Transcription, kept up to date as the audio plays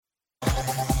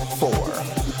4,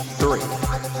 3,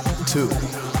 2,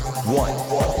 1.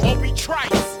 Obi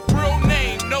Trice, real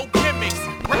name, no gimmicks.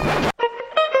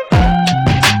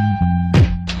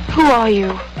 Who are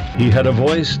you? He had a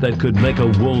voice that could make a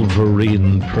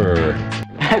wolverine purr.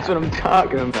 That's what I'm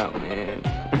talking about, man.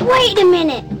 Wait a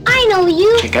minute, I know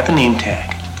you. You got the name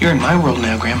tag. You're in my world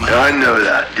now, Grandma. I know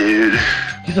that, dude.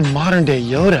 He's a modern day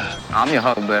Yoda. I'm your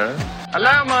huckleberry.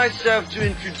 Allow myself to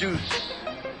introduce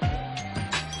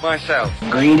myself.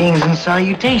 Greetings and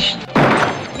salutations.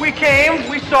 We came,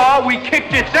 we saw, we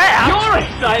kicked its ass. You're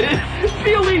excited.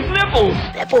 Feel these nipples.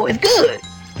 That boy is good.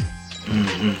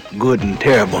 Good and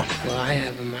terrible. Well, I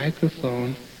have a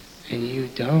microphone, and you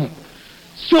don't.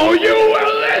 So you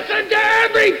will listen to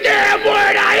every damn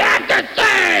word I have to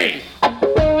say!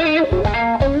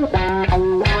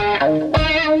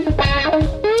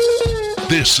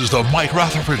 This is the Mike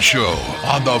Rutherford Show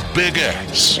on the Big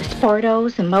X.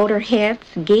 Sportos,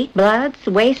 motorheads, geek bloods,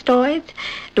 wastoids,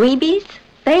 dweebies,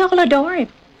 they all adore him.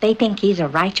 They think he's a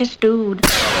righteous dude.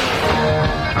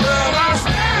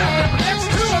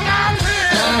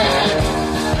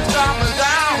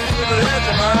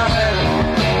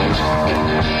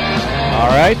 All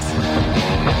right.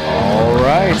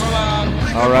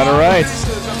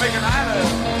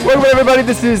 Welcome, everybody.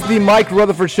 This is the Mike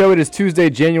Rutherford Show. It is Tuesday,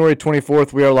 January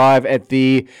 24th. We are live at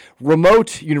the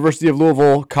remote University of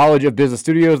Louisville College of Business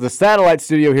Studios, the satellite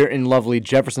studio here in lovely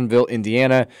Jeffersonville,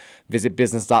 Indiana. Visit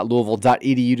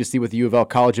business.louisville.edu to see what the U of L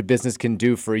College of Business can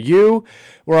do for you.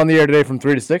 We're on the air today from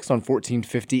 3 to 6 on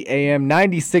 1450 AM,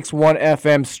 96.1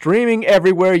 FM, streaming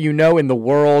everywhere you know in the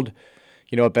world.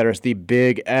 You know it better. It's the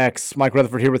Big X. Mike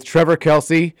Rutherford here with Trevor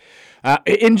Kelsey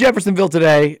in Jeffersonville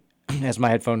today. As my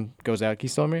headphone goes out, can you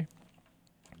still hear me?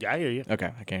 Yeah, I hear you. Okay,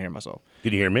 I can't hear myself.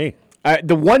 Can you hear me?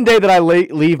 The one day that I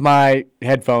leave my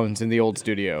headphones in the old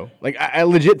studio, like I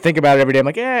legit think about it every day. I'm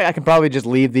like, I can probably just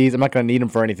leave these. I'm not going to need them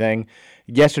for anything.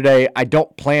 Yesterday, I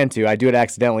don't plan to. I do it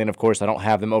accidentally, and of course, I don't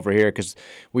have them over here because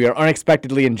we are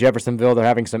unexpectedly in Jeffersonville. They're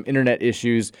having some internet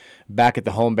issues back at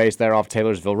the home base there off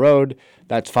Taylorsville Road.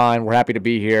 That's fine. We're happy to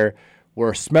be here.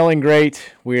 We're smelling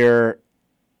great. We're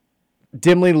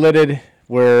dimly lighted.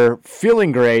 We're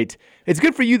feeling great. It's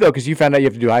good for you, though, because you found out you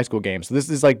have to do high school games. So this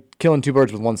is like killing two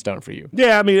birds with one stone for you.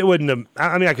 Yeah, I mean, it wouldn't have.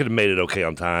 I mean, I could have made it okay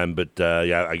on time, but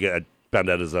I found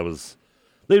out as I was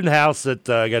leaving the house that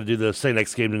I got to do the St.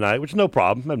 X game tonight, which no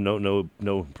problem. I have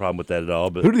no problem with that at all.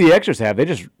 But who do the Xers have? They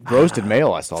just roasted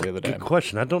Mail. I saw the other day. Good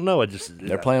question. I don't know.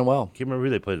 They're playing well. Can't remember who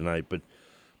they played tonight, but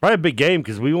probably a big game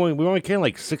because we only can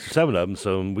like 6 or 7 of them,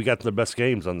 so we got the best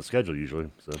games on the schedule usually.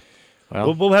 So.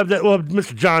 Well, We'll have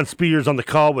Mr. John Spears on the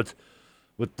call with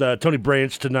Tony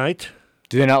Branch tonight.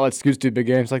 Do they not let Scoots do big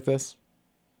games like this?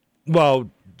 Well,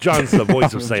 John's the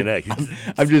voice of St. X.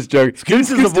 I'm just joking.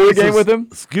 Scoots is the voice game with him?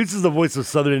 Scoots is the voice of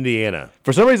Southern Indiana.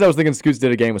 For some reason, I was thinking Scoots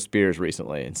did a game with Spears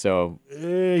recently, and so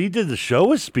he did the show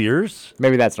with Spears.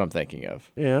 Maybe that's what I'm thinking of.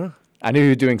 Yeah, I knew he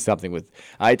was doing something with.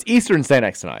 It's Eastern St.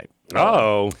 X tonight.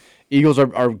 Eagles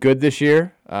are good this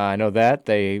year. I know that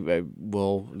they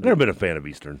will. Never been a fan of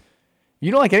Eastern. You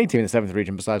don't like any team in the 7th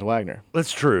region besides Wagner.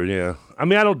 That's true, yeah. I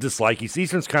mean, I don't dislike East.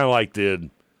 Eastern's kind of like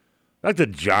the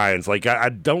Giants. Like, I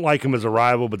don't like them as a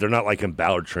rival, but they're not like in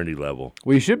Ballard Trinity level.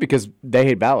 Well, you should because they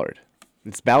hate Ballard.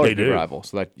 It's Ballard's big rival,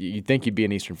 so that you'd think you'd be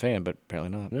an Eastern fan, but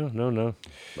apparently not. No.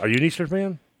 Are you an Eastern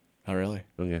fan? Not really.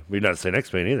 Okay. Well, you're not a St. X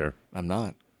fan either. I'm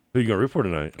not. Who are you going to root for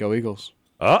tonight? Go Eagles.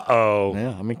 Uh-oh.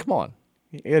 Yeah, I mean, come on.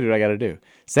 You got to do what I got to do.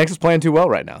 St. X is playing too well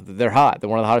right now. They're hot. They're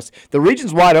one of the hottest. The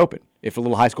region's wide open. If a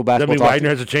little high school basketball. Does that mean Wagner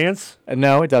has a chance?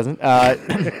 No, it doesn't.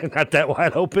 Not that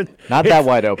wide open. That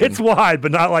wide open. It's wide,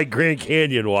 but not like Grand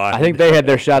Canyon wide. I think they had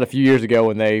their shot a few years ago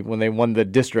when they won the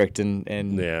district, and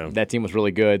that team was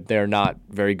really good. They're not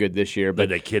very good this year. But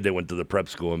that kid that went to the prep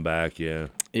school and back, yeah.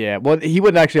 Yeah, well, he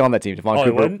wasn't actually on that team. Devon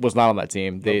Cooper was not on that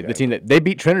team. The team that they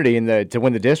beat Trinity to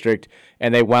win the district,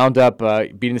 and they wound up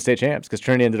beating the state champs because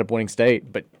Trinity ended up winning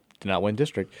state, but did not win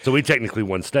district. So we technically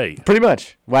won state. Pretty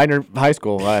much. Wagner High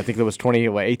School, I think that was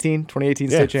 2018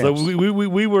 state champs. So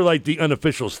we were like the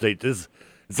unofficial state.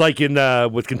 It's like in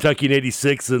with Kentucky in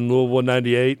 86 and Louisville in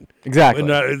 98. Exactly.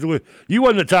 And, you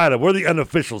won the title. We're the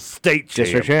unofficial state champs.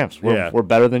 District champs. We're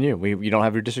better than you. You don't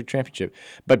have your district championship.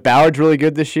 But Ballard's really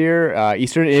good this year.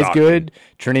 Eastern is good.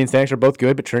 Trinity and St. X are both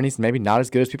good, but Trinity's maybe not as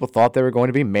good as people thought they were going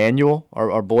to be. Manual,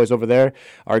 our boys over there,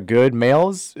 are good.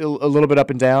 Males, a little bit up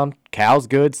and down. Cal's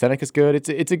good. Seneca's good.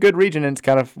 It's a good region, and it's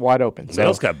kind of wide open.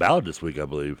 Males got Ballard this week, I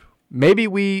believe. Maybe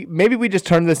we just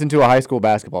turned this into a high school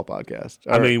basketball podcast.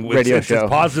 I mean, radio show.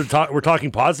 Positive talk. We're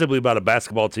talking positively about a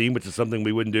basketball team, which is something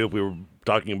we wouldn't do if we were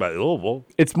talking about Louisville.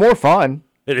 It's more fun.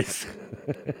 It is.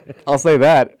 I'll say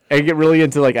that. I get really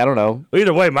into I don't know.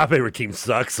 Either way, my favorite team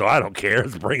sucks, so I don't care.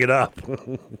 Let's bring it up.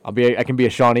 I can be a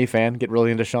Shawnee fan. Get really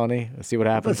into Shawnee. Let's see what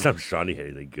happens. That's not Shawnee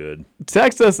anything good.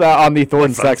 Text us on the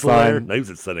Thornton text line. No, he was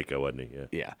at Seneca, wasn't he?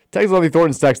 Yeah. Text us on the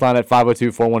Thornton text line at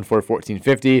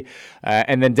 502-414-1450.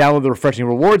 And then download the Refreshing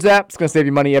Rewards app. It's going to save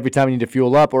you money every time you need to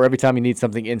fuel up or every time you need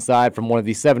something inside from one of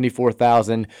the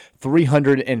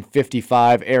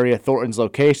 74,355 area Thornton's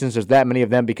locations. There's that many of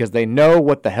them because they know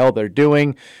what the hell they're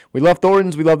doing. We love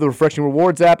Thornton's. We love the Refreshing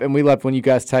Rewards app, and we love when you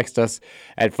guys text us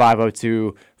at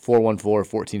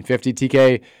 502-414-1450.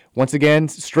 TK, once again,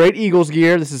 straight Eagles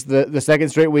gear. This is the second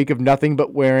straight week of nothing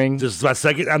but wearing. This is my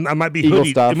second. I might be Eagle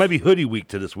hoodie. stuff. It might be hoodie week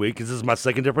to this week because this is my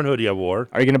second different hoodie I wore.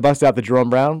 Are you going to bust out the Jerome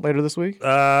Brown later this week?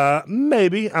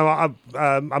 Maybe. I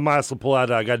might also pull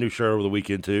out. I got a new shirt over the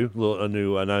weekend too. I'm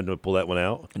going to pull that one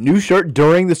out. New shirt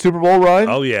during the Super Bowl run?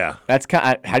 Oh yeah. That's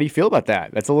how do you feel about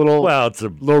that? That's a little. Well, it's a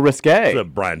little risque. It's a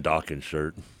Brian Dawkins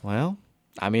shirt. Well,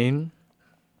 I mean,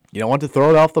 you don't want to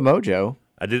throw it off the mojo.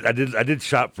 I did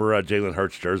shop for Jalen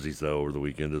Hurts jerseys though over the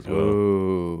weekend as well.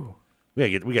 Ooh. We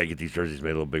gotta get these jerseys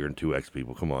made a little bigger than 2X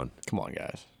people. Come on,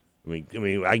 guys. I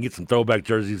mean, I can get some throwback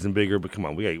jerseys and bigger, but come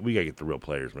on, we gotta get the real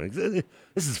players, man.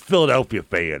 This is Philadelphia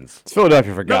fans. It's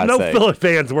Philadelphia for God's sake. No Philadelphia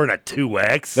fans wearing a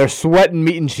 2X. They're sweating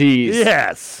meat and cheese.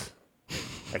 Yes.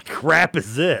 What crap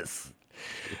is this?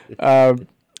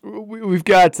 We've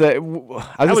got. How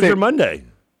was your Monday?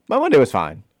 My Monday was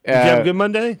fine. Did you have a good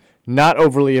Monday? Not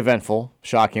overly eventful,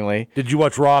 shockingly. Did you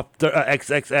watch Raw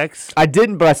XXX? I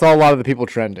didn't, but I saw a lot of the people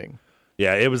trending.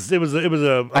 Yeah, it was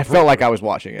a. I felt like I was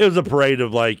watching it. It was a parade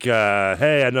of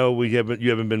hey, I know you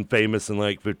haven't been famous in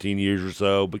like 15 years or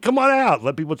so, but come on out,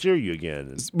 let people cheer you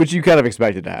again. Which you kind of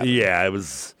expected to happen. Yeah, it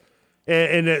was,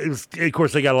 and it was. Of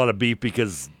course, they got a lot of beef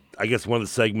because I guess one of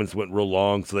the segments went real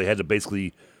long, so they had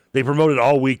to they promoted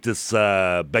all week this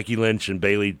Becky Lynch and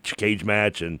Bayley cage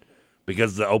match, and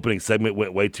because the opening segment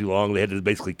went way too long, they had to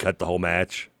basically cut the whole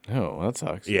match. Oh, that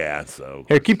sucks. Yeah, so.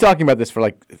 Here, keep talking about this for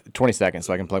like 20 seconds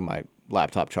so I can plug my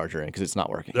laptop charger in because it's not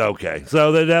working. Okay,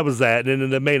 so that was that. And then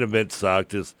the main event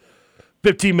sucked. It's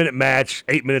 15-minute match,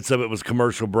 8 minutes of it was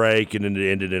commercial break, and then it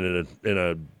ended in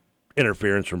a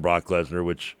interference from Brock Lesnar,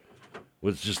 which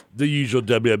was just the usual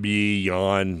WWE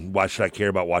yawn. Why should I care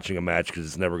about watching a match because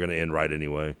it's never going to end right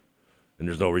anyway? And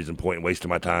there's no point wasting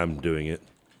my time doing it.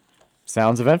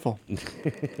 Sounds eventful.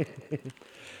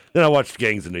 Then I watched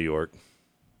Gangs of New York.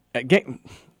 Gangs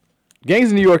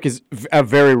of New York is a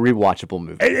very rewatchable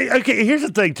movie. Okay, here's the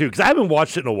thing too, because I haven't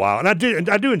watched it in a while, and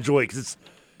I do enjoy it because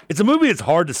it's a movie that's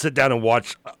hard to sit down and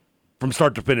watch from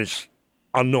start to finish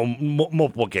on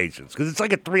multiple occasions because it's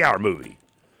like a 3-hour movie.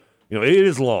 You know, it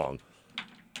is long,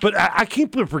 but I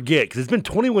can't forget because it's been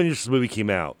 21 years since the movie came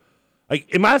out.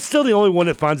 Like, am I still the only one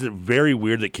that finds it very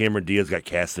weird that Cameron Diaz got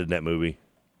casted in that movie?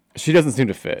 She doesn't seem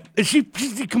to fit.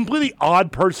 She's a completely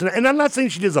odd person, and I'm not saying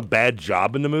she does a bad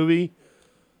job in the movie,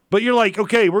 but you're like,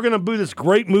 okay, we're going to do this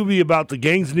great movie about the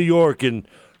gangs of New York and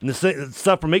the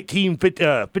stuff from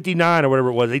 1859 or whatever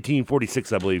it was,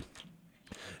 1846, I believe.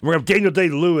 And we're going to have Daniel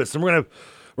Day-Lewis, and we're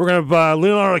going to have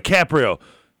Leonardo DiCaprio,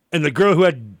 and the girl who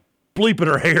had bleep in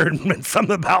her hair and meant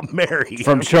something about Mary.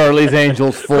 From Charlie's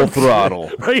Angels Full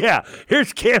Throttle. Yeah,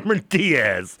 here's Cameron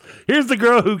Diaz. Here's the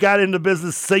girl who got into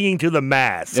business singing to The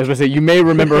Mask. As I say, you may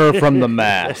remember her from The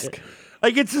Mask.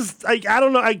 Like, it's just, like, I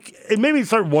don't know. It made me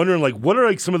start wondering, like, what are,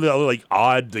 like, some of the other, like,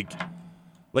 odd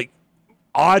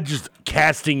just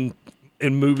casting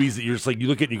in movies that you're just, like, you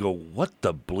look at it and you go, what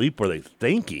the bleep were they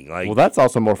thinking? Like, well, that's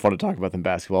also more fun to talk about than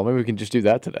basketball. Maybe we can just do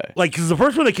that today. Like, because the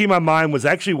first one that came to my mind was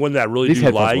actually one that I really These do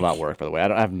headphones like. will not work, by the way.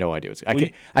 I have no idea.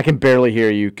 I can barely hear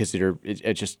you because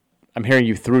I'm hearing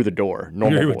you through the door.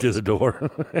 Normal voice. Through the door.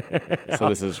 So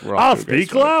this is. I'll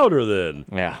speak louder then.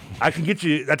 Yeah. I can get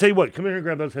you. I tell you what. Come here and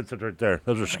grab those headsets right there.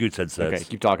 Those are Scoot's headsets. Okay.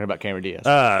 Keep talking about Cameron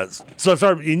Diaz. So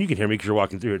sorry, and you can hear me because you're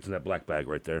walking through. It's in that black bag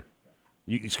right there.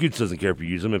 Scoots doesn't care if you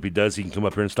use them. If he does, he can come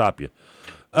up here and stop you.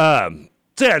 So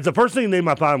yeah, the first thing that made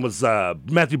my mind was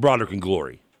Matthew Broderick in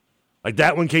Glory. Like,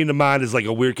 that one came to mind as like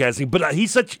a weird casting, but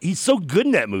he's so good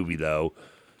in that movie though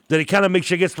that it kind of makes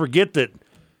you, I guess, forget that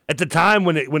at the time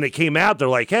when it came out, they're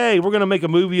like, hey, we're gonna make a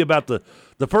movie about the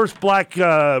first black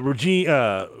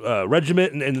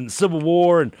regiment in the Civil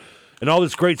War and all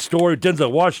this great story.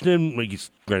 Denzel Washington.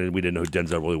 Granted, we didn't know who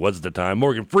Denzel really was at the time.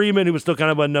 Morgan Freeman, who was still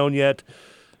kind of unknown yet.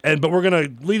 But we're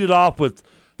going to lead it off with,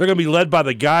 they're going to be led by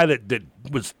the guy that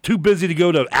was too busy to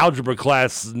go to algebra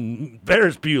class,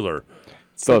 Ferris Bueller.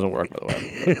 Still doesn't work, by the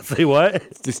way. Say what?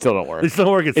 They still don't work. They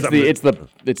still work. It's the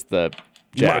You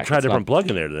jack. might try a different plug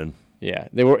in there then. Yeah,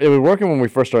 it was working when we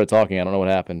first started talking. I don't know what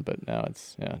happened, but now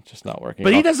it's just not working.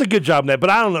 But he does a good job in that. But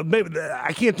I don't know. Maybe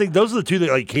I can't think. Those are the two that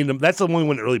like came to. That's the only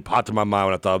one that really popped in my mind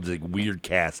when I thought it was like weird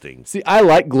casting. See, I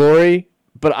like Glory,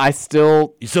 but I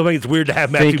still think it's weird to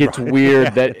have Matthew. It's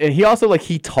weird that, and he also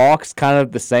he talks kind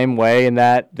of the same way in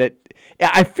that.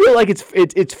 I feel like it's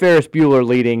Ferris Bueller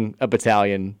leading a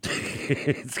battalion.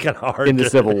 It's kind of hard in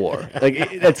the Civil War.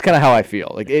 That's kind of how I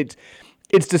feel.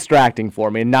 It's distracting for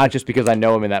me, and not just because I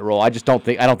know him in that role. I don't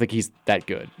think he's that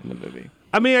good in the movie.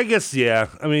 I mean, I guess yeah.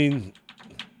 I mean,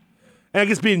 and I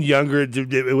guess being younger,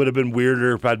 it would have been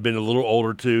weirder if I'd been a little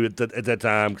older too at that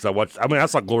time because I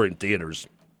saw Glory in theaters.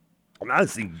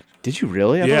 Did you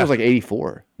really? I thought it was like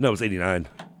 84. No, it was 89.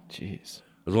 Jeez. It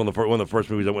was one of the first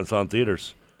movies I went and saw in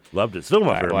theaters. Loved it. Still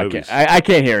my favorite movies. I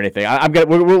can't hear anything.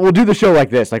 We'll do the show like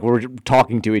this, like we're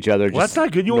talking to each other. Well, that's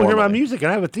not good. You won't hear my music, and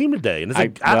I have a theme today, and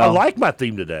I like my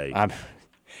theme today.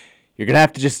 You're gonna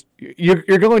have to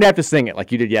you're going to have to sing it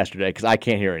like you did yesterday because I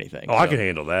can't hear anything. Oh, so. I can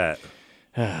handle that.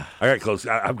 I got close.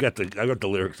 I've got the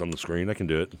lyrics on the screen. I can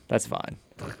do it. That's fine.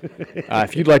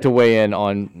 If you'd like to weigh in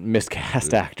on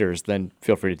miscast actors, then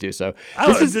feel free to do so.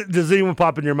 Does anyone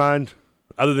pop in your mind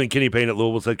other than Kenny Payne at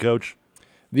Louisville's head coach?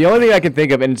 The only thing I can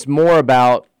think of, and it's more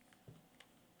about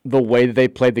the way that they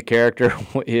played the character,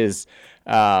 is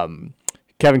Kevin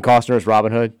Costner as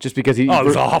Robin Hood. Just because it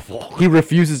was awful. He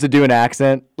refuses to do an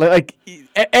accent. Like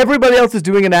everybody else is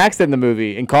doing an accent in the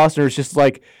movie, and Costner is just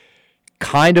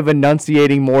kind of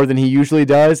enunciating more than he usually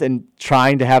does, and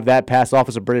trying to have that pass off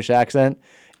as a British accent.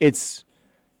 It's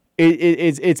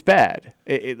bad.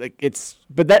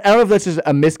 But I don't know if that's just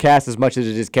a miscast as much as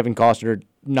it is Kevin Costner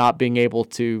not being able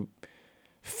to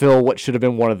fill what should have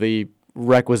been one of the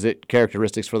requisite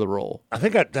characteristics for the role. I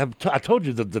think I told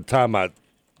you the time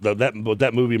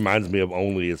that movie reminds me of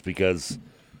only is because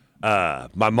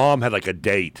my mom had a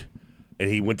date, and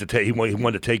he wanted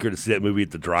to take her to see that movie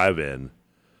at the drive-in,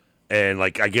 and I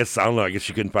guess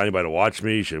she couldn't find anybody to watch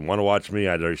me. She didn't want to watch me.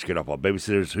 I'd already scared off all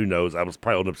babysitters. Who knows? I was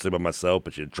probably old enough to stay by myself,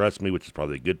 but she didn't trust me, which is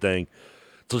probably a good thing.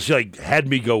 So she had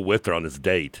me go with her on this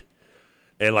date.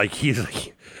 And I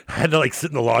had to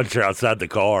sit in the lawn chair outside the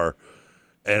car,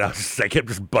 and I kept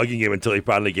just bugging him until he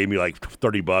finally gave me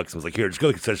 $30. I was like, "Here, just go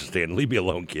to the concession stand and leave me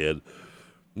alone, kid."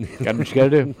 Got what you got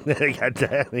to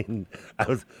do.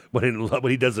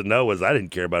 What he doesn't know is I didn't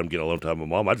care about him getting alone time with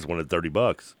mom. I just wanted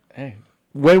 $30. Hey,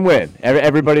 win-win.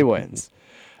 Everybody wins.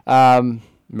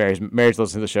 Mary's listening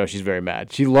to the show. She's very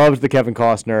mad. She loves the Kevin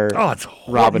Costner. Oh, it's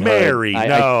Robin Mary. Hood.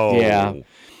 No. Yeah.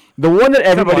 The one that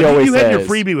everybody always says. You had your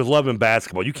freebie with Love and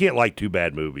Basketball. You can't like two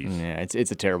bad movies. Yeah, it's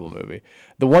a terrible movie.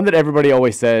 The one that everybody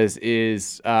always says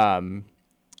is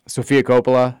Sofia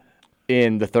Coppola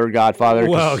in The Third Godfather.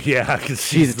 Well, yeah, because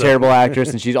she's a terrible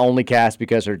actress, and she's only cast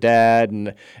because her dad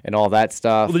and all that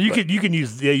stuff. Well, you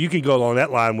can go along that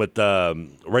line with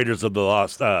Raiders of the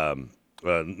Lost.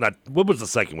 What was the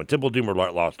second one? Temple of Doom or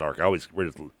Lost Ark?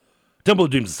 Temple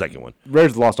of Doom's the second one.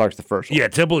 Raiders of the Lost Ark's the first one. Yeah,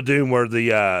 Temple of Doom, where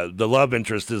the love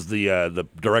interest is the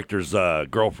director's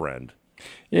girlfriend.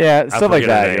 Yeah, stuff like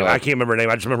that. I can't remember her name.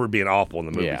 I just remember her being awful in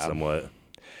the movie somewhat.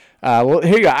 Well,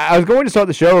 here you go. I was going to start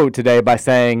the show today by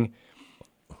saying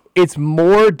it's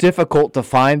more difficult to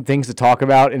find things to talk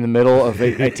about in the middle of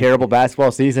a terrible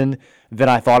basketball season than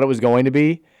I thought it was going to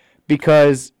be,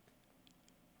 because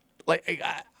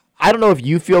I don't know if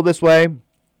you feel this way.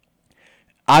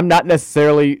 I'm not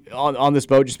necessarily on this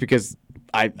boat just because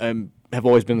I have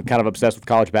always been kind of obsessed with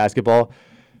college basketball,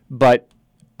 but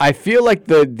I feel like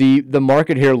the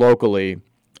market here locally,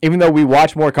 even though we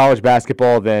watch more college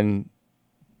basketball than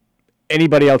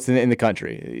anybody else in the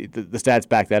country, the stats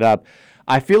back that up,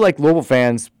 I feel like Louisville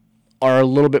fans are a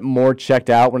little bit more checked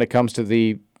out when it comes to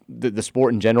the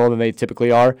sport in general than they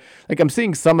typically are. I'm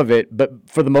seeing some of it, but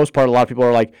for the most part, a lot of people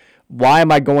are like, why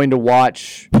am I going to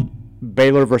watch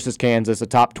Baylor versus Kansas, a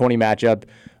top 20 matchup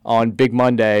on Big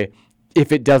Monday,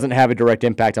 if it doesn't have a direct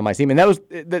impact on my team? And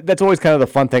that's always kind of the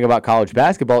fun thing about college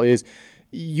basketball is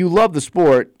you love the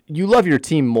sport, you love your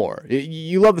team more.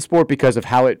 You love the sport because of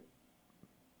how it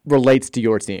relates to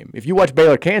your team. If you watch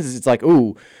Baylor Kansas, it's like,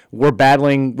 ooh, we're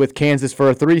battling with Kansas for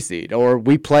a 3 seed, or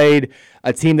we played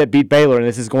a team that beat Baylor and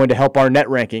this is going to help our net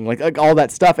ranking, like all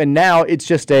that stuff. And now it's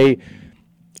just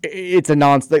it's a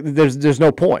there's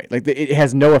no point. It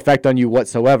has no effect on you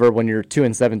whatsoever when you're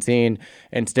 2-17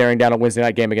 and staring down a Wednesday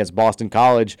night game against Boston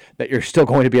College that you're still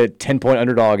going to be a 10-point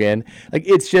underdog in.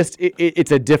 It's just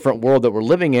it's a different world that we're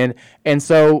living in, and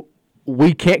so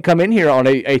we can't come in here on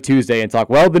a Tuesday and talk,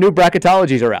 well, the new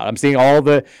bracketologies are out. I'm seeing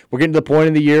we're getting to the point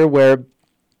in the year where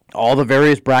All the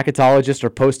various bracketologists are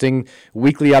posting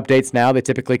weekly updates now. They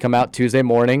typically come out Tuesday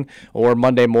morning or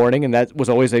Monday morning, and that was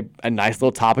always a nice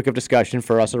little topic of discussion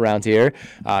for us around here.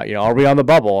 Are we on the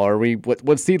bubble? Are we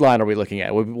what seed line are we looking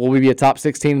at? Will we be a top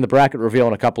 16 in the bracket reveal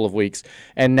in a couple of weeks?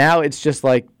 And now it's just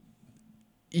like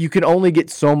you can only get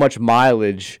so much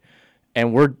mileage,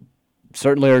 and we're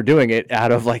certainly are doing it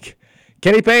out of like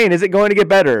Kenny Payne. Is it going to get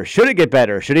better? Should it get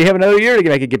better? Should he have another year to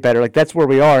make it get better? Like, that's where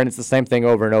we are, and it's the same thing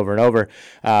over and over and over.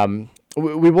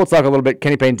 We will talk a little bit.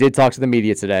 Kenny Payne did talk to the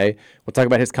media today. We'll talk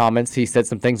about his comments. He said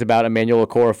some things about Emmanuel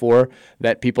Okorafor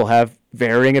that people have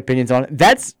varying opinions on.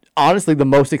 That's honestly the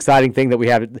most exciting thing that we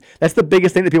have. That's the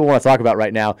biggest thing that people want to talk about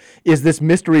right now is this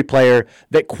mystery player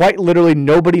that quite literally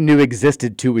nobody knew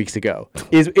existed 2 weeks ago.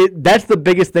 That's the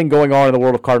biggest thing going on in the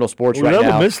world of Cardinal sports right now. We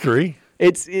love a mystery.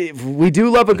 We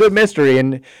do love a good mystery,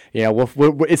 and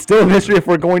it's still a mystery if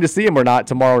we're going to see him or not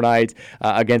tomorrow night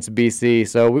against BC.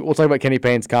 So we'll talk about Kenny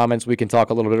Payne's comments. We can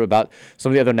talk a little bit about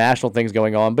some of the other national things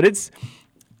going on, but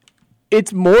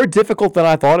it's more difficult than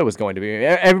I thought it was going to be.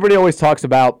 Everybody always talks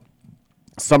about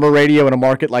summer radio in a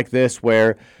market like this,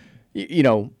 where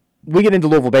we get into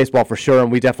Louisville baseball for sure,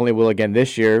 and we definitely will again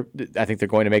this year. I think they're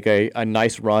going to make a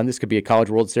nice run. This could be a College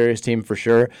World Series team for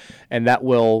sure, and that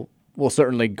will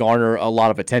certainly garner a lot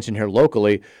of attention here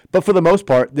locally. But for the most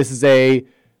part, this is a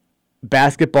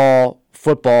basketball,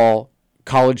 football,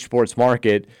 college sports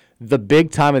market. The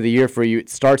big time of the year for you, it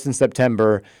starts in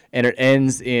September and it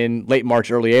ends in late March,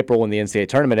 early April when the NCAA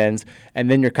tournament ends. And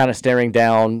then you're kind of staring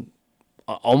down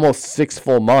almost 6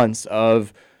 full months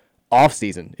of off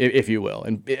season, if you will.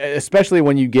 And especially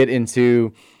when you get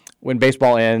into when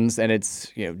baseball ends and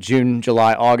it's June,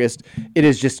 July, August, it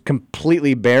is just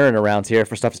completely barren around here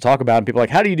for stuff to talk about. And people are like,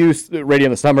 how do you do radio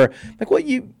in the summer? Like, well,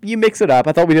 you mix it up.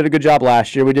 I thought we did a good job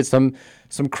last year. We did some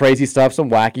crazy stuff, some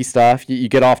wacky stuff. You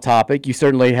get off topic. You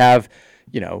certainly have,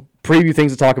 preview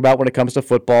things to talk about when it comes to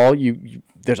football.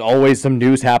 There's always some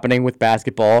news happening with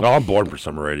basketball. No, I'm born for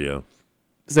summer radio.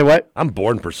 Say what? I'm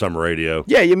born for summer radio.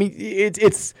 Yeah, I mean,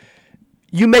 it's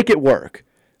you make it work.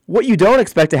 What you don't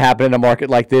expect to happen in a market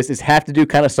like this is have to do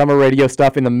kind of summer radio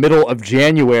stuff in the middle of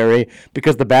January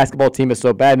because the basketball team is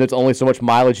so bad and there's only so much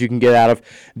mileage you can get out of.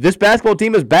 This basketball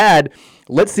team is bad.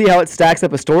 Let's see how it stacks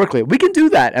up historically. We can do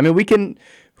that. I mean, we can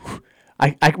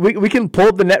pull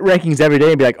up the net rankings every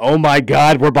day and be like, oh my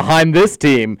God, we're behind this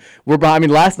team. We're behind. I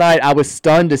mean, last night I was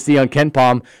stunned to see on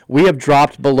KenPom we have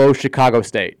dropped below Chicago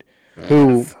State,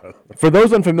 who, for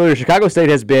those unfamiliar, Chicago State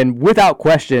has been, without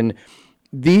question,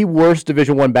 the worst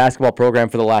Division I basketball program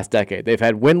for the last decade. They've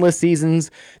had winless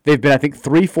seasons. They've been, I think,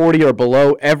 340 or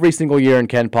below every single year in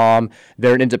KenPom.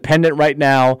 They're an independent right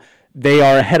now. They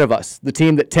are ahead of us. The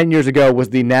team that 10 years ago was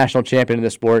the national champion in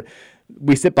this sport.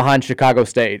 We sit behind Chicago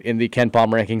State in the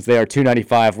KenPom rankings. They are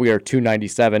 295. We are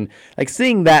 297. Like,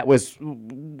 seeing that was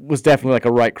definitely like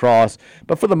a right cross.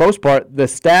 But for the most part, the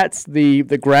stats,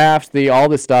 the graphs, all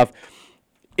this stuff,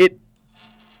 it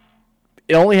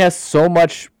only has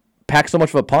packs so much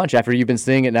of a punch after you've been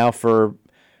seeing it now for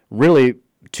really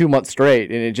 2 months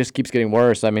straight, and it just keeps getting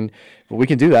worse. I mean, we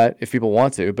can do that if people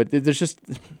want to, but there's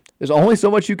only so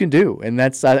much you can do, and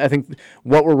that's I think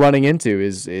what we're running into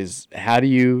is how do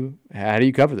you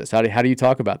cover this? How do you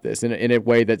talk about this in a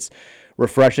way that's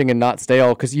refreshing and not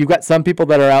stale? Because you've got some people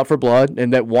that are out for blood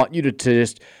and that want you to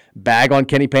just bag on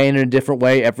Kenny Payne in a different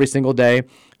way every single day.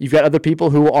 You've got other people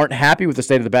who aren't happy with the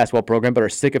state of the basketball program but are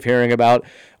sick of hearing about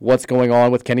what's going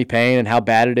on with Kenny Payne and how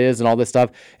bad it is and all this stuff.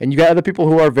 And you've got other people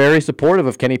who are very supportive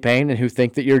of Kenny Payne and who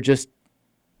think that you're just,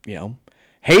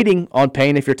 hating on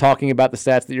Payne if you're talking about the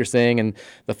stats that you're seeing and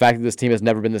the fact that this team has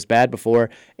never been this bad before.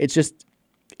 It's just,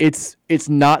 it's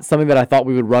not something that I thought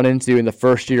we would run into in the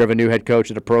first year of a new head coach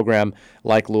at a program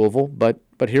like Louisville, but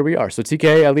here we are. So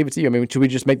TK, I leave it to you. I mean, should we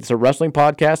just make this a wrestling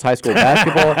podcast, high school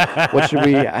basketball?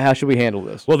 How should we handle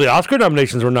this? Well, the Oscar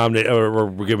nominations were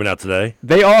given out today.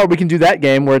 They are. We can do that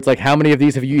game where it's like, how many of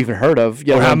these have you even heard of?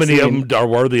 Or how many of them are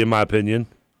worthy, in my opinion?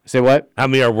 Say what? How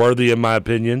many are worthy, in my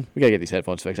opinion? We gotta get these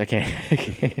headphones fixed. I can't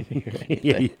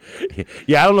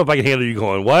yeah, I don't know if I can handle you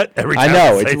going what every time. I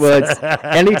know. It's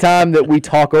anytime that we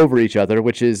talk over each other,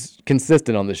 which is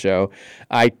consistent on the show,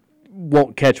 I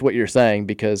won't catch what you're saying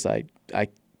because I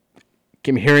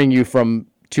am hearing you from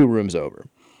 2 rooms over.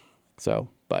 So,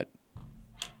 but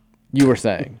you were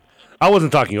saying. I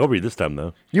wasn't talking over you this time,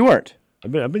 though. You weren't.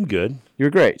 I've been good. You're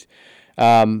great.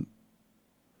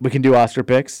 We can do Oscar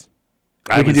picks.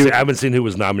 I haven't seen who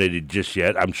was nominated just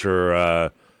yet. I'm sure.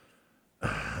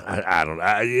 I don't know.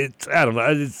 I don't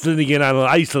know. Then again, I don't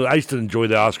know. I used to enjoy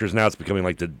the Oscars. Now it's becoming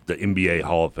like the NBA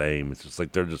Hall of Fame. It's just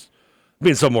like they're just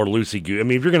being so more loosey-goosey. I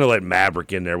mean, if you're going to let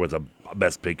Maverick in there with a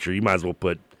Best Picture, you might as well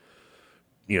put,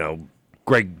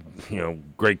 Greg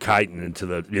Kighton into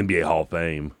the NBA Hall of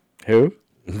Fame. Who?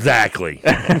 Exactly.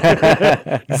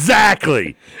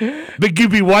 Exactly. Big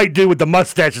goopy white dude with the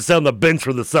mustache is on the bench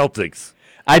for the Celtics.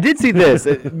 I did see this.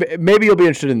 Maybe you'll be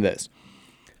interested in this.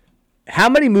 How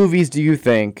many movies do you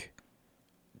think,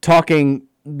 talking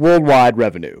worldwide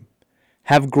revenue,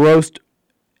 have grossed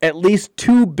at least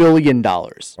 $2 billion? Oh,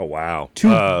 wow.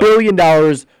 $2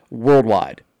 billion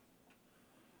worldwide.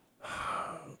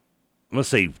 I'm going to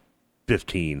say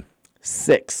 15.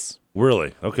 6.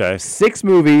 Really? Okay. 6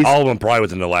 movies. All of them probably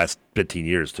within the last 15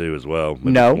 years, too, as well.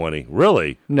 Maybe No. 20.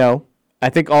 Really? No. I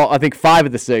think 5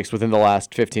 of the 6 within the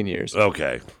last 15 years.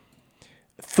 Okay.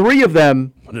 3 of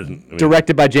them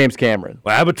directed by James Cameron.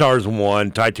 Well, Avatar's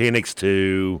 1, Titanic's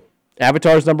 2.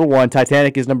 Avatar's number 1,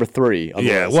 Titanic is number 3.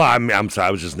 Yeah, well, I'm sorry,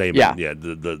 I was just naming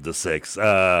the 6.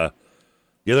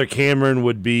 The other Cameron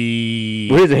would be...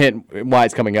 Well, here's a hint why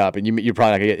it's coming up, and you're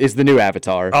probably not going to get it. It's the new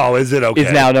Avatar. Oh, is it? Okay.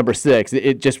 It's now number 6.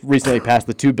 It just recently passed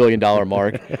the $2 billion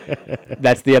mark.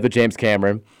 That's the other James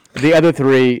Cameron. The other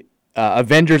 3,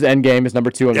 Avengers Endgame is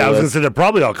number 2 on the list. Yeah, I was going to say they're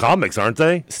probably all comics, aren't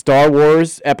they? Star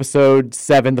Wars Episode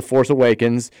 7, The Force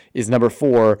Awakens, is number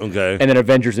 4. Okay. And then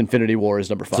Avengers Infinity War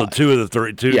is number 5. So 2 of the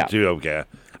 3, 2, Yeah. 2, okay.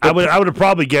 I would have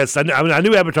probably guessed, I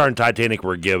knew Avatar and Titanic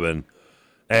were given,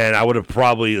 and I would have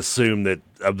probably assumed that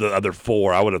of the other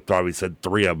 4, I would have probably said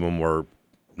 3 of them were,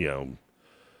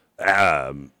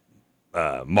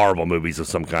 Marvel movies of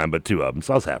some kind, but 2 of them,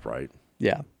 so I was half right.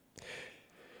 Yeah.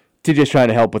 TJ's trying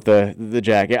to help with the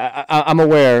jack. I'm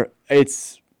aware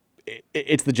it's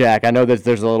the jack. I know that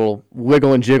there's a little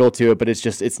wiggle and jiggle to it, but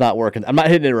it's not working. I'm not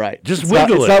hitting it right. Just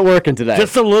wiggle it. It's not working today.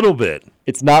 Just a little bit.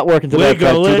 It's not working today.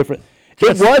 Wiggle it.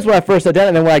 It was when I first sat down,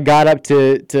 and then when I got up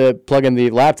to plug in the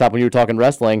laptop when you were talking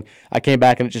wrestling, I came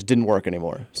back and it just didn't work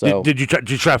anymore. So Did you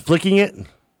try flicking it?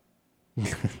 No.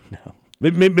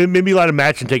 Maybe light a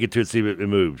match and take it to it, see if it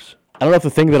moves. I don't know if the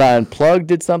thing that I unplugged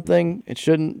did something. It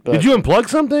shouldn't. But Did you unplug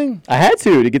something? I had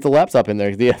to get the laptop in there.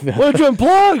 What did you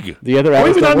unplug? The other Are we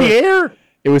even on the air?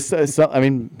 It was. I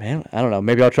mean, I don't know.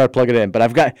 Maybe I'll try to plug it in. But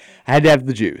I had to have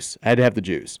the juice.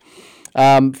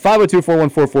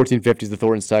 502-414-1450 is the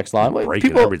Thornton's text line.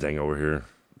 Breaking everything over here.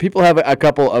 People have a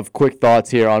couple of quick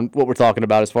thoughts here on what we're talking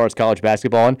about as far as college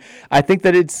basketball, and I think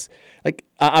that it's like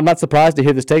I'm not surprised to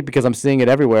hear this take because I'm seeing it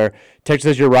everywhere. Texas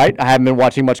says you're right. I haven't been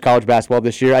watching much college basketball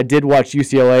this year. I did watch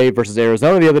UCLA versus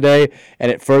Arizona the other day,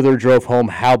 and it further drove home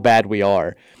how bad we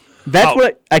are. That's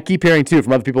what I keep hearing too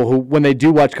from other people who, when they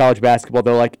do watch college basketball,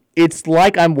 they're like, it's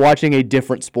like I'm watching a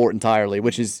different sport entirely,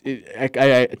 which is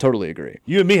I totally agree.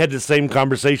 You and me had the same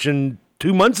conversation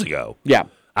 2 months ago. Yeah,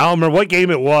 I don't remember what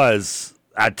game it was.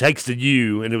 I texted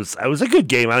you, and it was a good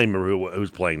game. I don't even remember who was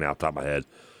playing now off the top of my head.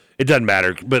 It doesn't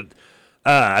matter. But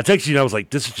I texted you, and I was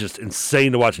like, this is just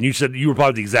insane to watch. And you said you were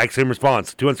probably the exact same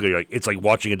response 2 months ago. You're like, it's like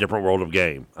watching a different world of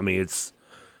game. I mean,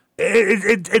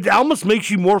 it almost makes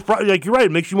you more, like you're right,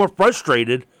 it makes you more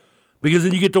frustrated because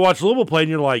then you get to watch Louisville play, and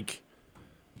you're like,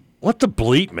 what the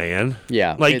bleep, man?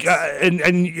 Yeah. Like,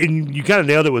 and you kind of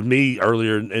nailed it with me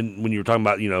earlier, and when you were talking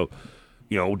about, do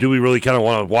we really kind of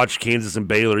want to watch Kansas and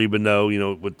Baylor, even though,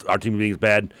 with our team being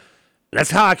bad? That's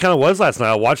how I kind of was last night.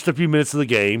 I watched a few minutes of the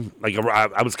game. Like,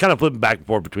 I was kind of flipping back and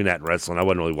forth between that and wrestling. I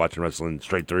wasn't really watching wrestling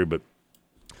straight through,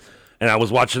 and I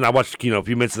watched, a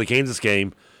few minutes of the Kansas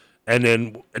game. And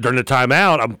then during the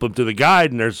timeout, I'm flipping through the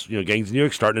guide, and there's, Gangs in New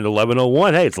York starting at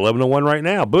 11:01. Hey, it's 11:01 right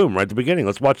now. Boom, right at the beginning.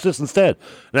 Let's watch this instead.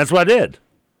 And that's what I did.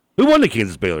 Who won the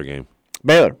Kansas-Baylor game?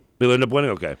 Baylor. Baylor ended up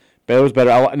winning? Okay. Baylor was better.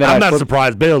 I'm not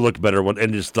surprised. Baylor looked better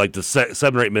in just like the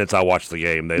 7 or 8 minutes I watched the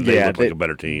game. They looked like a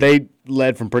better team. They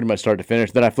led from pretty much start to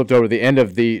finish. Then I flipped over to the end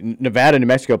of the Nevada-New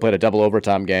Mexico played a double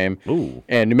overtime game. Ooh.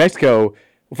 And New Mexico,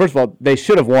 well, first of all, they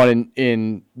should have won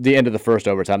in the end of the first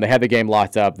overtime. They had the game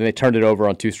locked up. Then they turned it over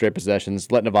on 2 straight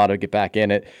possessions, let Nevada get back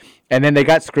in it. And then they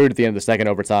got screwed at the end of the second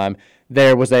overtime.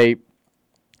 There was a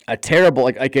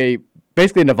terrible,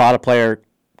 basically a Nevada player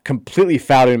completely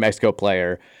fouled a New Mexico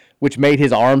player, which made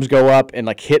his arms go up and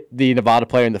hit the Nevada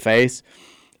player in the face.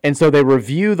 And so they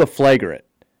review the flagrant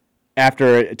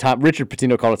after a time. Richard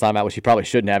Pitino called a timeout, which he probably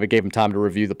shouldn't have. It gave him time to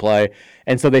review the play.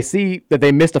 And so they see that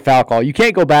they missed a foul call. You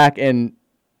can't go back and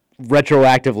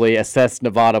retroactively assess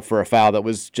Nevada for a foul that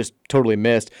was just totally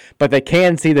missed, but they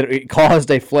can see that it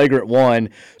caused a flagrant one.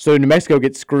 So New Mexico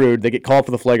gets screwed. They get called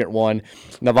for the flagrant one.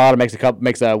 Nevada makes a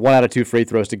 1 out of 2 free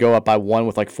throws to go up by 1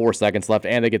 with 4 seconds left,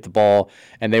 and they get the ball,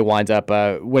 and they wind up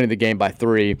winning the game by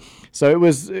 3. So it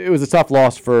was a tough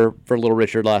loss for Little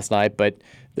Richard last night, but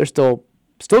they're still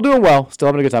Still doing well, still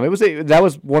having a good time. That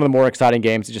was one of the more exciting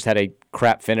games. It just had a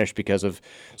crap finish because of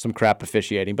some crap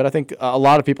officiating. But I think a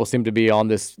lot of people seem to be on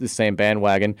this same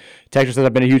bandwagon. Texas says,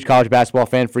 I've been a huge college basketball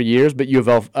fan for years, but U of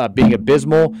L being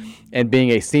abysmal and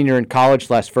being a senior in college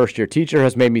 / first-year teacher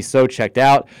has made me so checked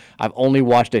out. I've only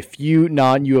watched a few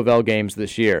non-U of L games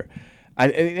this year. I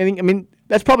mean,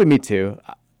 that's probably me too.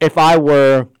 If I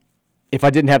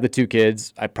didn't have the two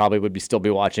kids, I probably would still be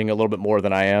watching a little bit more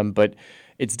than I am. But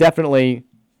it's definitely...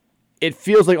 It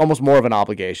feels like almost more of an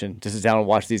obligation to sit down and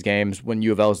watch these games when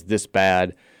U of L is this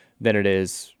bad than it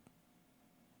is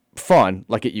fun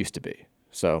like it used to be.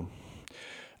 So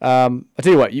I'll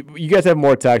tell you what, you guys have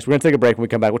more text. We're going to take a break when we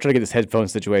come back. We'll try to get this headphone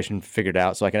situation figured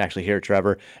out so I can actually hear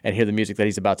Trevor and hear the music that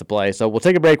he's about to play. So we'll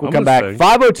take a break. We'll come back.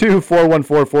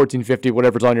 502-414-1450,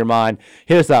 whatever's on your mind.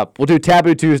 Hit us up. We'll do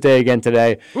Taboo Tuesday again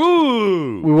today.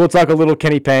 Ooh. We will talk a little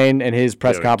Kenny Payne and his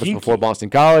press conference before Boston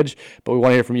College, but we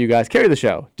want to hear from you guys. Carry the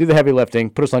show. Do the heavy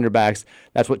lifting. Put us on your backs.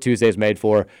 That's what Tuesday is made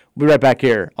for. We'll be right back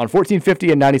here on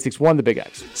 1450 and 96.1 The Big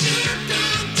X.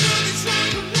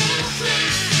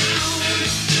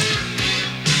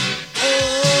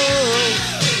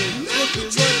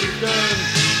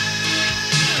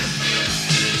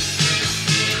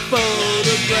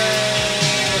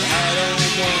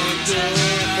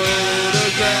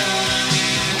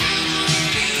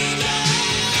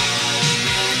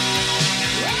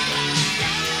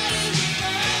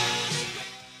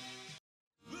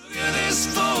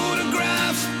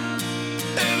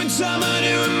 Time I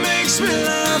do, it makes me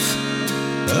laugh.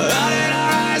 How did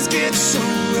our eyes get so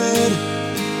red?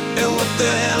 And what the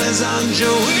hell is on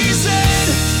Joey's head?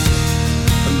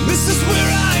 This is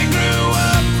where I grew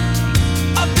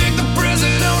up. I think the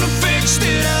president would have fixed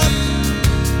it up.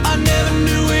 I never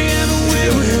knew we ever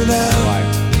went without.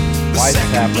 Why is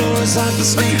this happening? Aren't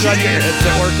you glad you got your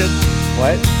headset working?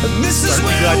 What? This is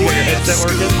Aren't you glad you got your headset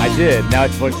working? I did. Now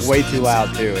it's like way too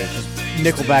loud too. It's just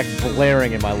Nickelback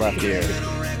blaring in my left ear.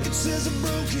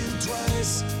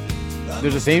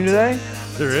 There's a theme today?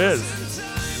 There is.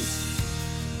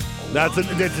 It's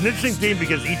an interesting theme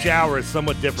because each hour is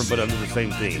somewhat different but under the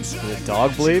same theme. Is it dog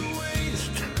bleep?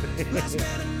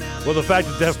 Well, the fact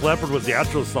that Def Leppard was the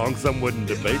outro song, some wouldn't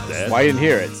debate that. Well, I didn't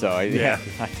hear it, so I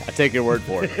take your word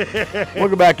for it.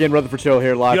 Welcome back in, Rutherford Show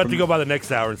here live. You have to go by the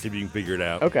next hour and see if you can figure it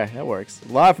out. Okay, that works.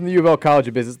 Live from the U of L College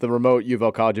of Business, the remote U of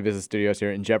L College of Business studios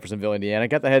here in Jeffersonville, Indiana.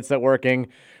 Got the headset working.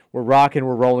 We're rocking,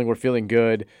 we're rolling, we're feeling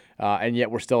good, and yet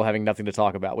we're still having nothing to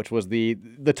talk about, which was the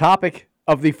topic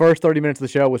of the first 30 minutes of the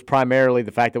show was primarily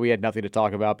the fact that we had nothing to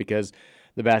talk about because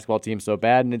the basketball team's so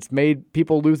bad, and it's made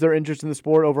people lose their interest in the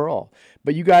sport overall.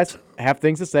 But you guys have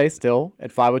things to say still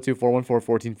at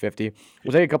 502-414-1450.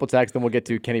 We'll take a couple texts, then we'll get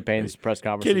to Kenny Payne's press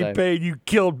conference Kenny today. Payne, you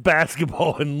killed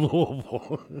basketball in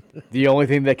Louisville. The only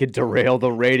thing that could derail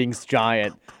the ratings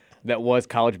giant that was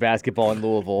college basketball in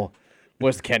Louisville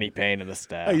was Kenny Payne and the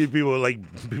staff. People at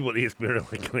ESPN are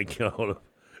like going to get hold of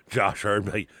Josh Hurd.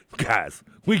 Like, guys,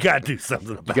 we got to do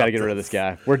something about it. You got to get rid of this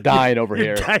guy. We're dying over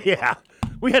here. Yeah.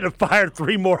 We had to fire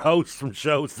 3 more hosts from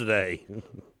shows today.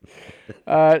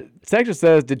 Texas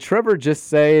says, did Trevor just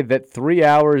say that 3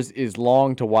 hours is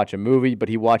long to watch a movie, but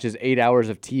he watches 8 hours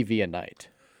of TV a night?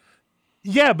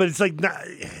 Yeah, but it's like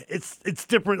it's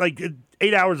different. Like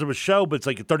 8 hours of a show, but it's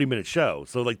like a 30-minute show.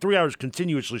 So like 3 hours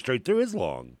continuously straight through is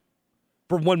long.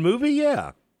 For one movie,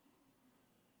 yeah.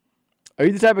 Are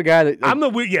you the type of guy that... I'm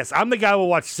the guy who will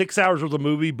watch 6 hours of the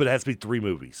movie, but it has to be 3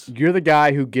 movies. You're the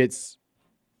guy who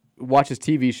watches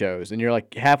TV shows, and you're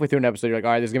like halfway through an episode, you're like,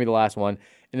 all right, this is going to be the last one.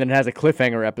 And then it has a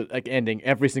cliffhanger ending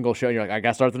every single show, and you're like, I got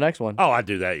to start the next one. Oh, I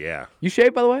do that, yeah. You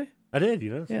shave, by the way? I did,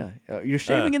 you know. Yeah. You're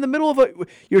shaving in the middle of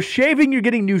you're shaving, you're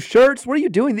getting new shirts. What are you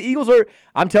doing? The Eagles are,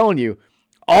 I'm telling you,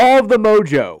 all of the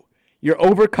mojo. You're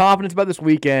overconfident about this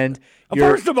weekend.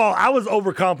 First of all, I was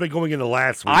overconfident going into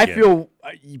last weekend.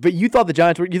 But you thought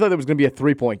you thought there was going to be a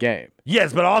 3-point game.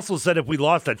 Yes, but I also said if we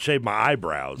lost, I'd shave my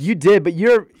eyebrows. You did, but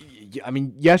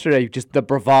yesterday, just the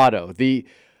bravado, the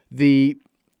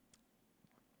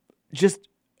just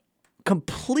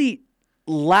complete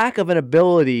lack of an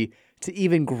ability to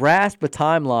even grasp a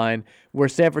timeline where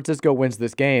San Francisco wins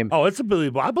this game. Oh, it's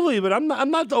unbelievable. I believe it.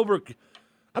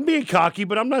 I'm being cocky,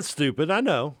 but I'm not stupid. I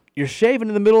know. You're shaving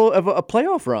in the middle of a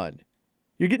playoff run.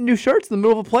 You're getting new shirts in the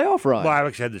middle of a playoff run. Well, I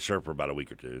actually had the shirt for about a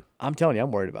week or 2. I'm telling you, I'm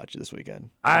worried about you this weekend.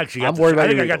 I think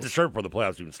I got the shirt before the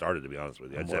playoffs even started, to be honest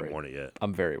with you. I just haven't worn it yet.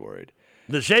 I'm very worried.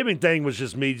 The shaving thing was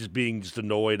just me being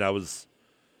annoyed. I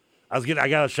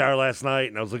got a shower last night,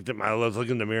 and I was looking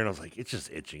in the mirror, and I was like, it's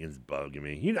just itching. It's bugging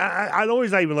me. You know, I'd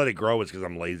always not even let it grow. It's because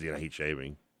I'm lazy and I hate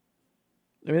shaving.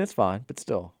 I mean, that's fine, but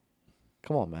still.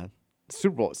 Come on, man.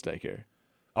 Super Bowl at stake here.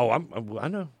 Oh, I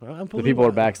know. I'm The people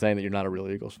are back saying that you're not a real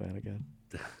Eagles fan again.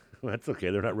 That's okay.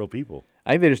 They're not real people.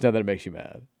 I think they just know that it makes you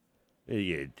mad.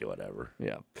 Yeah, whatever.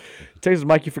 Yeah. Texas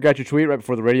Mike, you forgot your tweet right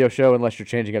before the radio show unless you're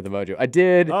changing up the mojo. I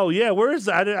did. Oh, yeah. Where is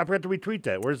that? I forgot to retweet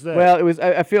that. Where's that? Well, it was.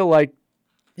 I feel like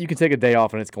you can take a day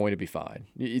off and it's going to be fine.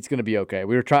 It's going to be okay.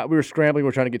 We were scrambling. We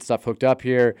were trying to get stuff hooked up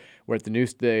here. We're at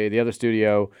the other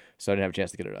studio, so I didn't have a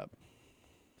chance to get it up.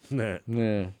 Nah.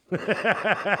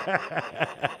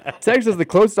 Texas says the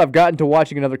closest I've gotten to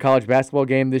watching another college basketball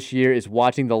game this year is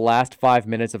watching the last 5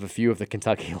 minutes of a few of the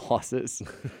Kentucky losses.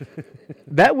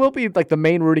 That will be like the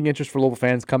main rooting interest for Louisville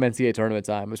fans come NCAA tournament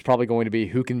time. It's probably going to be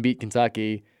who can beat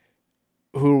Kentucky,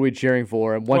 who are we cheering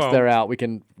for, and once they're out, we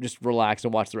can just relax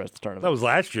and watch the rest of the tournament. That was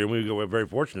last year, and we were very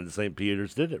fortunate that St.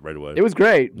 Peter's did it right away. It was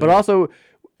great, but also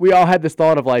we all had this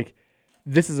thought of like,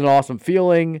 this is an awesome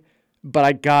feeling. But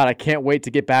I can't wait to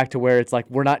get back to where it's like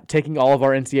we're not taking all of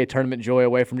our NCAA tournament joy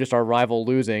away from just our rival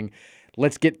losing.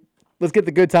 Let's get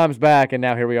the good times back, and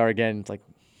now here we are again. It's like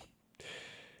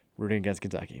rooting against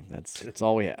Kentucky. That's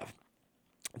all we have.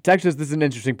 Texas, this is an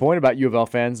interesting point about U of L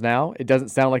fans now. It doesn't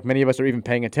sound like many of us are even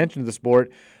paying attention to the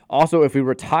sport. Also, if we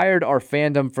retired our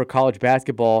fandom for college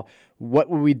basketball, what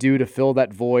would we do to fill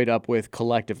that void up with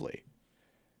collectively?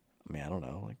 I mean, I don't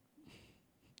know. Like,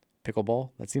 pickleball?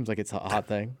 That seems like it's a hot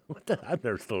thing. I've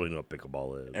never still know what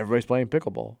pickleball is. Everybody's playing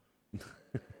pickleball.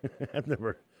 I've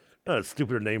never. A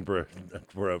stupider name for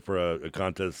a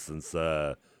contest since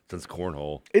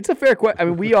cornhole. It's a fair question. I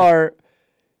mean,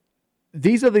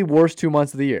 these are the worst 2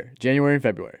 months of the year, January and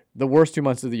February. The worst 2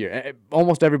 months of the year.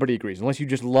 Almost everybody agrees, unless you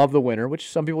just love the winter, which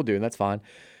some people do, and that's fine.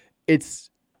 It's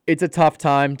a tough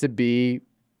time to be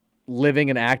living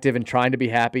and active and trying to be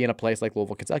happy in a place like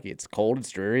Louisville, Kentucky. It's cold, it's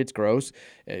dreary, it's gross.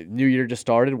 New year just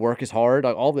started, work is hard,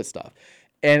 all this stuff.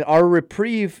 And our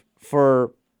reprieve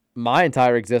for my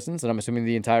entire existence, and I'm assuming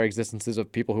the entire existences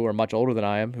of people who are much older than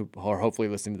I am, who are hopefully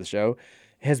listening to the show,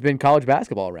 has been college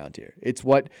basketball around here. It's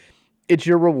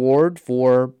your reward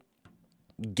for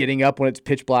getting up when it's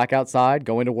pitch black outside,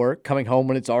 going to work, coming home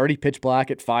when it's already pitch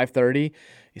black at 5:30,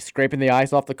 scraping the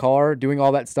ice off the car, doing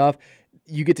all that stuff.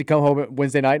 You get to come home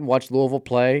Wednesday night and watch Louisville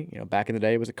play. You know, back in the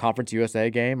day, it was a Conference USA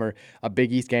game or a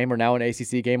Big East game or now an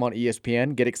ACC game on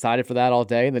ESPN. Get excited for that all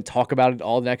day and then talk about it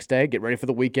all the next day. Get ready for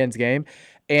the weekend's game.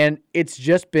 And it's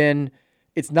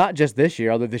not just this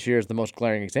year, although this year is the most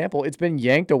glaring example. It's been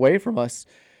yanked away from us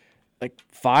like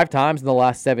 5 times in the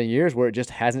last 7 years where it just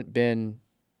hasn't been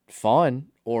fun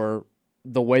or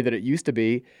the way that it used to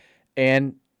be.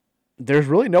 And there's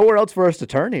really nowhere else for us to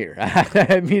turn here.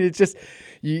 I mean, it's just,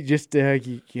 you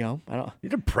know, I don't. You're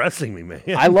depressing me, man.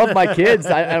 I love my kids.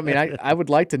 I mean, I would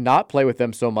like to not play with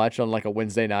them so much on like a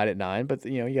Wednesday night at 9, but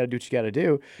you know, you got to do what you got to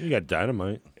do. You got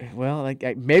Dynamite. Well,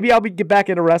 maybe I'll get back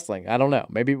into wrestling. I don't know.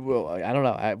 Maybe I don't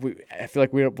know. I feel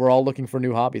like we're all looking for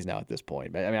new hobbies now at this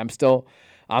point. I mean, I'm still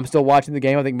watching the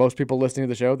game. I think most people listening to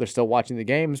the show, they're still watching the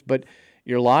games, but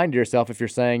you're lying to yourself if you're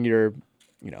saying you're,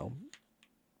 you know,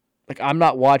 like I'm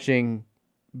not watching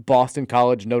Boston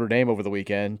College, Notre Dame over the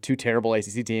weekend, 2 terrible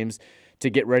ACC teams, to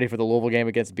get ready for the Louisville game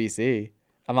against BC.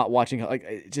 I'm not watching,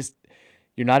 like, just,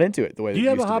 you're not into it the way that you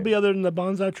have a hobby other than the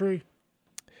bonsai tree?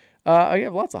 I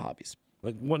have lots of hobbies.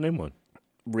 Like, what, name one?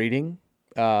 Reading.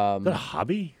 Is that a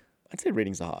hobby? I'd say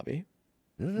reading's a hobby.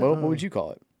 What would you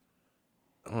call it?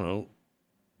 I don't know.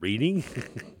 Reading?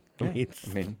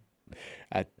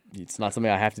 It's not something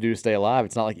I have to do to stay alive.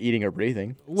 It's not like eating or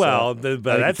breathing. Well, so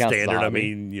but that's standard. I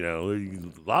mean, you know,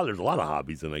 there's a lot of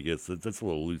hobbies, and I guess that's a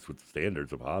little loose with the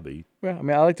standards of hobby. Yeah, I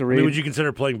mean, I like to read. I mean, would you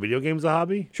consider playing video games a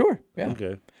hobby? Sure. Yeah.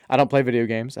 Okay. I don't play video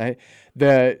games.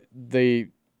 The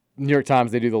New York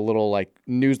Times, they do the little like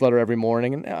newsletter every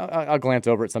morning, and I'll glance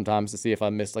over it sometimes to see if I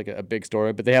missed like a big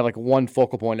story. But they have like one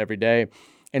focal point every day,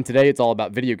 and today it's all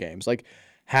about video games, like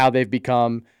how they've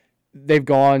gone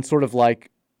sort of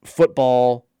like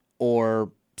football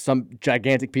or some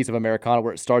gigantic piece of Americana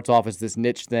where it starts off as this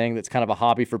niche thing that's kind of a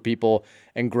hobby for people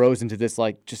and grows into this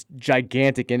like just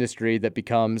gigantic industry that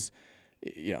becomes,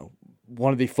 you know,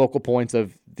 one of the focal points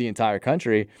of the entire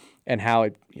country, and how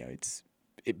it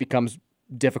becomes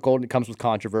difficult and it comes with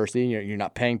controversy. You're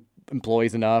not paying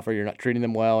employees enough, or you're not treating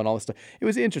them well, and all this stuff. It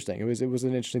was interesting. It was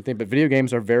an interesting thing. But video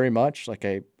games are very much like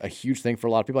a huge thing for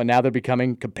a lot of people, and now they're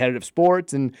becoming competitive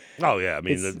sports. And oh yeah, I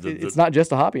mean, it's not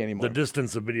just a hobby anymore. The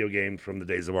distance of video games from the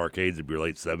days of arcades of your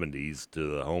late 70s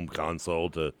to the home console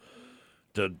to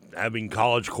having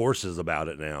college courses about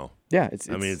it now. Yeah, it's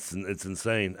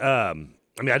insane.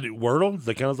 I mean, I do Wordle. Does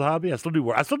that count as a hobby? I still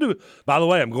do. By the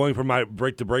way, I'm going for my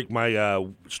break my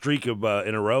streak of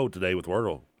in a row today with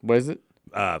Wordle. What is it?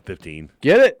 15.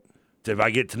 Get it. So if I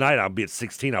get tonight, I'll be at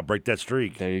 16. I'll break that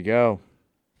streak. There you go.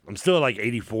 I'm still at like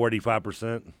 84,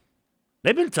 85%.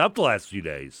 They've been tough the last few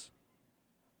days.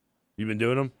 You been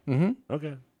doing them? Mm-hmm.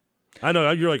 Okay. I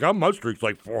know you're like, my streak's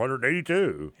like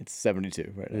 482. It's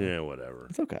 72 right now. Yeah, whatever.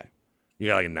 It's okay. You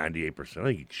got like a 98%. I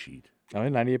think you cheat. I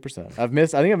mean, 98%. I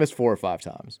think I've missed 4 or 5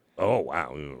 times. Oh,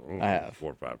 wow. I have.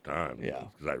 4 or 5 times. Yeah.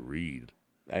 Because I read.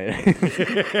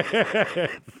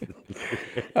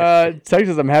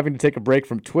 Texas, I'm having to take a break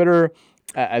from Twitter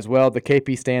as well. The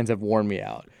KP stands have worn me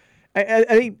out. I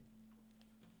think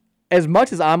as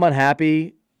much as I'm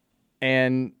unhappy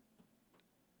and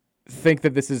think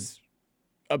that this is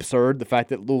absurd, the fact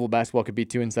that Louisville basketball could be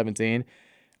 2-17,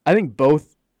 I think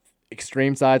both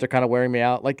extreme sides are kind of wearing me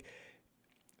out. Like,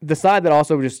 the side that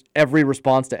also just every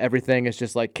response to everything is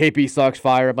just like, KP sucks,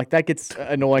 fire. I'm like, that gets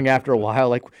annoying after a while.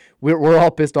 Like, we're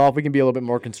all pissed off. We can be a little bit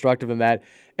more constructive than that.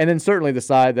 And then certainly the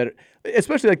side that,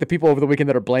 especially like the people over the weekend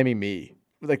that are blaming me.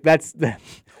 Like, that's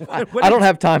I don't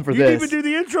have time for this. You didn't even do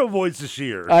the intro voice this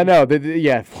year. I know.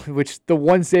 Yeah, which the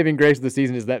one saving grace of the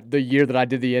season is that the year that I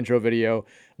did the intro video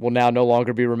will now no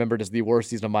longer be remembered as the worst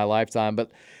season of my lifetime.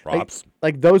 But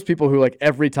like those people who, like,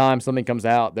 every time something comes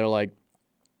out, they're like,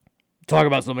 talk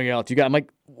about something else. I'm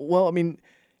like, well, I mean,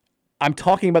 I'm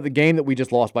talking about the game that we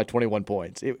just lost by 21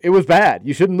 points. It was bad.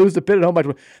 You shouldn't lose to Pitt at home by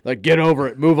 20. Like, get over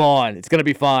it. Move on. It's going to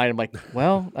be fine. I'm like,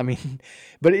 well, I mean,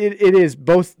 but it is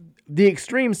both. The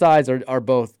extreme sides are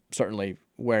both certainly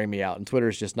wearing me out, and Twitter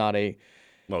is just not a.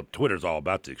 Well, Twitter's all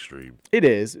about the extreme. It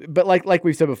is, but like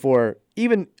we've said before,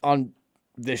 even on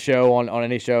this show, on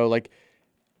any show, like,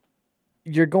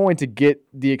 you're going to get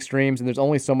the extremes, and there's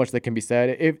only so much that can be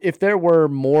said. If there were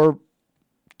more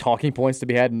talking points to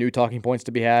be had, new talking points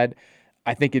to be had,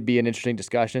 I think it'd be an interesting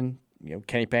discussion. You know,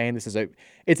 Kenny Payne,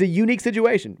 it's a unique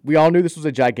situation. We all knew this was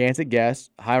a gigantic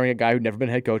guess, hiring a guy who'd never been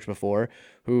head coach before,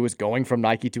 who was going from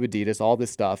Nike to Adidas, all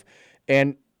this stuff.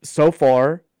 And so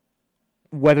far,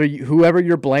 whoever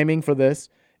you're blaming for this,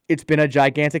 it's been a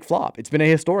gigantic flop. It's been a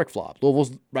historic flop.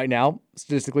 Louisville's right now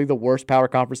statistically the worst power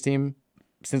conference team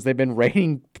since they've been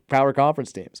rating power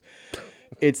conference teams.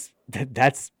 That's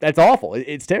awful.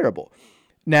 It's terrible.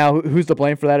 Now, who's to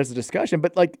blame for that is a discussion,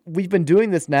 but like, we've been doing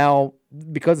this now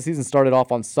because the season started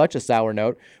off on such a sour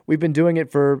note. We've been doing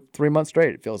it for 3 months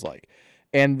straight, it feels like.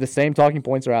 And the same talking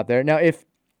points are out there. Now, if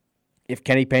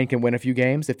Kenny Payne can win a few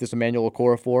games, if this Emmanuel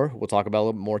Okorafor, we'll talk about a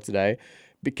little bit more today,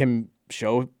 can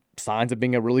show signs of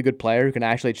being a really good player who can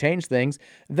actually change things,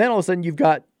 then all of a sudden you've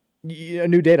got a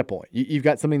new data point. You've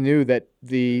got something new that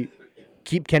the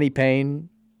keep Kenny Payne's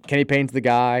the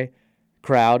guy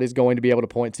crowd is going to be able to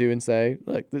point to and say,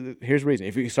 look, here's the reason.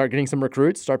 If you start getting some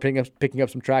recruits, start picking up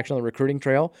some traction on the recruiting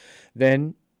trail,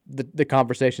 then the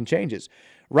conversation changes.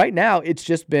 Right now, it's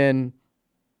just been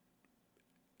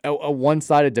a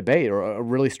one-sided debate, or a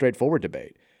really straightforward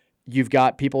debate. You've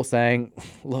got people saying,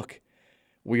 look,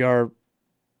 we are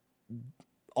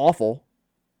awful,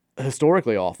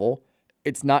 historically awful.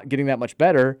 It's not getting that much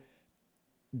better.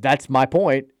 That's my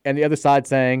point. And the other side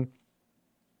saying,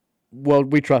 well,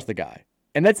 we trust the guy.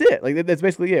 And that's it. Like, that's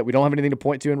basically it. We don't have anything to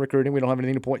point to in recruiting. We don't have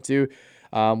anything to point to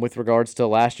with regards to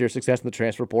last year's success in the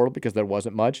transfer portal, because there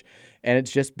wasn't much. And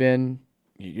it's just been,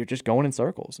 you're just going in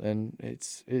circles, and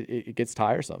it gets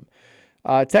tiresome.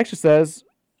 Texas says,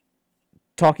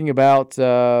 talking about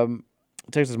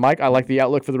Texas Mike, I like the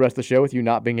outlook for the rest of the show with you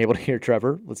not being able to hear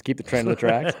Trevor. Let's keep the trend on the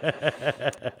tracks.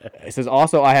 It says,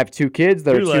 also, I have 2 kids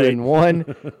that are 2 and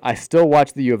 1. I still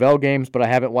watch the U of L games, but I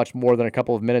haven't watched more than a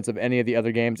couple of minutes of any of the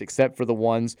other games, except for the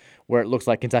ones where it looks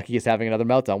like Kentucky is having another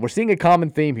meltdown. We're seeing a common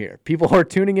theme here. People are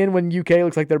tuning in when UK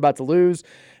looks like they're about to lose,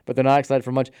 but they're not excited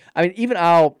for much. I mean, even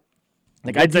I'll...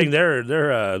 Like, I think they're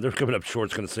coming up short.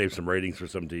 It's going to save some ratings for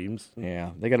some teams. Yeah,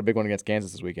 they got a big one against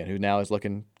Kansas this weekend, who now is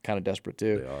looking kind of desperate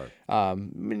too. They are.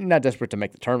 Not desperate to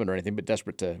make the tournament or anything, but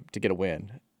desperate to get a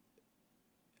win.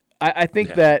 I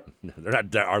think that they're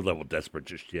not our level desperate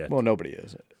just yet. Well, nobody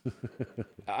is.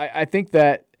 I think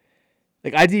that,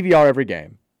 like, I DVR every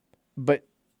game, but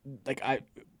like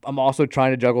I'm also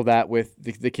trying to juggle that with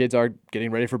the kids are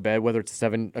getting ready for bed, whether it's a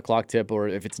 7 o'clock tip or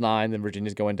if it's 9, then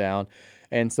Virginia's going down.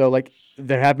 And so, like,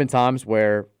 there have been times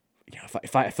where, you know,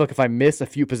 if I feel like if I miss a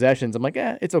few possessions, I'm like,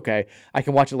 it's okay. I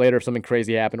can watch it later if something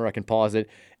crazy happened, or I can pause it.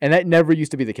 And that never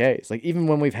used to be the case. Like, even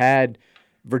when we've had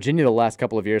Virginia the last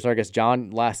couple of years, or I guess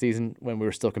John last season when we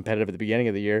were still competitive at the beginning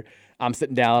of the year, I'm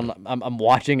sitting down, I'm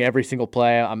watching every single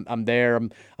play. I'm there.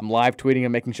 I'm live tweeting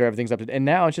and making sure everything's up to date. And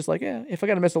now it's just like, if I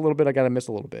got to miss a little bit, I got to miss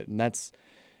a little bit. And that's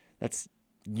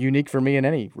unique for me in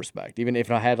any respect. Even if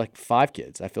I had like 5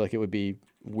 kids, I feel like it would be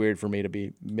weird for me to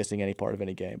be missing any part of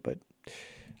any game. But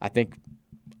I think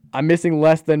I'm missing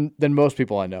less than most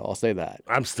people I know. I'll say that.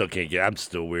 I'm still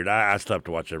weird. I still have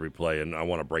to watch every play, and I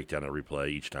want to break down every play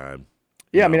each time.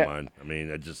 Yeah,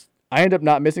 I end up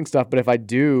not missing stuff, but if I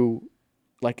do,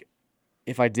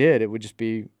 if I did, it would just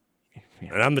be.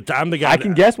 And I'm the guy. I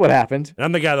can guess what happened. And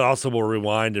I'm the guy that also will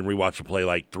rewind and rewatch a play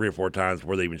like 3 or 4 times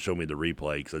before they even show me the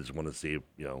replay because I just want to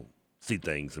see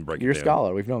things and break it down. You're a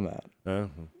scholar. We've known that. Uh-huh.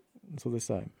 That's what they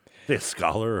say. A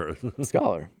scholar?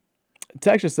 Scholar.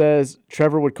 Texas says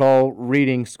Trevor would call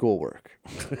reading schoolwork.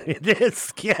 It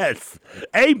is, yes.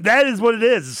 Hey, that is what it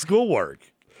is. It's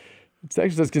schoolwork.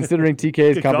 Texas says considering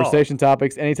TK's conversation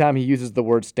topics, anytime he uses the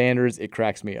word standards, it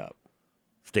cracks me up.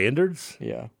 Standards?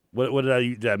 Yeah. What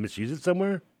did I misuse it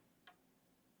somewhere?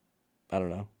 I don't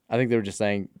know. I think they were just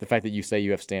saying the fact that you say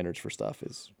you have standards for stuff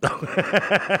is.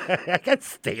 I got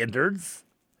standards.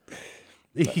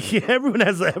 Yeah, everyone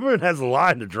has a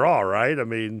line to draw, right? I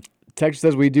mean, Texas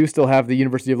says we do still have the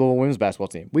University of Louisville women's basketball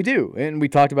team. We do, and we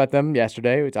talked about them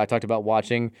yesterday. I talked about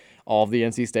watching all of the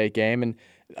NC State game, and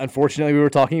unfortunately, we were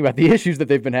talking about the issues that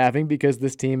they've been having because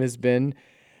this team has been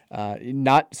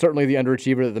not certainly the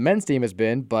underachiever that the men's team has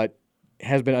been, but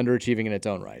has been underachieving in its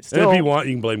own right. Still, and if you want,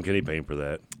 you can blame Kenny Payne for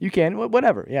that. You can,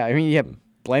 whatever. Yeah, I mean,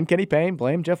 blame Kenny Payne,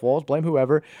 blame Jeff Walz, blame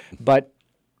whoever, but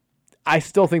I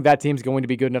still think that team's going to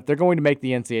be good enough. They're going to make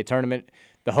the NCAA tournament.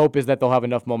 The hope is that they'll have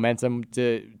enough momentum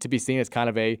to be seen as kind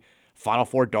of a Final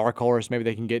Four dark horse. Maybe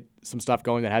they can get some stuff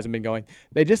going that hasn't been going.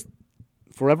 They just,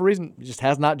 for whatever reason, just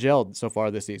has not gelled so far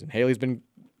this season. Haley's been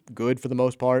good for the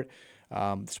most part.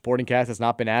 The supporting cast has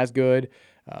not been as good.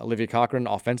 Olivia Cochran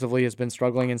offensively has been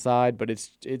struggling inside, but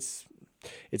it's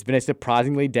been a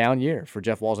surprisingly down year for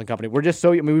Jeff Walz and company. We're just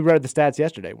we read the stats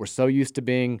yesterday. We're so used to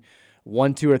being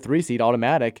 1, 2, or 3 seed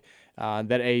automatic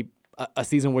that a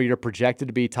season where you're projected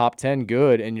to be top 10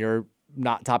 good and you're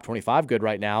not top 25 good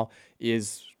right now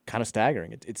is kind of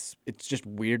staggering. It's just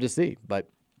weird to see, but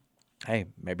hey,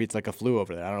 maybe it's like a flu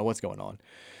over there. I don't know what's going on.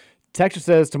 Texas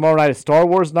says tomorrow night is Star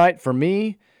Wars night for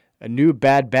me. A new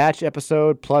Bad Batch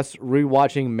episode plus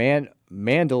rewatching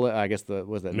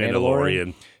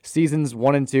Mandalorian seasons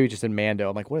 1 and 2. Just in Mando.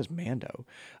 I'm like, what is Mando?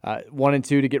 1 and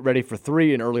 2 to get ready for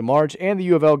 3 in early March, and the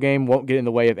U of L game won't get in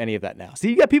the way of any of that now. So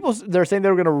you got people that are saying they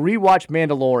were going to rewatch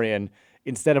Mandalorian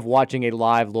instead of watching a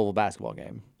live Louisville basketball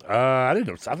game. I didn't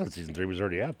know. I thought season 3 was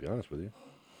already out. To be honest with you.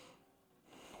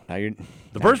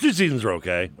 The first 2 seasons are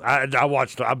okay. I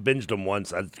binged them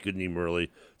once. I couldn't even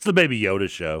really. It's the Baby Yoda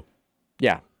show.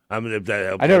 Yeah. I've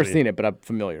never seen it, but I'm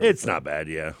familiar. It's not bad,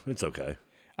 yeah. It's okay.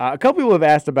 A couple people have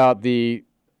asked about the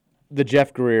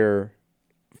Jeff Greer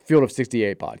Field of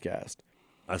 68 podcast.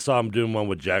 I saw him doing one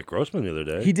with Jack Grossman the other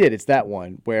day. He did. It's that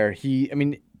one where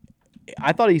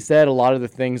I thought he said a lot of the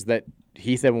things that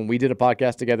he said when we did a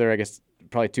podcast together, I guess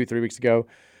probably 2-3 weeks ago.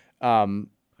 I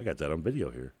got that on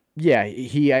video here. Yeah,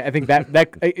 I think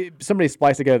that somebody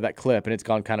spliced together that clip, and it's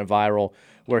gone kind of viral,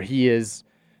 where he is,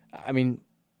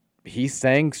 he's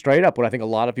saying straight up what I think a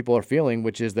lot of people are feeling,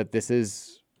 which is that this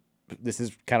is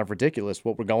kind of ridiculous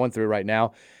what we're going through right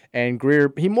now. And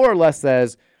Greer, he more or less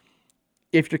says,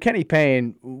 if you're Kenny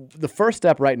Payne, the first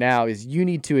step right now is you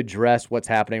need to address what's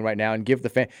happening right now and give the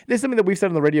fan. This is something that we've said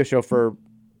on the radio show for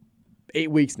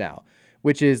 8 weeks now,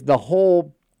 which is the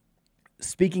whole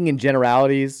speaking in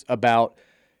generalities about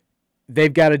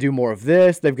they've got to do more of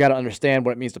this. They've got to understand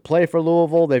what it means to play for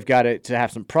Louisville. They've got to have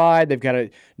some pride. They've got to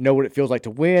know what it feels like to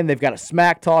win. They've got to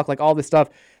smack talk, like all this stuff.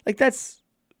 Like that's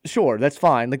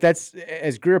fine. Like that's,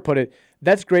 as Greer put it,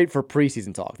 that's great for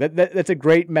preseason talk. That's a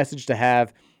great message to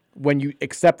have when you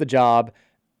accept the job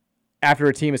after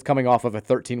a team is coming off of a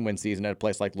 13-win season at a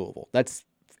place like Louisville.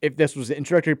 If this was an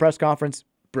introductory press conference,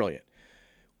 brilliant.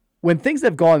 When things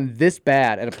have gone this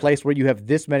bad at a place where you have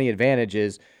this many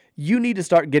advantages, you need to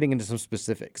start getting into some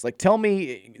specifics. Like, tell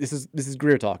me, this is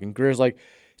Greer talking. Greer's like,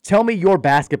 tell me your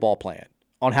basketball plan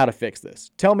on how to fix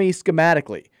this. Tell me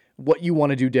schematically what you want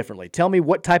to do differently. Tell me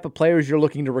what type of players you're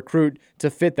looking to recruit to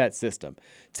fit that system.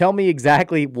 Tell me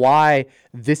exactly why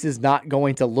this is not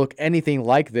going to look anything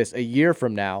like this a year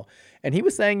from now. And he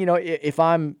was saying, if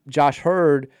I'm Josh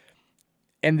Hurd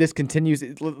and this continues,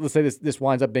 let's say this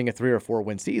winds up being a 3 or 4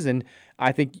 win season,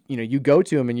 I think, you go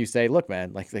to him and you say, look,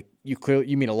 man, like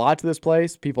you mean a lot to this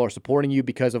place. People are supporting you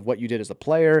because of what you did as a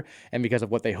player and because of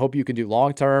what they hope you can do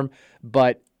long term.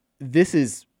 But this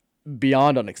is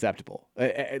beyond unacceptable.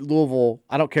 At Louisville,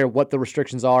 I don't care what the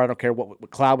restrictions are. I don't care what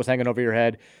cloud was hanging over your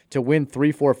head. To win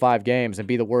 3, 4, 5 games and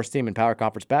be the worst team in Power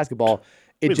Conference basketball,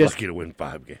 We're lucky to win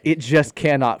 5 games. It just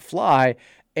cannot fly.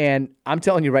 And I'm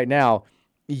telling you right now,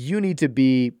 you need to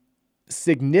be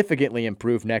significantly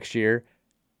improved next year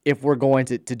if we're going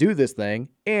to do this thing.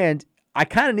 And I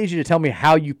kind of need you to tell me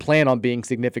how you plan on being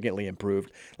significantly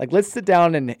improved. Like, let's sit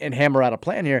down and hammer out a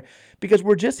plan here, because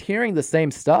we're just hearing the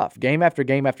same stuff game after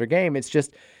game after game. It's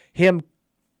just him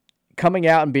coming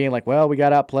out and being like, well, we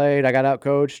got outplayed, I got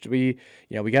outcoached, we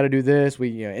got to do this,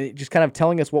 and just kind of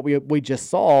telling us what we just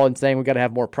saw and saying we got to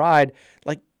have more pride.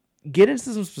 Like, get into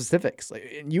some specifics.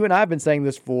 Like, you and I have been saying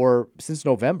this since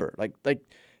November. Like,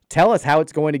 tell us how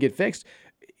it's going to get fixed.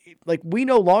 Like, we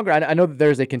no longer, I know that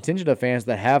there's a contingent of fans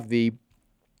that have the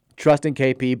trust in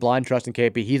KP, blind trust in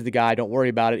KP. He's the guy. Don't worry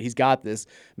about it. He's got this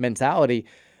mentality.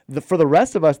 For the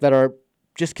rest of us that are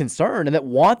just concerned and that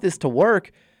want this to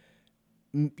work,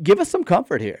 give us some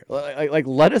comfort here. Like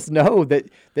let us know that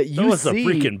you Throw us see. a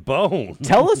freaking bone.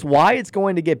 Tell us why it's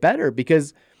going to get better,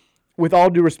 because with all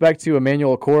due respect to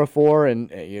Emmanuel Okorafor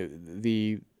and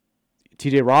the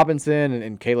TJ Robinson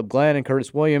and Caleb Glenn and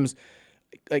Curtis Williams,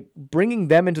 like bringing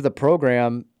them into the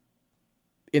program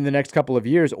in the next couple of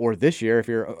years, or this year if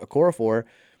you're Okorafor,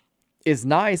 is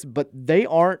nice, but they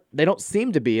don't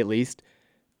seem to be, at least,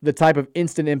 the type of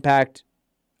instant impact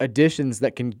additions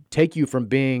that can take you from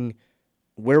being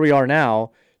where we are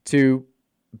now to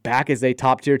back as a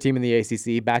top-tier team in the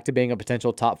ACC, back to being a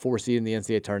potential top 4 seed in the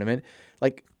NCAA tournament.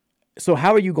 Like, so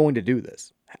how are you going to do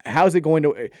this? How is it going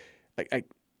to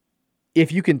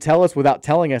if you can tell us without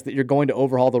telling us that you're going to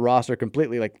overhaul the roster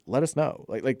completely, like, let us know.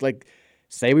 Like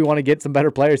say we want to get some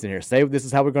better players in here. Say this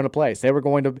is how we're going to play. Say we're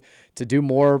going to do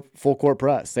more full-court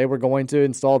press. Say we're going to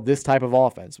install this type of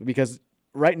offense. Because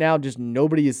right now, just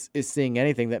nobody is seeing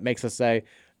anything that makes us say,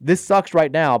 this sucks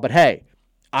right now, but hey,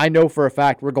 I know for a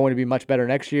fact we're going to be much better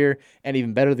next year and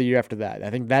even better the year after that. I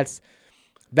think that's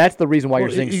the reason why you're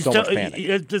seeing so much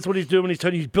panic. That's what he's doing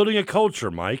when he's building a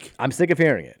culture, Mike. I'm sick of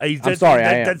hearing it. I'm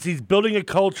sorry, he's building a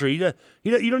culture. You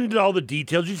don't need all the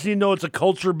details. You just need to know it's a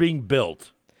culture being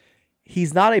built.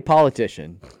 He's not a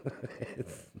politician.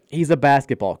 He's a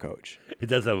basketball coach. It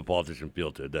does have a politician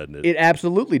feel to it, doesn't it? It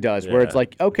absolutely does, where it's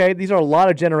like, okay, these are a lot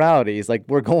of generalities. Like,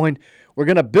 we're going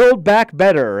to build back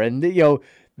better, and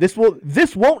this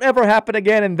won't ever happen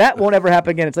again, and that won't ever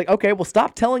happen again. It's like, okay, well,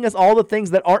 stop telling us all the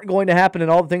things that aren't going to happen and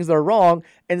all the things that are wrong,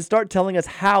 and start telling us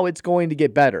how it's going to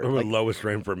get better. Remember Lois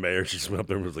ran for mayor? She went up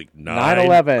there and was like,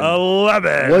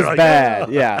 9/11 was like,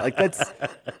 bad. Yeah, like that's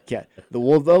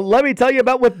let me tell you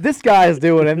about what this guy is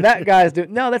doing and that guy is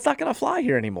doing. No, that's not going to fly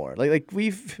here anymore.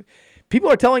 People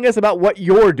are telling us about what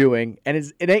you're doing, and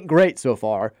it ain't great so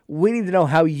far. We need to know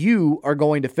how you are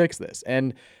going to fix this.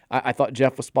 And I thought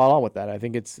Jeff was spot on with that. I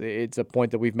think it's a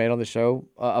point that we've made on the show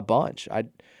a bunch.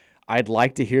 I'd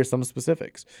like to hear some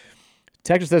specifics.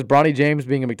 Texas says Bronny James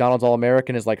being a McDonald's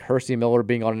All-American is like Hersey Miller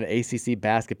being on an ACC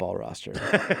basketball roster.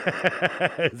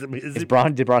 Did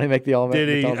Bronny make the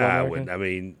All-American? Did he? I wouldn't. I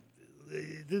mean,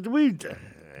 did we?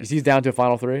 He's down to a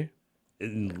Final 3.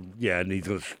 And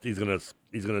he's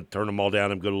gonna turn them all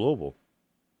down and go to Louisville.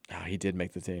 Oh, he did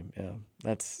make the team.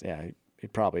 Yeah, he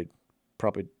probably.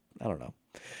 I don't know.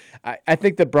 I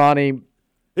think that Bronny.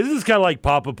 Isn't this kind of like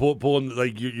Papa pulling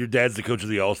like your dad's the coach of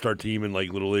the All-Star team in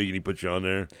like Little League and he puts you on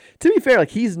there? To be fair,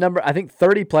 like he's I think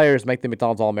 30 players make the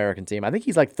McDonald's All-American team. I think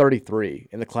he's like 33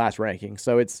 in the class ranking.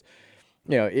 So it's,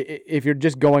 if you're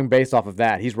just going based off of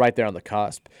that, he's right there on the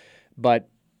cusp. But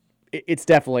it's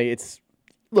definitely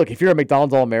look, if you're a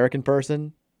McDonald's All-American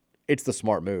person, it's the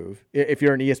smart move. If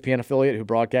you're an ESPN affiliate who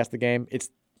broadcasts the game, it's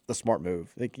the smart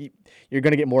move. Like you're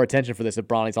going to get more attention for this if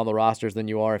Bronny's on the rosters than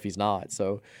you are if he's not.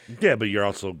 So yeah, but you're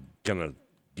also kind of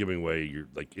giving away your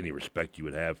any respect you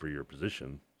would have for your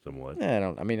position somewhat. Yeah, I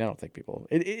don't think people.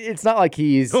 It's not like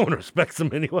he's. No one respects him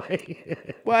anyway.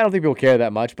 Well, I don't think people care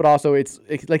that much. But also, it's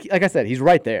like I said, he's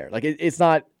right there. Like it's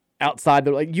not outside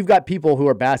the. Like you've got people who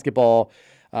are basketball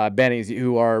bennies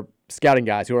who are scouting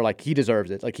guys who are like he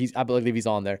deserves it. Like I believe he's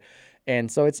on there.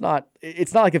 And so it's not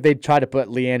like if they tried to put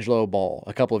LiAngelo Ball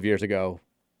a couple of years ago,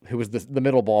 who was the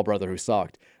middle ball brother who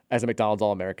sucked, as a McDonald's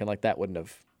All-American, like that wouldn't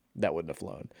have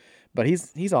flown. But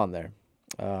he's on there.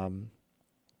 I'm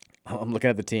looking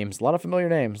at the teams. A lot of familiar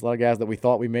names. A lot of guys that we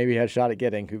thought we maybe had a shot at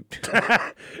getting. Who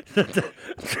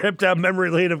tripped down memory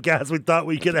lane of guys we thought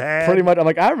we could have had. Pretty much. I'm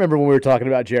like, I remember when we were talking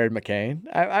about Jared McCain.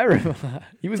 I remember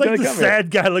he was going to come here. Sad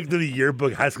guy looked at the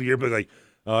yearbook, high school yearbook, like,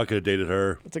 oh, I could have dated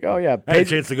her. It's like, oh, yeah. I had a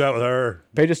chance to go out with her.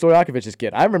 Peja Stojakovic's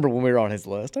kid. I remember when we were on his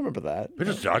list. I remember that.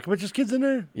 Peja Stojakovic's kid's in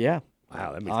there? Yeah.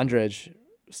 Wow. That makes Andrej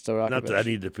Stojakovic. Not that I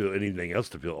need to feel anything else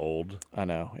to feel old. I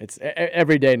know. It's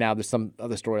every day now there's some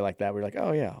other story like that. We're like,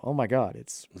 oh, yeah. Oh, my God.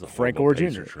 It's Frank Gore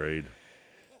Jr. Trade.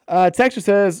 Texture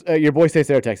says, your boy Stay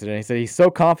Sarah texted in. He said he's so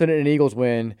confident in Eagles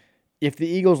win. If the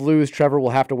Eagles lose, Trevor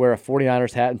will have to wear a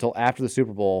 49ers hat until after the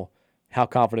Super Bowl. How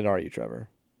confident are you, Trevor?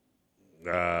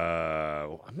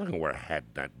 I'm not gonna wear a hat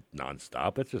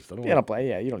nonstop. That's just I don't. You don't play.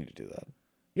 Yeah, you don't need to do that.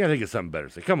 You gotta think of something better.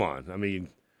 Say, come on. I mean,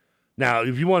 now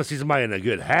if you want to see somebody in a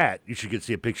good hat, you should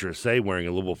see a picture of Say wearing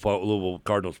a Louisville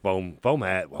Cardinals foam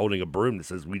hat, holding a broom that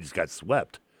says "We just got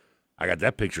swept." I got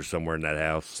that picture somewhere in that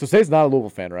house. So Say's not a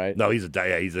Louisville fan, right? No, he's a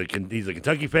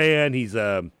Kentucky fan. He's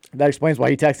That explains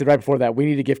why he texted right before that. We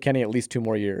need to give Kenny at least 2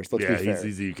 more years. Let's be fair.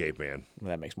 He's a UK fan.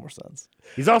 That makes more sense.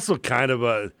 He's also kind of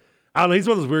I don't know. He's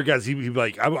one of those weird guys. He'd be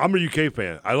like, I'm a UK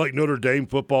fan. I like Notre Dame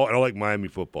football and I like Miami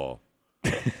football.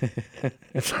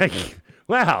 It's like,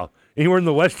 wow. Anywhere in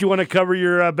the West you want to cover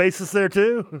your bases there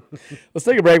too? Let's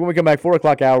take a break. When we come back, 4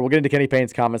 o'clock hour, we'll get into Kenny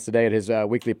Payne's comments today at his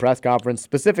weekly press conference,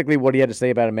 specifically what he had to say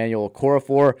about Emmanuel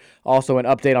Okorafor. Also an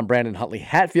update on Brandon Huntley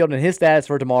Hatfield and his status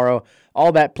for tomorrow.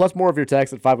 All that, plus more of your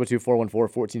text at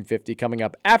 502-414-1450 coming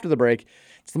up after the break.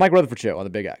 It's the Mike Rutherford Show on the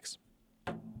Big X.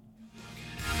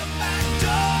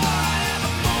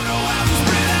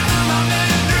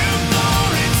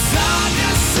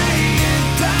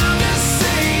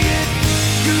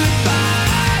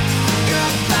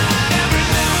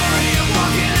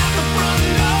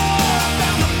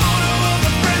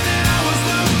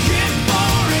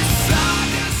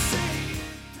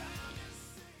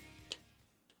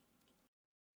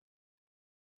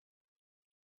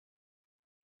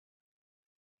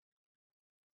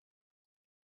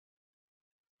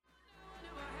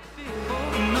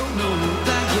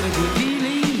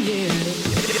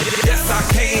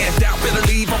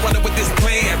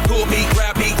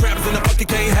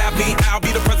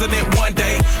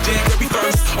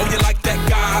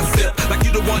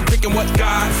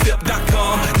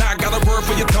 What.com. Now I got a word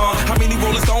for your tongue. How many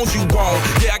Rolling Stones you want?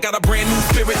 Yeah, I got a brand new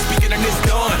spirit speaking and it's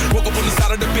done. Woke up on the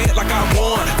side of the bed like I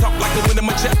won. Talk like the wind in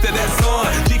my chest to that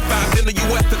sun. G5 in the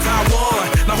US to Taiwan.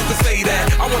 Now who can say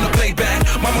that? I wanna play back.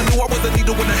 Mama knew I was a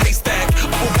needle in a haystack.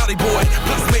 Oh, Valley boy,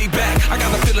 plus Maybach. I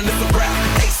got a feeling it's a rap.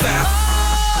 ASAP.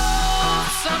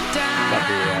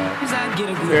 Sometimes I get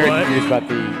a good very confused about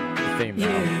the theme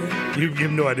now. You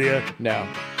have no idea? No.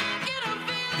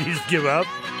 You just give up?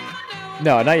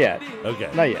 No, not yet.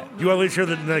 Okay. Not yet. You want to make sure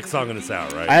that the next song is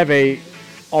out, right? I have a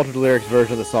altered lyrics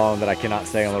version of the song that I cannot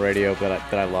say on the radio, but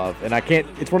that I love. And I can't,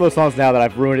 it's one of those songs now that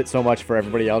I've ruined it so much for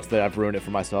everybody else that I've ruined it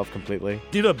for myself completely.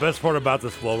 Do you know the best part about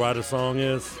this Flow Rider song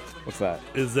is? What's that?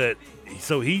 Is that,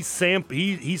 so he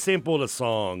sampled a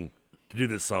song to do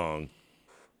this song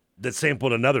that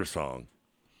sampled another song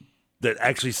that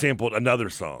actually sampled another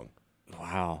song.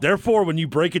 Wow. Therefore, when you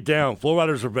break it down, Flow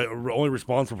Riders are only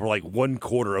responsible for like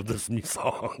 1/4 of this new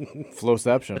song.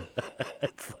 Flowception.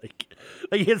 It's like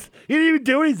he didn't even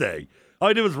do anything. All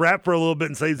he did was rap for a little bit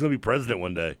and say he's going to be president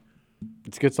one day.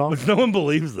 It's a good song. But no one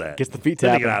believes that. Gets the feet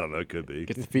tapping. I don't know. It could be.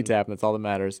 Gets the feet tapping. That's all that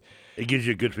matters. It gives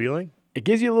you a good feeling? It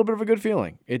gives you a little bit of a good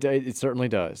feeling. It certainly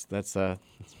does. That's what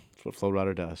Flow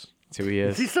Rider does. That's who he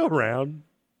is. Is he still around?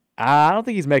 I don't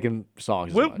think he's making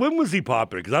songs. When was he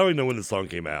popular? Because I don't even know when the song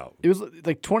came out. It was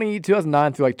like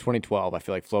 2009 through like 2012. I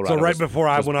feel like Flow Rider. So right before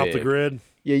I went off the grid.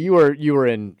 Yeah, you were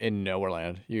in Nowhere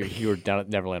Land. You were down at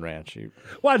Neverland Ranch.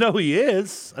 Well, I know who he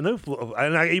is. I know,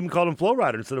 and I even called him Flow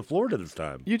Rider instead of Florida this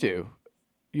time. You do.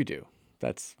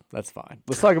 That's fine.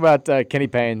 Let's talk about Kenny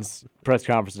Payne's press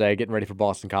conference today, getting ready for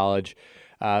Boston College.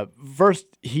 First,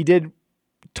 he did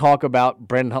talk about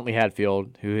Brandon Huntley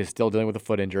Hatfield, who is still dealing with a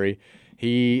foot injury.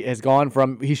 He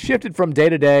shifted from day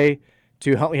to day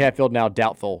to Huntley Hatfield now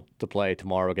doubtful to play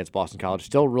tomorrow against Boston College.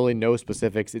 Still really no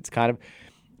specifics. It's kind of,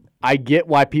 I get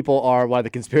why the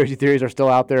conspiracy theories are still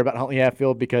out there about Huntley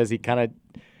Hatfield, because he kind of,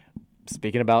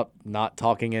 speaking about not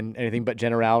talking in anything but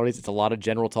generalities, it's a lot of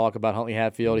general talk about Huntley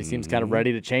Hatfield. He seems kind of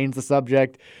ready to change the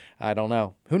subject. I don't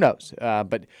know. Who knows?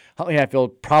 But Huntley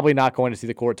Hatfield probably not going to see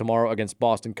the court tomorrow against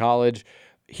Boston College.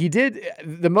 He did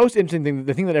the most interesting thing,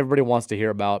 the thing that everybody wants to hear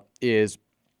about is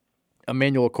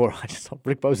Emmanuel Okorafor.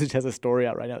 Rick Bozich has a story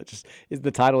out right now that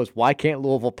the title is "Why Can't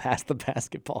Louisville Pass the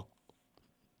Basketball?"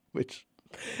 Which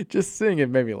just seeing it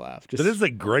made me laugh. It is a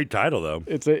great title, though.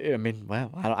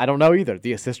 I don't know either.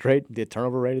 The assist rate, the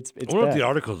turnover rate, it's I wonder what the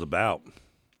article's about.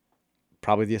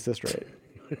 Probably the assist rate.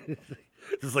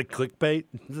 Just like clickbait?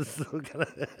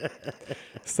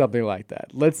 Something like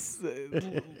that.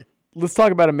 Let's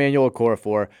talk about Emmanuel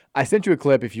Okorafor. I sent you a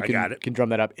clip if you can drum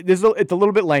that up. It's a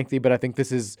little bit lengthy, but I think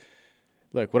this is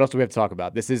 – look, what else do we have to talk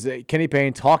about? This is Kenny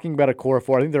Payne talking about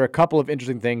Okorafor. I think there are a couple of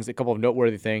interesting things, a couple of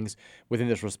noteworthy things within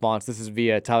this response. This is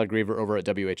via Tyler Griever over at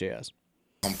WHAS.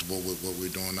 Comfortable with what we're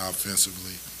doing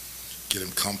offensively, get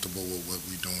him comfortable with what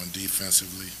we're doing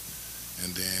defensively,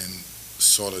 and then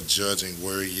sort of judging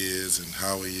where he is and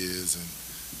how he is. And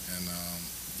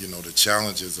the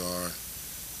challenges are,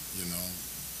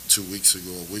 2 weeks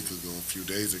ago, a week ago, a few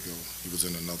days ago, he was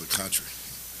in another country.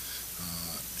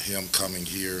 Him coming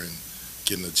here and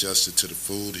getting adjusted to the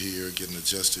food here, getting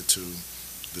adjusted to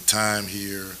the time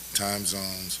here, time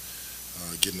zones,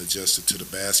 getting adjusted to the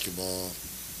basketball.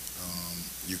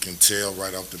 You can tell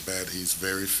right off the bat he's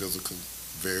very physical,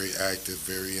 very active,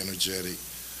 very energetic,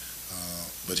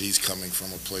 but he's coming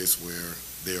from a place where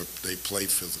they play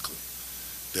physical.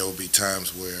 There will be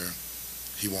times where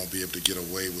he won't be able to get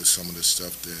away with some of the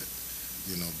stuff that,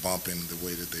 bumping the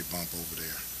way that they bump over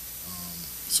there.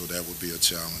 So that would be a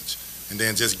challenge. And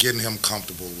then just getting him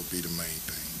comfortable would be the main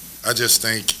thing. I just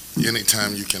think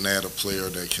anytime you can add a player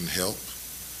that can help,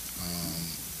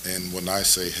 and when I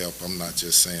say help, I'm not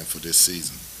just saying for this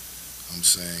season. I'm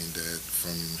saying that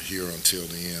from here until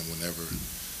the end, whenever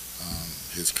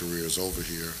his career is over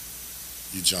here,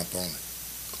 you jump on it.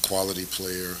 A quality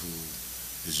player who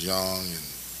is young and,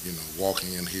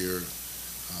 walking in here,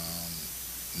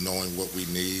 knowing what we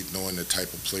need, knowing the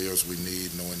type of players we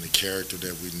need, knowing the character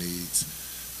that we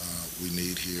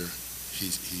need here,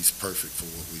 he's perfect for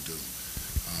what we do.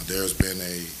 There's been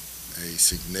a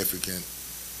significant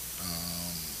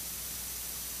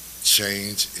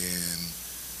change in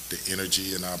the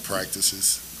energy in our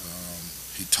practices.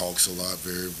 He talks a lot,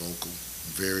 very vocal,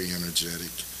 very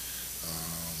energetic,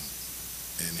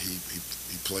 and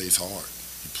he plays hard.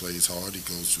 He plays hard. He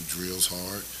goes through drills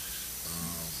hard.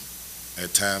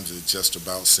 At times, it just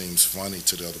about seems funny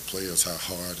to the other players how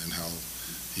hard and how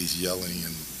he's yelling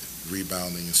and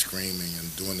rebounding and screaming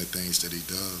and doing the things that he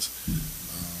does.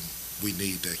 We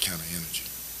need that kind of energy.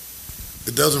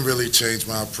 It doesn't really change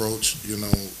my approach.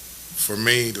 For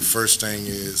me, the first thing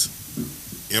is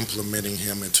implementing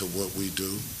him into what we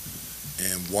do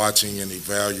and watching and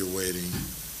evaluating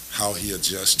how he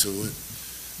adjusts to it,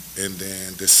 and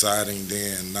then deciding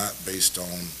then not based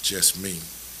on just me,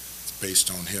 it's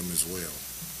based on him as well.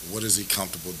 What is he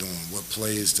comfortable doing? What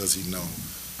plays does he know?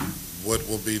 What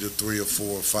will be the 3 or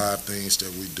 4 or 5 things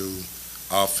that we do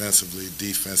offensively,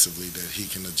 defensively, that he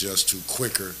can adjust to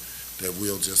quicker, that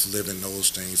we'll just live in those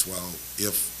things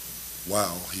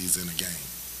while he's in a game.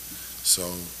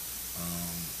 So,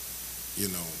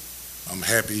 I'm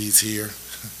happy he's here.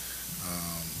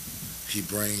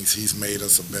 He's made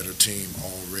us a better team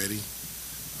already,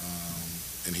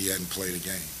 and he hadn't played a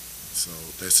game. So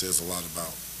that says a lot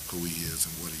about who he is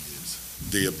and what he is.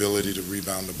 The ability to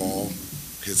rebound the ball,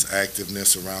 his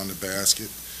activeness around the basket.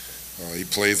 He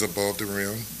plays above the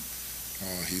rim.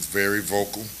 He's very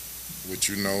vocal, which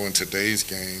in today's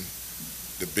game,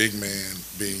 the big man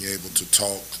being able to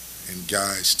talk and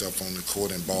guide stuff on the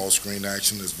court and ball screen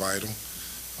action is vital.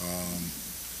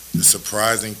 The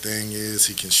surprising thing is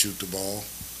he can shoot the ball.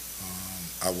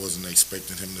 I wasn't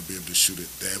expecting him to be able to shoot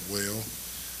it that well.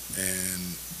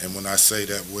 And when I say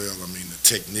that well, I mean the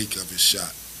technique of his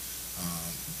shot.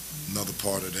 Another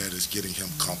part of that is getting him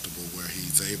comfortable where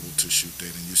he's able to shoot that.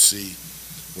 And you see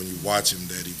when you watch him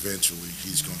that eventually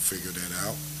he's going to figure that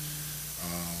out.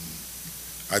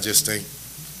 I just think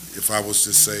if I was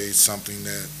to say something,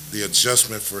 that the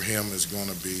adjustment for him is going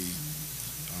to be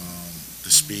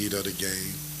the speed of the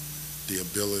game, the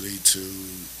ability to,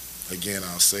 again,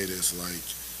 I'll say this, like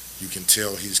you can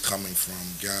tell he's coming from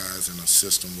guys in a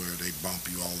system where they bump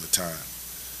you all the time.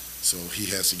 So he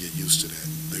has to get used to that.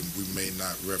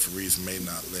 Referees may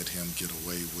not let him get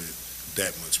away with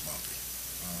that much bumping.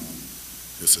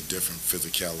 It's a different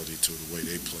physicality to the way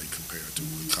they play compared to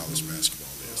what college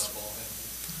basketball is.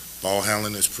 Ball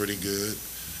handling is pretty good.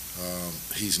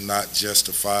 He's not just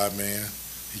a 5-man.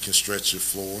 He can stretch your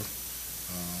floor.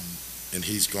 And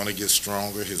he's going to get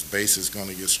stronger. His base is going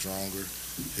to get stronger.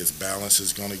 His balance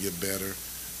is going to get better.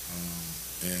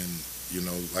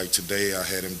 Like today, I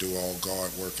had him do all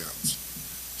guard workouts.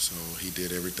 So he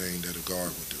did everything that a guard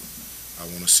would do. I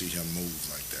want to see him move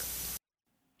like that.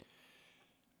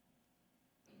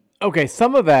 Okay,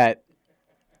 some of that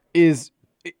is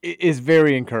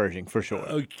very encouraging for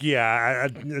sure.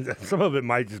 Some of it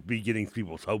might just be getting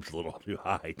people's hopes a little too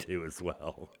high too, as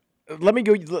well. Let me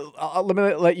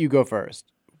let you go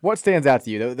first. What stands out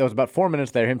to you? There was about 4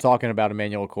 minutes there, him talking about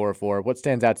Emmanuel Okorafor. What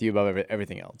stands out to you above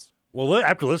everything else? Well,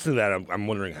 after listening to that, I'm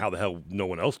wondering how the hell no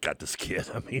one else got this kid.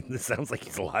 I mean, this sounds like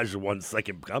he's Elijah One's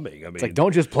second coming. I mean, it's like,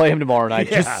 don't just play him tomorrow night.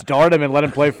 Yeah. Just start him and let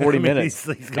him play 40 minutes.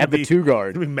 He's at the 2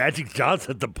 guard. Magic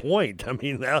Johnson at the point. I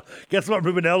mean, now, guess what?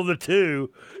 Moving L to the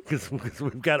 2 because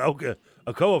we've got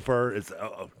Okorafor.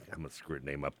 I'm going to screw the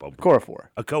name up. Okorafor.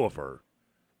 Okorafor.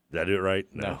 Did I do it right?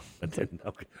 No. I didn't.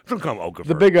 Okay. Don't call him Okafor.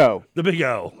 The Big O. The Big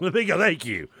O. The Big O. Thank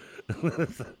you.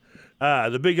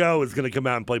 The Big O is going to come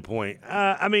out and play point.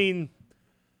 I mean,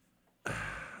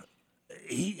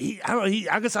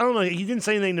 I guess I don't know. He didn't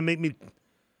say anything to make me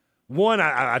One,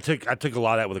 I took a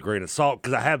lot of that with a grain of salt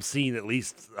because I have seen at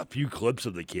least a few clips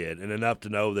of the kid and enough to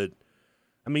know that.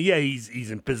 I mean, yeah, he's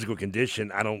in physical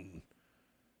condition. I don't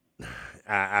know.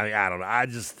 I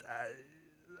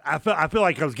feel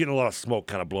like I was getting a lot of smoke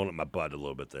kind of blown up my butt a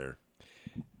little bit there.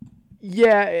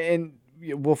 Yeah, and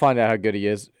we'll find out how good he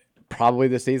is probably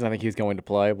this season. I think he's going to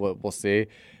play. We'll see.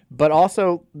 But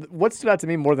also, what stood out to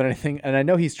me more than anything, and I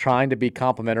know he's trying to be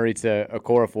complimentary to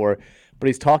Okorafor, but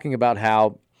he's talking about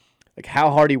how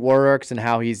hard he works and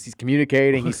how he's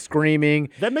communicating, he's screaming.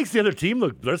 That makes the rest of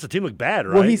the team look bad,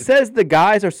 right? Well, he says the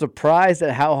guys are surprised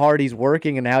at how hard he's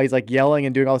working and how he's like yelling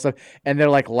and doing all this stuff, and they're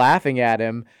like laughing at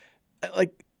him.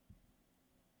 Like,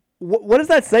 what does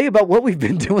that say about what we've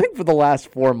been doing for the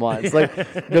last 4 months? Like,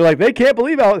 they're like, they can't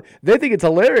believe they think it's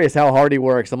hilarious how hard he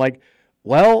works. I'm like,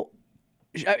 well,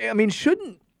 I mean,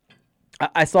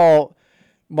 I saw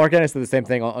Mark Ennis did the same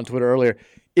thing on Twitter earlier.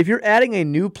 If you're adding a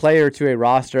new player to a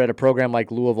roster at a program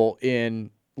like Louisville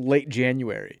in late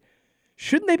January,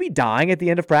 shouldn't they be dying at the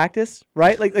end of practice,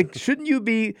 right? Like shouldn't you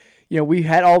be, we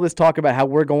had all this talk about how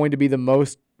we're going to be the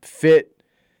most fit,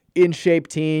 in shape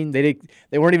team. They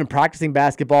weren't even practicing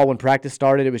basketball when practice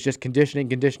started. It was just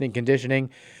conditioning.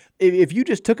 If you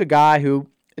just took a guy who,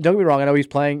 don't get me wrong, I know he's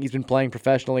been playing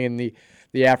professionally in the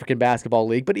African Basketball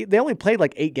League, but they only played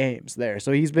like 8 games there.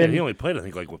 So he only played, I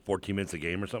think, 14 minutes a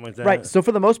game or something like that. Right. So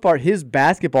for the most part, his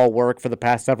basketball work for the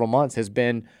past several months has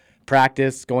been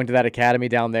practice, going to that academy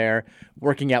down there,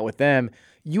 working out with them.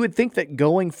 You would think that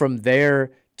going from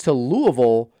there to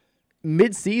Louisville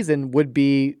mid-season would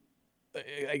be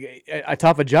a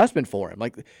tough adjustment for him.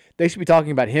 Like, they should be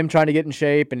talking about him trying to get in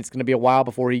shape, and it's going to be a while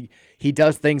before he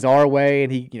does things our way,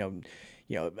 and he,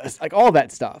 like all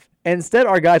that stuff. And instead,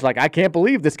 our guys like, I can't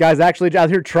believe this guy's actually out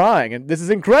here trying, and this is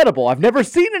incredible. I've never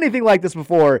seen anything like this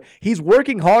before. He's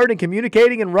working hard and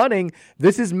communicating and running.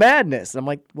 This is madness. I'm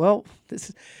like, well,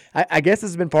 I guess this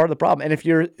has been part of the problem. And if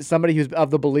you're somebody who's of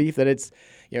the belief that it's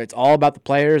all about the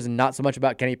players and not so much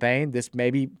about Kenny Payne, this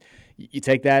maybe you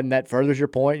take that and that furthers your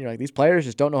point. You're like, these players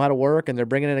just don't know how to work, and they're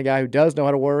bringing in a guy who does know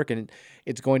how to work, and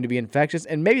it's going to be infectious.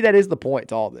 And maybe that is the point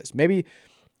to all this. Maybe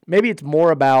it's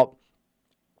more about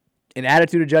an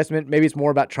attitude adjustment. Maybe it's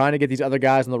more about trying to get these other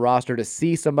guys on the roster to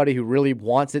see somebody who really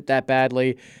wants it that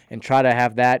badly and try to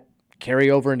have that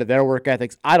carry over into their work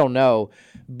ethics. I don't know.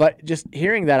 But just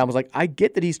hearing that, I was like, I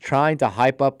get that he's trying to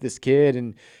hype up this kid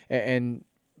and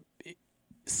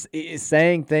is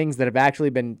saying things that have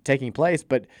actually been taking place.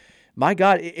 But my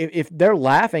God, if they're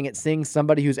laughing at seeing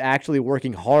somebody who's actually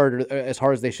working hard, or as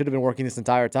hard as they should have been working this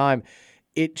entire time,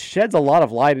 it sheds a lot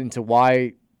of light into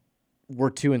why we're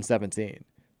 2-17.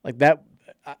 Like that,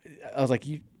 I was like,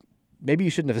 maybe you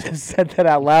shouldn't have said that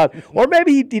out loud, or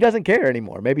maybe he doesn't care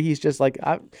anymore. Maybe he's just like,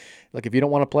 look, if you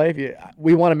don't want to play,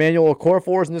 we want Emmanuel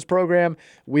Okorafor in this program.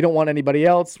 We don't want anybody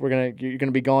else. You're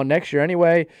gonna be gone next year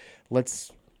anyway.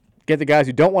 Let's get the guys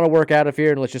who don't want to work out of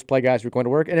here, and let's just play guys who are going to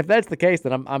work. And if that's the case,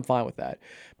 then I'm fine with that.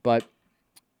 But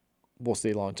we'll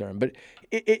see long term. But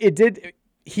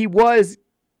he was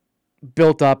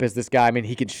built up as this guy. I mean,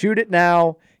 he can shoot it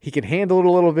now. He can handle it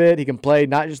a little bit. He can play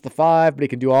not just the 5, but he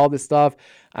can do all this stuff.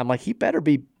 I'm like, he better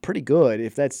be pretty good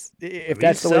if that's the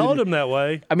way. Sold him that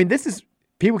way. I mean, this is,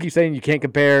 people keep saying you can't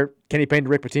compare Kenny Payne to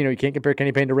Rick Pitino. You can't compare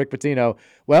Kenny Payne to Rick Pitino.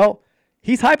 Well,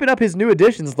 he's hyping up his new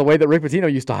additions the way that Rick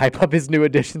Pitino used to hype up his new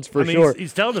additions for sure.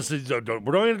 He's telling us we're going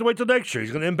to have to wait till next year.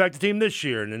 He's going to impact the team this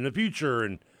year and in the future,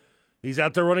 and he's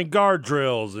out there running guard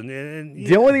drills. And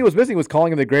the only thing he was missing was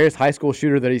calling him the greatest high school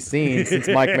shooter that he's seen since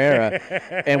Mike Mara.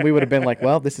 And we would have been like,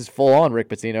 well, this is full-on Rick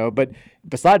Pitino. But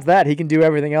besides that, he can do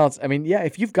everything else. I mean, yeah,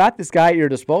 if you've got this guy at your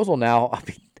disposal now,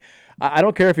 I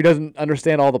don't care if he doesn't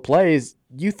understand all the plays.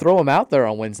 You throw him out there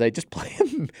on Wednesday. Just play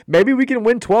him. Maybe we can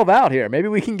win 12 out here. Maybe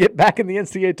we can get back in the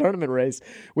NCAA tournament race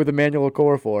with Emmanuel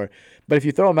Okorafor. But if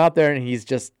you throw him out there and he's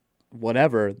just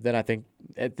whatever, then I think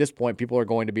at this point people are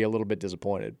going to be a little bit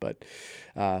disappointed. But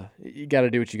you got to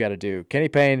do what you got to do. Kenny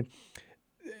Payne,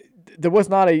 there was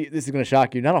this is going to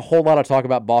shock you, not a whole lot of talk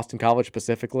about Boston College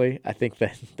specifically. I think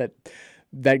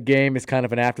that game is kind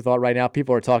of an afterthought right now.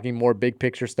 People are talking more big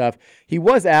picture stuff. He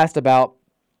was asked about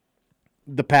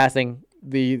the passing,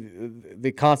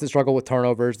 the constant struggle with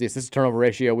turnovers, the assist turnover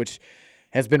ratio, which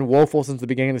has been woeful since the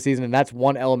beginning of the season, and that's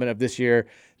one element of this year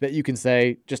that you can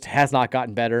say just has not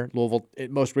gotten better. Louisville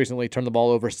most recently turned the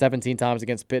ball over 17 times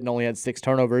against Pitt and only had 6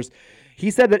 turnovers.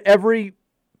 He said that every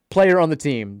player on the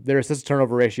team, their assist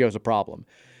turnover ratio is a problem.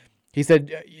 He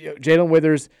said Jalen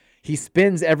Withers, he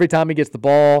spins every time he gets the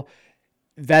ball.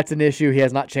 That's an issue. He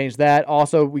has not changed that.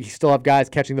 Also, we still have guys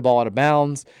catching the ball out of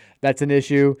bounds. That's an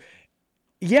issue.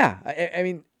 Yeah, I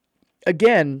mean,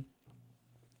 again,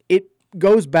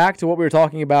 goes back to what we were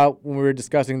talking about when we were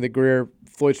discussing the Greer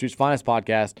Floyd Street's Finest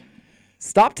podcast.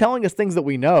 Stop telling us things that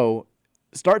we know.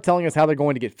 Start telling us how they're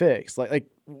going to get fixed. Like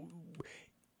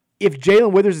if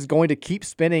Jalen Withers is going to keep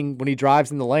spinning when he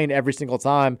drives in the lane every single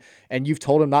time, and you've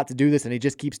told him not to do this and he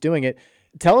just keeps doing it,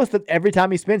 tell us that every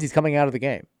time he spins, he's coming out of the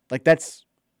game. Like that's,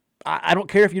 I don't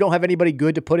care if you don't have anybody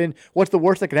good to put in. What's the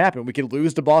worst that could happen? We could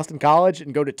lose to Boston College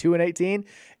and go to 2-18.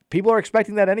 People are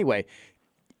expecting that anyway.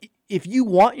 If you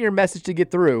want your message to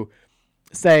get through,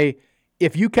 say,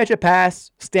 if you catch a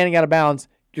pass standing out of bounds,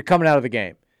 you're coming out of the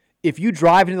game. If you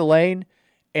drive into the lane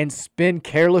and spin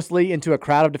carelessly into a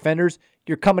crowd of defenders,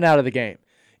 you're coming out of the game.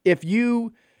 If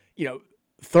you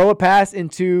throw a pass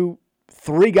into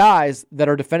 3 guys that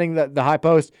are defending the high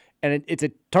post and it's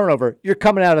a turnover, you're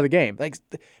coming out of the game. Like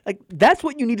that's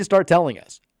what you need to start telling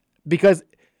us. Because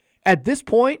at this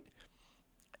point,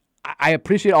 I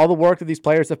appreciate all the work that these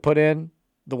players have put in,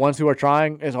 the ones who are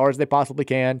trying as hard as they possibly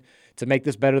can to make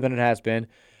this better than it has been.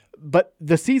 But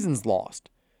the season's lost.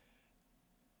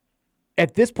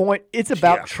 At this point, it's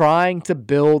about trying to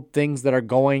build things that are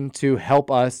going to help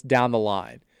us down the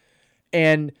line.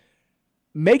 And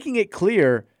making it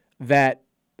clear that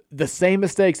the same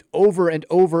mistakes over and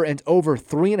over and over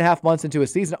 3.5 months into a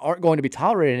season aren't going to be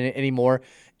tolerated anymore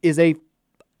is a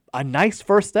nice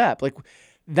first step. Like,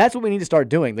 that's what we need to start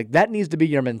doing. Like, that needs to be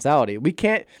your mentality.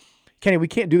 Kenny, we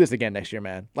can't do this again next year,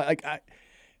 man.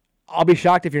 I'll be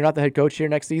shocked if you're not the head coach here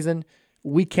next season.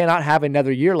 We cannot have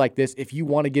another year like this if you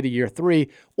want to get a year 3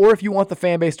 or if you want the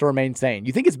fan base to remain sane.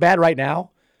 You think it's bad right now?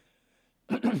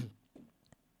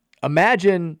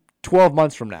 Imagine 12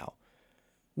 months from now.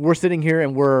 We're sitting here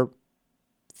and we're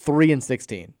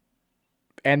 3-16.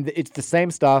 And it's the same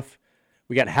stuff.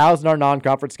 We got housed in our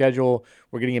non-conference schedule.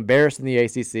 We're getting embarrassed in the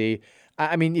ACC.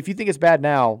 I mean, if you think it's bad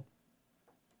now,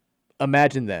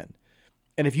 imagine then.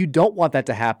 And if you don't want that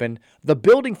to happen, the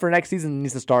building for next season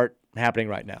needs to start happening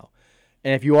right now.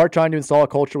 And if you are trying to install a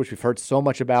culture, which we've heard so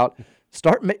much about,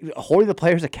 start holding the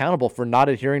players accountable for not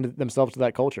adhering to themselves to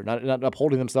that culture, not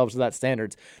upholding themselves to that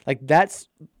standards. Like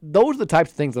those are the types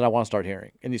of things that I want to start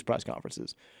hearing in these press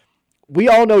conferences. We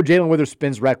all know Jalen Withers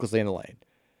spins recklessly in the lane.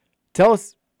 Tell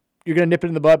us you're going to nip it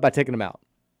in the bud by taking him out.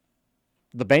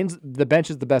 The bench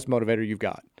is the best motivator you've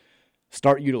got.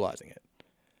 Start utilizing it.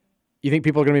 You think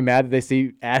people are going to be mad that they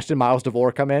see Ashton Miles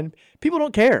DeVore come in? People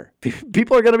don't care.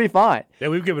 People are going to be fine. Yeah,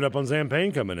 we've given up on Zan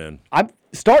Payne coming in.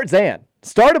 Start Zan.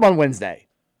 Start him on Wednesday.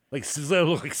 Like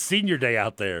senior day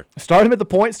out there. Start him at the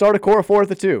point. Start Okorafor at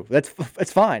the 2.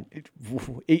 That's fine.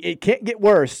 It can't get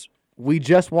worse. We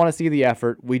just want to see the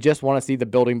effort. We just want to see the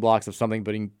building blocks of something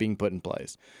being put in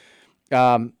place.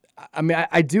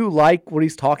 I do like what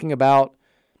he's talking about.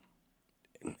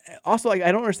 Also, I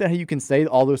don't understand how you can say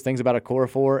all those things about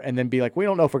Okorafor and then be like, we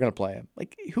don't know if we're going to play him.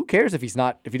 Like, who cares if he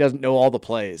doesn't know all the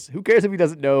plays? Who cares if he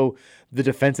doesn't know the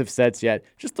defensive sets yet?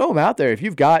 Just throw him out there. If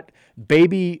you've got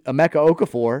baby Emeka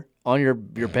Okafor on your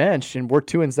bench and we're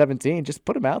 2-17, just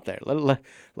put him out there. Let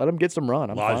him get some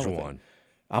run. I'm fine.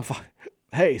 I'm fine.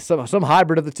 Hey, some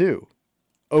hybrid of the 2,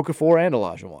 Okafor and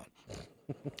Olajuwon.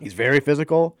 He's very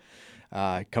physical.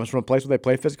 Comes from a place where they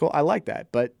play physical. I like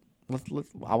that, but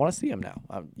I want to see him now.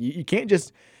 You can't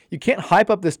hype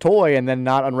up this toy and then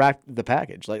not unwrap the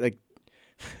package. Like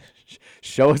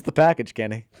show us the package,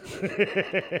 Kenny.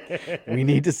 We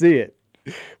need to see it.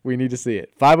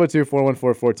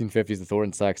 502-414-1450 is the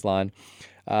Thornton Sex line.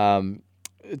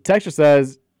 Texture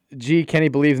says, gee, Kenny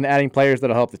believes in adding players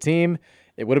that'll help the team.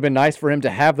 It would have been nice for him to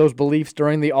have those beliefs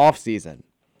during the offseason.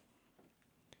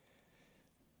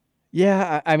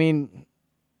 Yeah, I mean,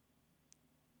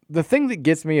 the thing that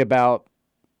gets me about,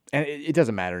 and it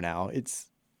doesn't matter now,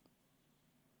 it's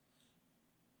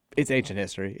ancient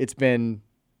history. It's been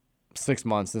 6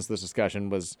 months since this discussion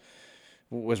was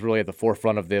really at the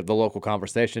forefront of the local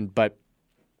conversation. But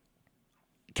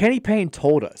Kenny Payne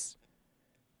told us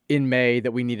in May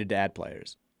that we needed to add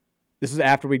players. This is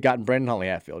after we'd gotten Brandon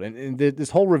Huntley-Hatfield. And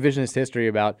this whole revisionist history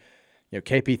about,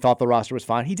 KP thought the roster was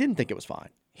fine. He didn't think it was fine.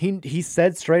 He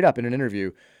said straight up in an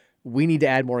interview, we need to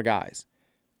add more guys.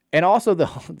 And also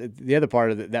the other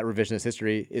part of that revisionist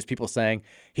history is people saying,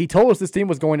 he told us this team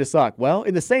was going to suck. Well,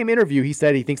 in the same interview, he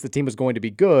said he thinks the team is going to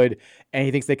be good, and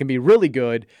he thinks they can be really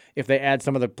good if they add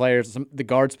some of the players, the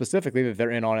guards specifically, that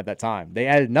they're in on at that time. They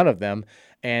added none of them,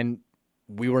 and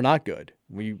we were not good.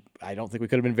 I don't think we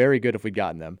could have been very good if we'd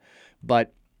gotten them.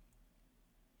 But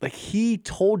he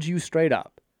told you straight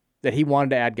up that he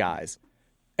wanted to add guys,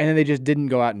 and then they just didn't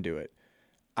go out and do it.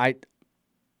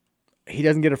 He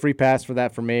doesn't get a free pass for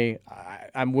that for me.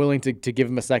 I'm willing to give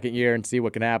him a second year and see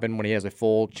what can happen when he has a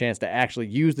full chance to actually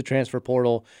use the transfer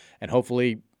portal and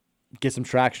hopefully get some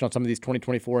traction on some of these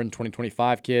 2024 and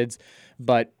 2025 kids.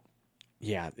 But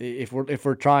yeah, if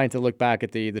we're trying to look back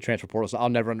at the transfer portal, so I'll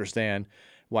never understand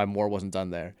why more wasn't done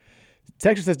there.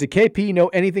 Texas says, did KP know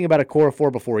anything about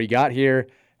Okorafor before he got here?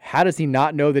 How does he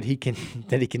not know that he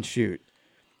can shoot?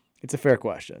 It's a fair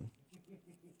question.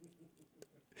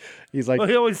 He's like, well,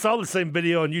 he always saw the same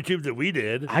video on YouTube that we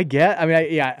did. I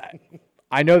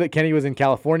know that Kenny was in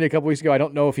California a couple weeks ago. I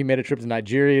don't know if he made a trip to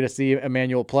Nigeria to see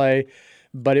Emmanuel play,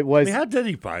 but it was. I mean, how did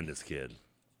he find this kid?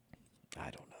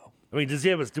 I don't know. I mean,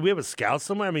 do we have a scout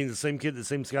somewhere? I mean, the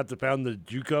same scout that found the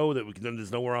JUCO that we can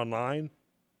there's nowhere online.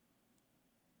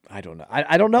 I don't know.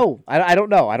 I don't know. I don't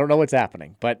know. I don't know what's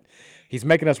happening, but he's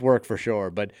making us work for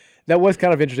sure. But that was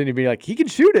kind of interesting to be like, he can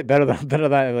shoot it better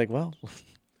than I'm like, well,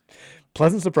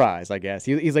 pleasant surprise, I guess.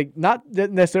 He's like, not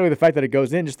necessarily the fact that it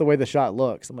goes in, just the way the shot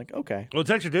looks. I'm like, okay. Well,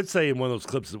 Texture did say in one of those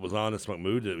clips that was on Honest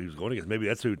Mahmoud that he was going against. Maybe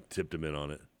that's who tipped him in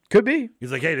on it. Could be.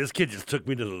 He's like, hey, this kid just took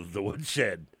me to the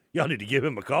woodshed. Y'all need to give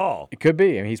him a call. It could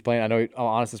be. I mean, he's playing. I know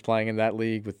Honest is playing in that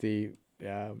league with the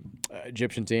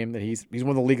Egyptian team. That he's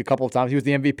won the league a couple of times. He was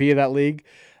the MVP of that league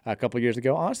a couple of years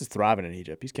ago. Honest is thriving in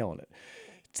Egypt. He's killing it.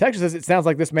 Texas says, it sounds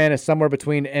like this man is somewhere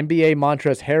between NBA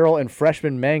Montrezl Harrell and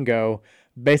freshman Mango.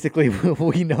 Basically,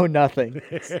 we know nothing.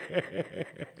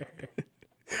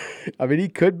 I mean, he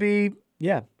could be,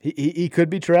 he could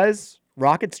be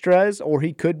Rockets Trez, or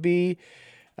he could be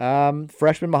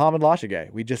freshman Mohamed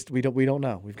Lashagay. We don't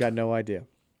know. We've got no idea.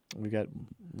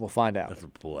 We'll find out. That's a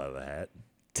pull out of the hat.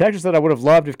 Texas said, I would have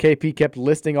loved if KP kept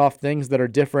listing off things that are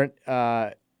different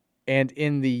and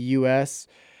in the U.S.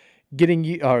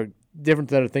 Different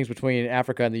than things between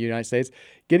Africa and the United States.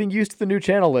 Getting used to the new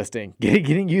channel listing.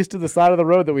 Getting used to the side of the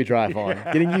road that we drive on.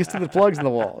 Getting used to the plugs in the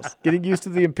walls. Getting used to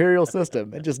the imperial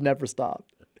system. It just never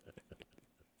stopped.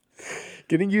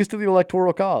 Getting used to the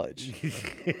electoral college.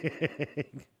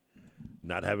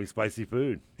 Not having spicy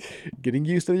food. Getting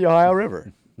used to the Ohio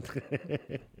River.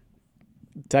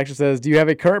 Texas says, do you have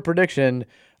a current prediction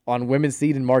on women's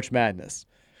seed in March Madness?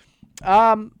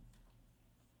 They're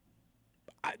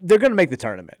going to make the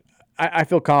tournament. I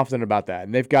feel confident about that.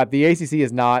 And they've got the ACC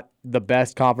is not the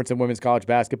best conference in women's college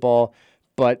basketball,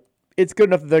 but it's good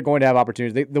enough that they're going to have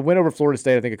opportunities. The win over Florida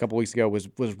State, I think, a couple weeks ago was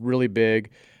really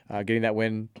big, getting that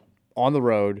win on the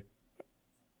road.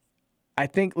 I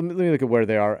think, let me look at where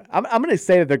they are. I'm going to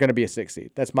say that they're going to be a 6 seed.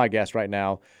 That's my guess right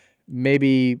now.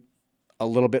 Maybe a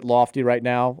little bit lofty right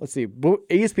now. Let's see.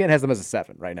 ESPN has them as a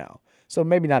 7 right now, so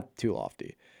maybe not too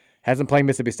lofty. Has them playing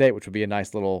Mississippi State, which would be a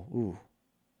nice little,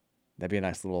 that'd be a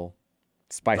nice little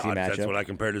spicy matchup. That's what I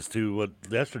compared this to. What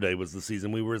yesterday was the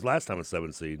season we were his last time a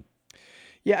 7 seed.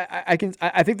 Yeah, I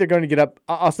think they're going to get up.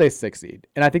 I'll say 6 seed,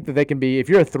 and I think that they can be. If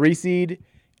you're a 3 seed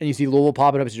and you see Louisville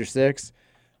popping up as your 6,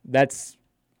 that's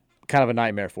kind of a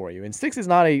nightmare for you. And 6 is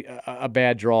not a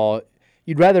bad draw.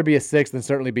 You'd rather be a 6 than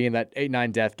certainly be in that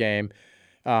 8-9 death game,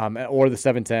 or the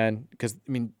 7-10. Because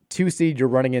 2 seed you're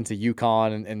running into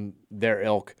UConn and their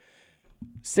ilk.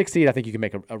 6 seed, I think you can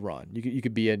make a run. You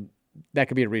could be that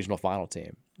could be a regional final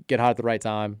team. Get hot at the right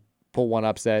time, pull one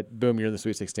upset, boom, you're in the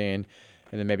Sweet 16, and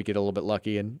then maybe get a little bit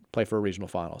lucky and play for a regional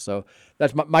final. So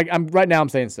that's right now I'm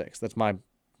saying 6. That's my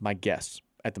guess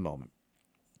at the moment.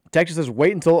 Texas says,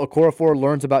 wait until Okorafor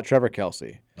learns about Trevor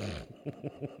Kelsey.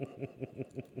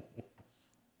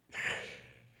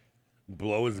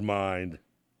 Blow his mind.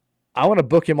 I want to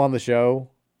book him on the show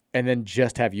and then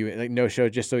just have you, no show,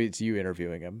 just so it's you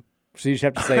interviewing him. So you just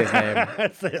have to say his name.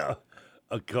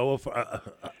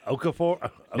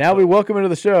 Okafor. Now we welcome into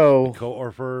the show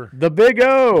the Big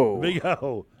O. Big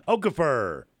O.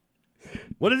 Okafor.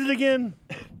 What is it again?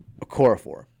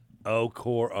 Okorafor.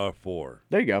 Okorafor.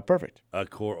 There you go. Perfect.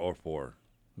 Okorafor.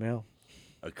 Well,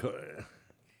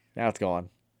 now it's gone.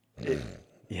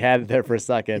 You had it there for a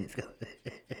second.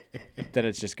 Then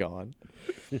it's just gone.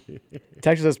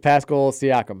 Texas says Pascal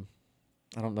Siakam.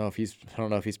 I don't know if he's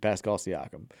Pascal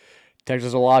Siakam.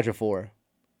 Texas Elijah4.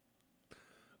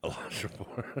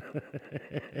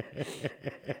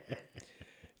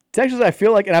 Texas, I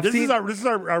feel like, and I've seen this is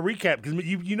our recap because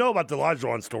you know about the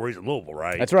Olajuwon stories in Louisville,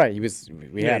 right? That's right. We he's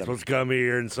had him supposed to come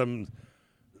here, and some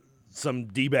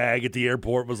d-bag at the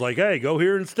airport was like, "Hey, go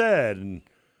here instead," and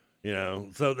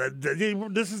so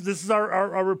this is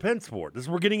our repent sport.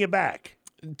 We're getting it back.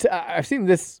 I've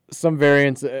seen some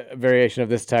variation of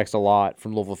this text a lot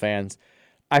from Louisville fans.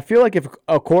 I feel like if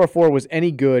Okorafor was any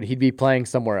good, he'd be playing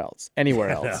anywhere else.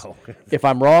 No. If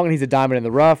I'm wrong and he's a diamond in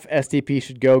the rough, STP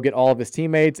should go get all of his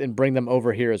teammates and bring them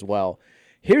over here as well.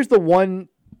 Here's the one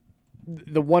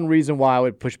reason why I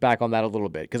would push back on that a little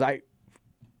bit, because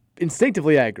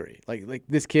instinctively I agree. Like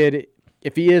this kid,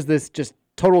 if he is this just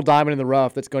total diamond in the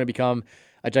rough that's going to become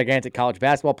a gigantic college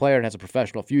basketball player and has a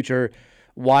professional future.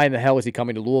 Why in the hell is he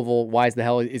coming to Louisville? Why is the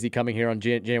hell is he coming here on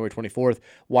January 24th?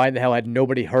 Why in the hell had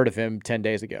nobody heard of him 10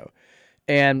 days ago?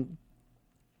 And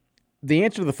the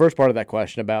answer to the first part of that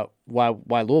question about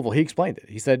why Louisville, he explained it.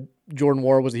 He said Jordan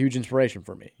Nwora was a huge inspiration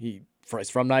for me. He's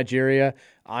from Nigeria.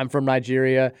 I'm from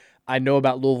Nigeria. I know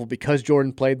about Louisville because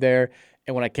Jordan played there.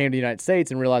 And when I came to the United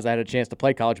States and realized I had a chance to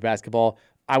play college basketball,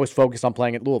 I was focused on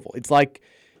playing at Louisville. It's like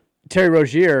Terry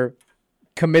Rozier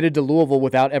committed to Louisville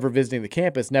without ever visiting the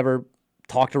campus, never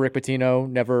talked to Rick Pitino,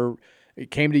 never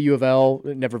came to U of L,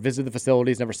 never visited the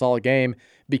facilities, never saw a game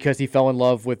because he fell in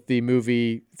love with the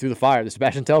movie Through the Fire, the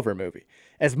Sebastian Telfair movie.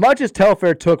 As much as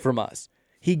Telfair took from us,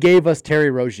 he gave us Terry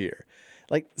Rozier.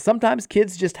 Like, sometimes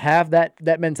kids just have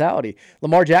that mentality.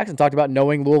 Lamar Jackson talked about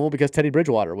knowing Louisville because Teddy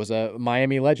Bridgewater was a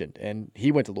Miami legend, and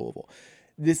he went to Louisville.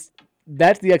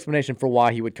 That's the explanation for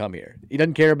why he would come here. He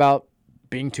doesn't care about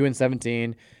being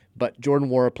 2-17, but Jordan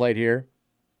Nwora played here.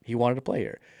 He wanted to play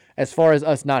here. As far as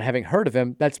us not having heard of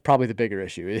him, that's probably the bigger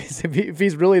issue. If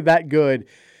he's really that good,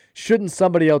 shouldn't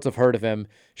somebody else have heard of him?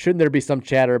 Shouldn't there be some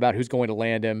chatter about who's going to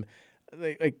land him,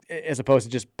 as opposed to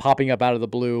just popping up out of the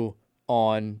blue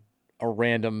on a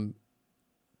random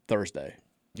Thursday?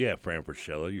 Yeah, Fran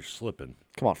Fraschilla, you're slipping.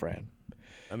 Come on, Fran.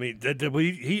 I mean, I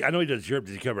know he does Europe.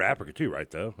 Does he cover Africa too,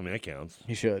 right, though? I mean, that counts.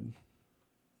 He should.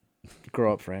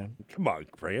 Grow up, Fran. Come on,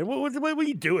 Fran. What are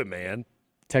you doing, man?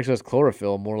 Texas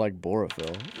chlorophyll, more like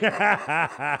borophyll.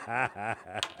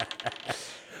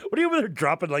 What are you over there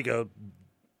dropping like a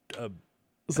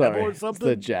Sorry, or something?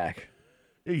 It's the jack.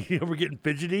 You ever getting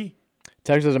fidgety?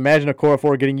 Texas, imagine a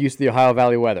Corofor getting used to the Ohio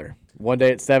Valley weather. One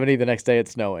day it's 70, the next day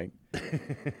it's snowing. It's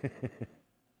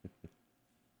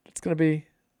gonna be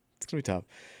tough.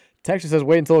 Texas says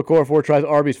wait until a Corofor tries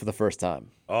Arby's for the first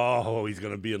time. Oh, he's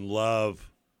gonna be in love.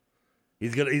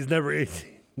 He's never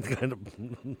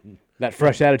that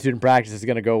fresh attitude in practice is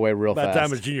gonna go away real fast. By the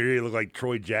time his junior year, he looked like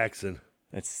Troy Jackson.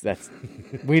 That's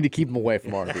we need to keep him away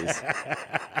from Arby's.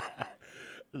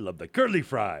 Love the curly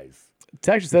fries.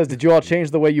 Texas says, did you all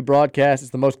change the way you broadcast?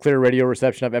 It's the most clear radio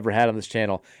reception I've ever had on this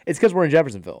channel. It's because we're in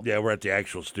Jeffersonville. Yeah, we're at the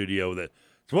actual studio.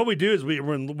 So what we do is when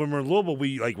we're in Louisville,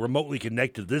 we like remotely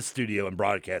connect to this studio and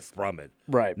broadcast from it.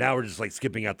 Right. Now we're just like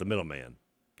skipping out the middleman.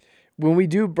 When we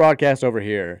do broadcast over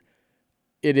here,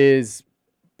 I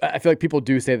feel like people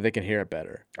do say that they can hear it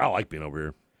better. I like being over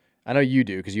here. I know you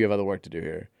do because you have other work to do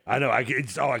here. I know. I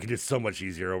can do so much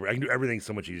easier over. I can do everything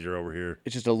so much easier over here.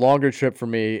 It's just a longer trip for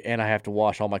me, and I have to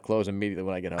wash all my clothes immediately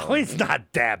when I get home. Oh, it's not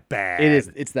that bad. It is.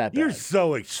 It's that bad. You're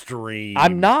so extreme.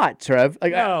 I'm not, Trev.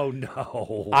 Like, no.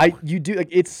 You do. Like,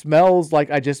 it smells like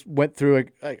I just went through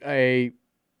a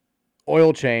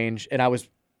oil change, and I was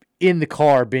in the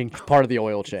car being part of the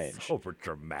oil change. Over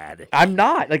dramatic. I'm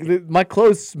not. Like, my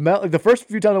clothes smell. Like, the first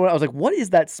few times I went, I was like, "What is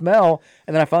that smell?"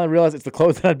 And then I finally realized it's the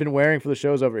clothes that I've been wearing for the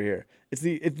shows over here.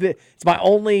 It's my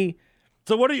only.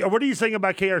 So what are you saying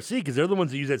about KRC? Because they're the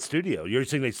ones that use that studio. You're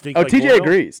saying they stink. Oh, like TJ oil?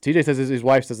 agrees. TJ says his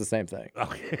wife says the same thing.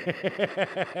 Okay.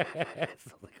 It's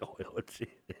like oil.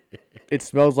 It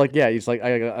smells like He's like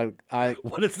I.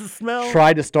 What is the smell?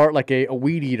 Tried to start like a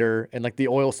weed eater and like the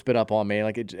oil spit up on me.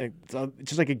 Like it's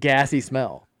just like a gassy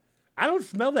smell. I don't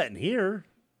smell that in here.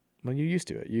 Well, you're used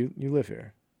to it. You live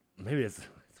here. Maybe it's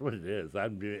what it is.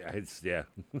 Yeah.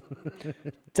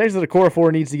 Texas that a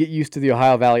Corofor needs to get used to the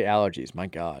Ohio Valley allergies. My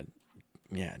God.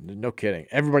 Yeah, no kidding.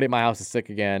 Everybody at my house is sick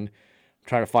again. I'm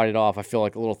trying to fight it off. I feel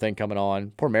like a little thing coming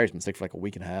on. Poor Mary's been sick for like a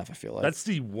week and a half, I feel like. That's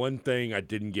the one thing I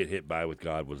didn't get hit by with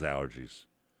God was allergies.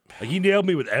 Like, he nailed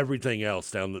me with everything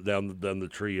else down the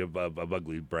tree of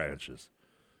ugly branches.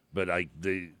 But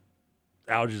the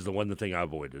allergies is the thing I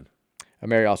avoided. And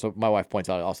Mary also, my wife points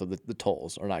out also the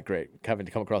tolls are not great. Having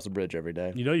to come across the bridge every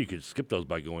day. You know, you could skip those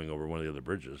by going over one of the other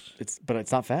bridges. But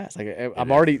it's not fast. Like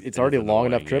it's already a long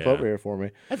enough trip over here for me.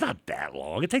 It's not that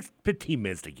long. It takes 15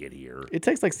 minutes to get here. It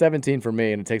takes like 17 for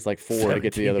me, and it takes like 4 to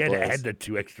get to the other place. Add the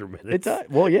 2 extra minutes.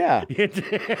 Well, yeah.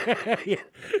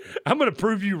 I'm gonna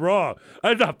prove you wrong.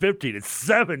 It's not 15. It's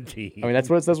 17. I mean, that's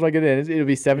what it says when I get in. It'll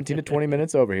be 17 to 20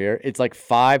 minutes over here. It's like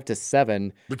 5 to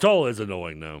 7. The toll is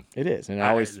annoying, though. It is, and I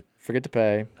always forget to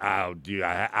pay. Oh, dude,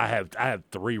 I have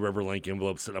 3 Riverlink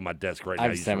envelopes sitting on my desk right now.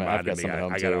 You just reminded me.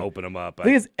 I got to open them up. The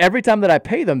thing is, every time that I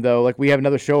pay them, though, like we have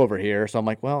another show over here, so I'm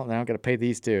like, well, now I've got to pay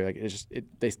these too. Like it's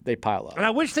just they pile up. And I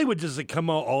wish they would just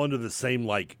come all under the same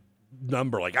like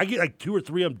number. Like I get like 2 or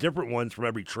 3 of them different ones from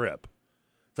every trip.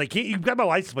 It's like, you've got my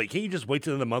license plate. Can't you just wait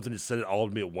till the end of the month and just send it all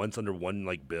to me at once under one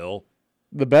like bill?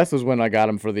 The best was when I got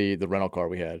them for the rental car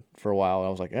we had for a while. And I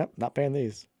was like, yep, not paying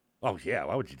these. Oh, yeah.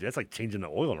 Why would you do that? That's like changing the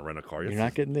oil in a rental car. You're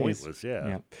not getting pointless, these.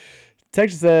 Yeah.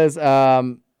 Texas says,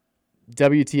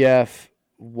 WTF,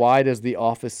 why does the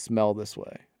office smell this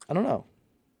way? I don't know.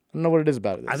 I don't know what it is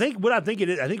about it. I think it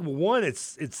is. I think one,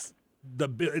 it's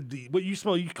the what you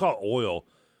smell. You call it oil.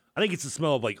 I think it's the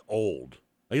smell of like old.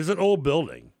 Like it's an old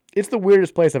building. It's the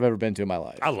weirdest place I've ever been to in my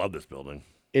life. I love this building.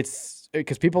 It's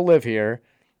because people live here.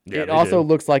 Yeah, it also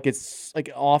looks like it's like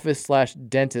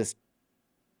office/dentist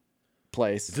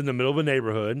place. It's in the middle of a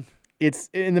neighborhood. It's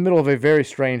in the middle of a very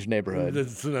strange neighborhood.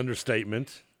 It's an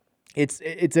understatement. It's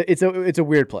a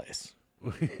weird place.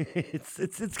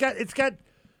 it's got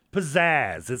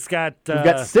pizzazz. It's got We've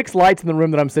got 6 lights in the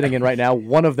room that I'm sitting in right now.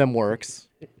 One of them works.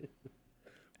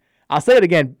 I'll say it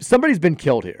again. Somebody's been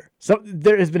killed here.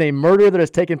 There has been a murder that has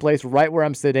taken place right where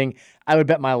I'm sitting. I would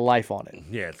bet my life on it.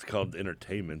 Yeah, it's called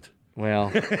entertainment. Well,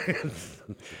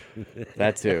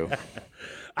 that too.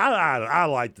 I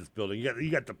like this building.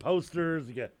 You got the posters.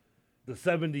 You got the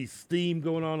 70s theme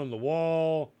going on the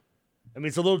wall. I mean,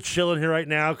 it's a little chill in here right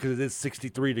now because it is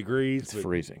 63 degrees. It's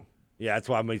freezing. Yeah, that's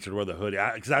why I made sure to wear the hoodie.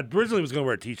 Because I originally was going to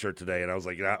wear a T-shirt today, and I was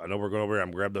like, I know we're going over here.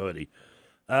 I'm going to grab the hoodie.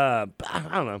 But I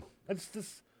don't know. I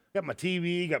just got my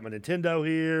TV, got my Nintendo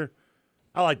here.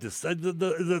 I like this.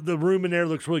 The room in there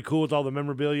looks really cool with all the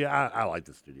memorabilia. I like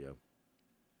the studio.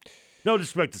 No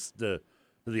disrespect to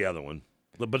the other one.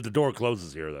 But the door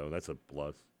closes here, though. That's a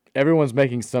plus. Everyone's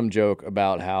making some joke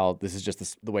about how this is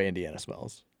just the way Indiana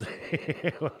smells.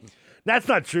 That's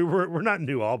not true. We're not in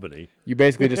New Albany. You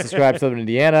basically just described Southern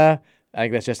Indiana. I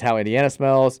think that's just how Indiana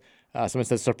smells. Someone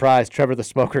says, surprise, Trevor the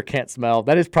smoker can't smell.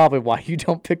 That is probably why you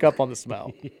don't pick up on the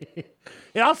smell.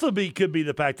 It also could be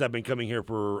the fact that I've been coming here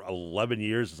for 11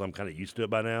 years, so I'm kind of used to it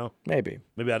by now. Maybe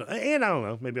I don't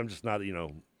know. Maybe I'm just not,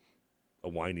 a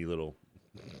whiny little.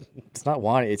 It's not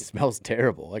whiny. It smells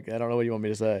terrible. Like, I don't know what you want me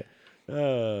to say.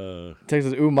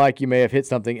 Texas says, ooh, Mike, you may have hit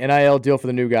something. NIL deal for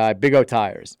the new guy. Big O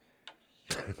tires.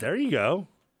 There you go.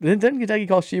 Didn't Kentucky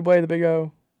call Sheboy the Big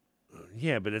O?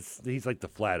 Yeah, but he's like the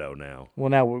flat O now. Well,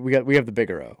 now we have the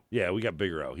bigger O. Yeah, we got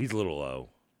bigger O. He's a little O.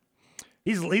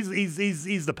 He's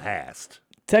the past.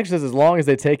 Texas says, as long as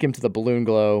they take him to the Balloon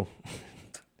Glow,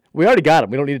 we already got him.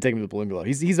 We don't need to take him to the Balloon Glow.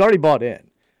 He's already bought in.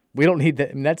 We don't need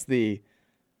that. And that's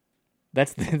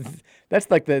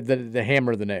like the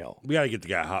hammer of the nail. We got to get the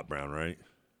guy Hot Brown, right?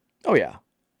 Oh yeah,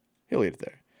 he'll eat it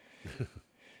there.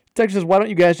 Texas says, why don't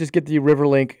you guys just get the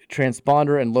Riverlink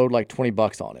transponder and load like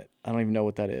 $20 on it? I don't even know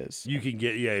what that is. You can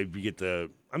get, if you get the.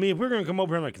 I mean, if we're going to come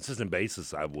over here on a consistent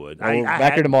basis, I would. Well, we're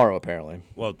back here tomorrow, apparently.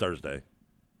 Well, Thursday.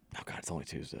 Oh God, it's only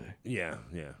Tuesday. Yeah.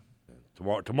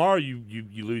 Tomorrow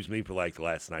you lose me for like the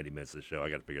last 90 minutes of the show. I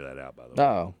got to figure that out, by the way.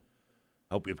 Uh-oh.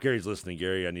 Hope if Gary's listening,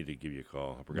 Gary, I need to give you a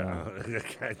call. I forgot. No.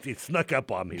 It snuck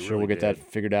up on me. Sure, we'll get that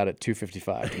figured out at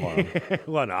 2:55 tomorrow.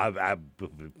 Well, no, I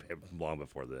long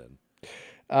before then.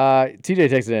 TJ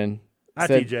takes it in. Hi,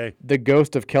 TJ. The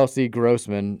ghost of Kelsey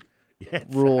Grossman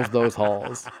rules those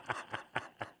halls.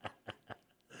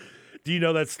 Do you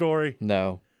know that story?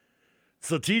 No.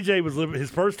 So TJ was living.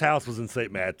 His first house was in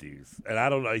St. Matthews, and I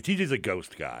don't know. TJ's a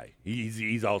ghost guy.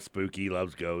 He's all spooky. He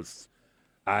loves ghosts.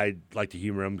 I like to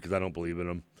humor him because I don't believe in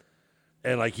him.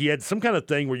 And like he had some kind of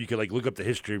thing where you could like look up the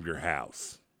history of your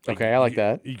house. Like, okay, I like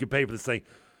that. You could pay for this thing.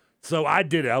 So I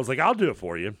did it. I was like, I'll do it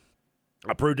for you.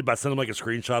 I proved it by sending him like a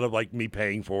screenshot of like me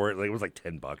paying for it. Like it was like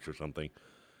 $10 or something.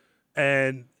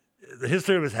 And the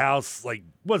history of his house like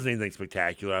wasn't anything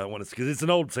spectacular. I don't want to because it's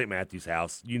an old St. Matthews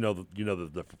house. You know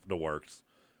the works.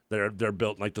 They're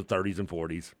built in like the 30s and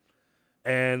 40s.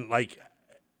 And like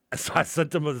so I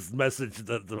sent him this message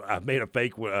that I made a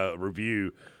fake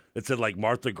review that said like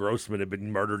Martha Grossman had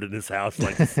been murdered in his house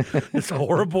like this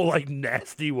horrible like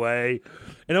nasty way.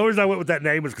 And the only reason I went with that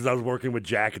name was because I was working with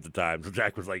Jack at the time. So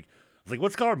Jack was like,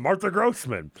 what's called Martha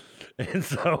Grossman? And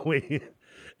so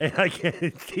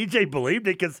TJ believed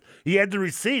it because he had the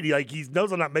receipt. He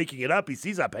knows I'm not making it up. He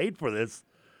sees I paid for this.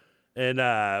 And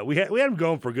we had him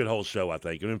going for a good whole show, I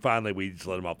think. And then finally we just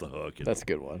let him off the hook. And that's a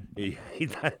good one.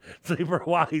 So for a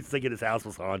while he's thinking his house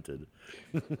was haunted.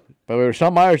 But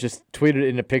Sean Myers just tweeted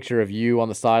in a picture of you on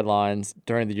the sidelines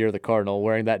during the year of the Cardinal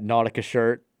wearing that Nautica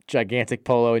shirt, gigantic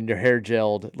polo, and your hair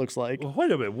gelled, it looks like. Well, wait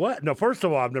a minute, what? No, first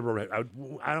of all, I've never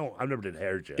did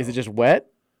hair gel. Is it just wet?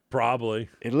 Probably.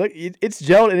 It's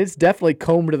gelled and it's definitely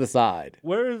combed to the side.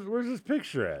 Where's this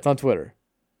picture at? It's on Twitter.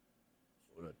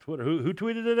 Twitter. Who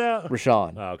tweeted it out?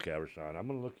 Rashawn. Oh, okay, Rashawn. I'm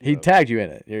gonna look. He tagged you in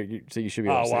it, so you should be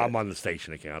able to see well, it. I'm on the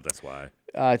station account. That's why.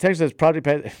 Texas says Project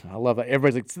Pet. I love it.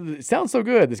 Everybody's like, it sounds so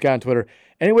good. This guy on Twitter.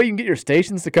 Any way you can get your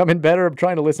stations to come in better? I'm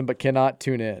trying to listen but cannot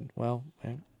tune in. Well,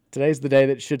 today's the day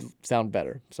that it should sound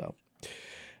better. So,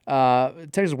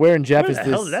 Texas, where in Jeff Where is the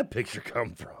this? hell did that picture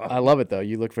come from? I love it though.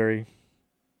 You look very.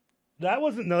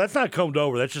 That's not combed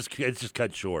over. It's just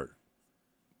cut short.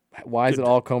 Why is it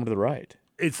all combed to the right?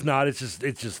 It's not. It's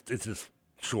just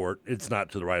short. It's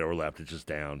not to the right or left. It's just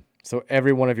down. So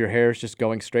every one of your hairs just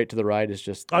going straight to the right is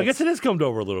just... I guess it is combed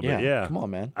over a little bit, yeah. Come on,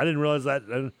 man. I didn't realize that.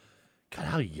 God,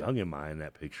 how young am I in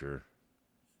that picture?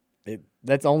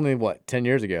 That's only, 10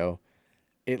 years ago.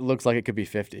 It looks like it could be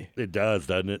 50. It does,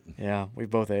 doesn't it? Yeah, we've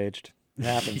both aged. It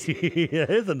happens. Yeah,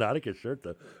 it's a Nautica shirt,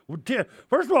 though.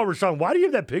 First of all, Rashawn, why do you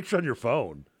have that picture on your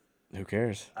phone? Who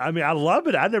cares? I mean, I love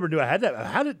it. I never knew I had that.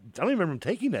 I don't even remember him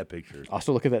taking that picture.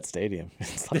 Also, look at that stadium.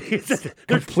 It's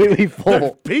completely full.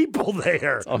 There's people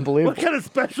there. It's unbelievable. What kind of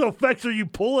special effects are you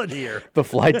pulling here? The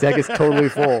flight deck is totally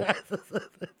full.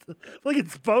 Like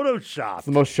it's Photoshopped. It's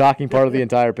the most shocking part of the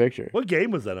entire picture. What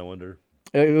game was that, I wonder?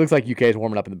 It looks like UK is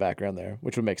warming up in the background there,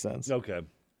 which would make sense. Okay.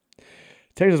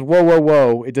 Texas, whoa, whoa,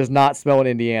 whoa. It does not smell in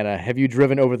Indiana. Have you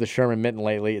driven over the Sherman Minton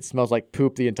lately? It smells like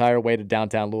poop the entire way to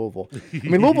downtown Louisville. I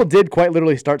mean, Louisville did quite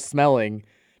literally start smelling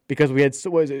because we had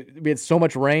so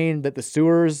much rain that the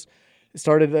sewers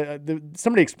started.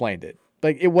 Somebody explained it.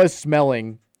 Like, it was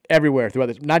smelling everywhere throughout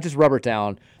this, not just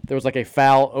Rubbertown. There was like a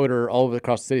foul odor all over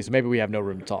across the city. So maybe we have no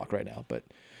room to talk right now. But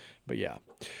yeah.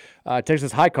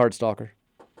 Texas, hi, Card Stalker.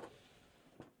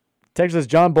 Texas,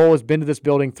 John Bull has been to this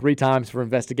building 3 times for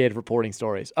investigative reporting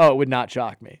stories. Oh, it would not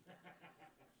shock me.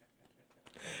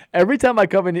 Every time I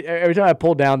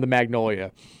pull down the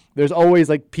Magnolia, there's always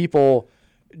like people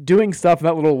doing stuff in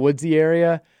that little woodsy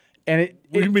area. And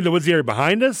you mean the woodsy area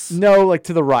behind us? No, like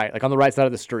to the right, like on the right side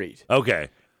of the street. Okay.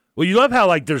 Well, you love how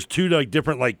like there's 2 like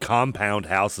different like compound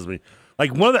houses. I mean,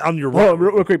 like one of the, on your right. Well,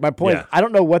 real quick, my point is I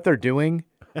don't know what they're doing.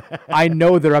 I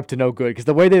know they're up to no good because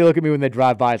the way they look at me when they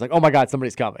drive by is like, oh my God,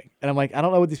 somebody's coming. And I'm like, I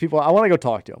don't know what these people are. I want to go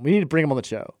talk to them. We need to bring them on the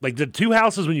show. Like the 2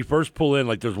 houses when you first pull in,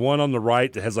 like there's one on the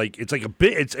right that has like, it's like a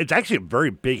big, it's actually a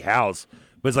very big house,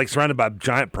 but it's like surrounded by a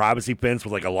giant privacy fence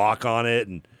with like a lock on it.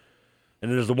 And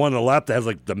then there's the one on the left that has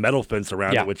like the metal fence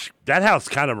around it, which that house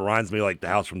kind of reminds me of like the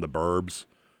house from the Burbs.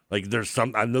 Like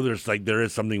I know there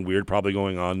is something weird probably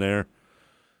going on there.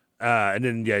 And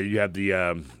then you have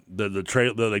the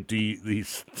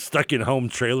stuck in home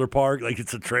trailer park. Like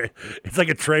it's like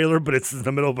a trailer, but it's in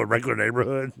the middle of a regular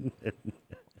neighborhood.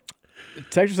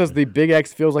 Texas says the Big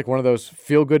X feels like one of those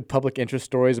feel-good public interest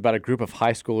stories about a group of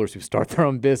high schoolers who start their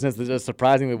own business that does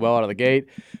surprisingly well out of the gate.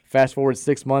 Fast forward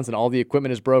 6 months and all the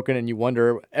equipment is broken, and you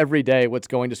wonder every day what's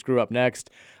going to screw up next.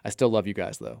 I still love you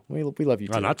guys, though. We love you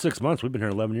too. Not 6 months. We've been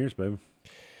here 11 years, baby.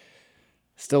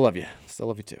 Still love you. Still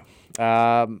love you too.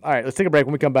 All right, let's take a break.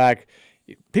 When we come back,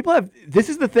 this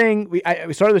is the thing. We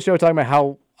started the show talking about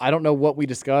how I don't know what we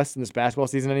discussed in this basketball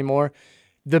season anymore.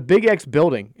 The Big X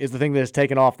building is the thing that has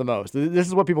taken off the most. This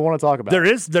is what people want to talk about. There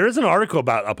is an article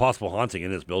about a possible haunting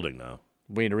in this building, though.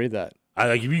 We need to read that.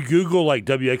 Like if you Google like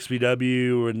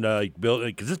WXVW and building,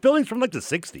 because this building's from like the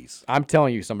 60s. I'm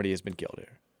telling you, somebody has been killed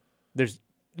here. There's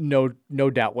no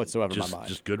doubt whatsoever in my mind.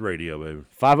 Just good radio, baby.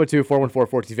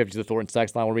 502-414-1450 is the Thornton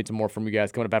text line. We'll read some more from you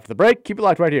guys coming up after the break. Keep it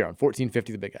locked right here on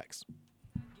 1450 The Big X.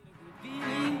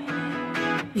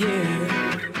 Yeah.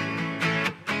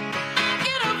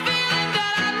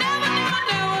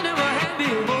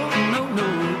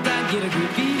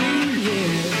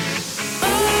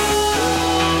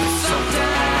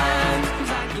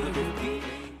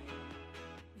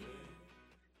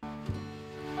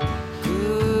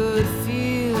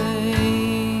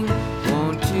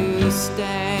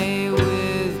 Stay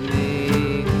with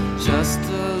me just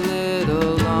a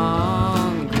little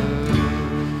longer.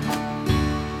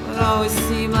 It always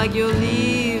seems like you're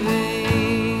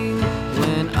leaving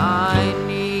when I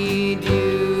need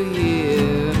you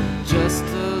here just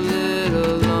a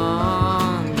little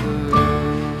longer.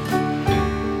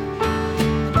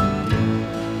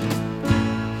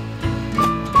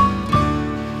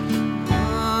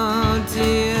 Oh,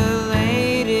 dear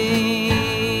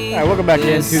lady. All right, welcome back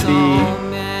into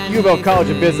the U of L College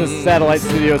of Business satellite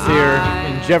studios here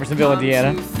in Jeffersonville,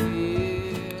 Indiana.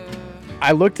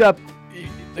 I looked up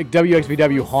like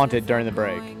WXVW Haunted during the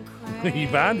break. You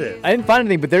found it? I didn't find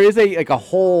anything, but there is a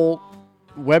whole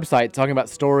website talking about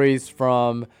stories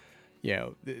from,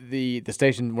 the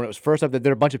station when it was first up.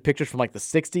 There are a bunch of pictures from like the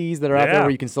 60s that are out there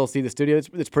where you can still see the studio.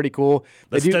 It's pretty cool.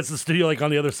 That's the studio like on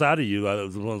the other side of you. That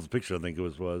was one of the pictures I think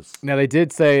it was. Now they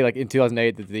did say like in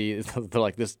 2008 that they're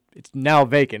like this. It's now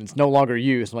vacant. It's no longer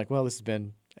used. I'm like, well, this has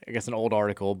been I guess an old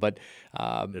article, but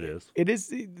it is. It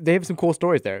is. They have some cool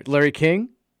stories there. Larry King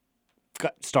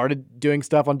started doing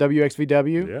stuff on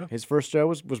WXVW. Yeah. His first show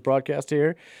was broadcast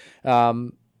here.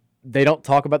 They don't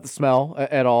talk about the smell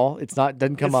at all.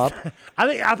 Doesn't come up.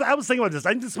 I was thinking about this. I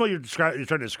think the smell you're trying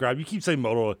to describe. You keep saying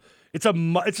modal. It's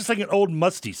just like an old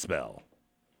musty smell.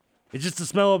 It's just the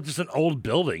smell of just an old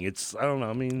building. I don't know.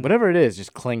 I mean, whatever it is,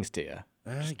 just clings to you.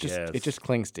 It just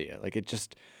clings to you. Like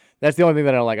that's the only thing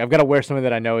that I don't like. I've got to wear something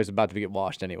that I know is about to get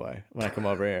washed anyway when I come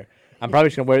over here. I'm probably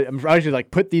just gonna like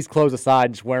put these clothes aside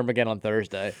and just wear them again on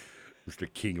Thursday.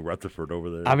 Mr. King Rutherford over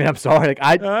there. I mean, I'm sorry. Like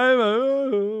I'm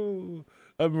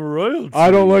royalty. I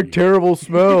don't like terrible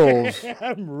smells.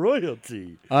 I'm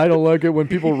royalty. I don't like it when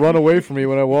people run away from me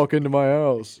when I walk into my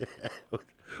house.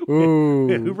 Ooh.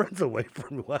 Who runs away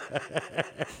from me?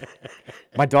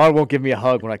 My daughter won't give me a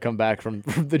hug when I come back from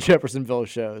the Jeffersonville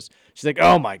shows. She's like,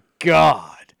 "Oh my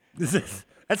God."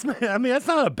 That's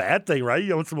not a bad thing, right?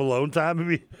 You want some alone time?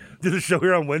 Maybe do the show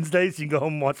here on Wednesdays. You can go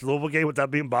home and watch the Louisville game without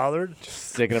being bothered.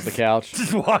 Just sticking up the couch.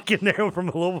 Just walk in there from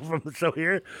the show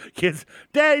here. Kids,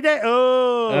 Daddy,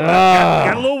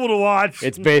 got Louisville to watch.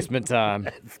 It's basement time.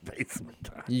 It's basement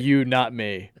time. You, not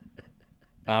me.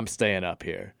 I'm staying up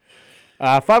here.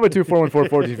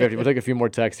 502-414-1450. We'll take a few more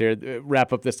texts here.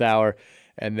 Wrap up this hour.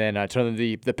 And then turn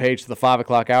the page to the 5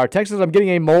 o'clock hour. Texas, I'm getting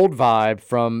a mold vibe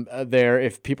from there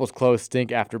if people's clothes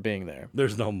stink after being there.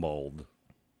 There's no mold.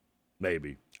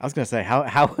 Maybe. I was going to say,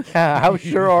 how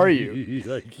sure are you?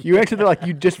 You actually feel like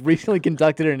you just recently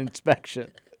conducted an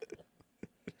inspection.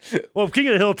 Well, if King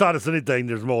of the Hill taught us anything,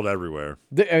 there's mold everywhere.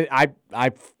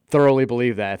 I thoroughly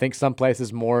believe that. I think some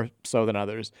places more so than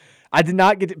others. I did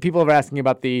not get people are asking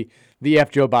about the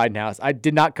F. Joe Biden house. I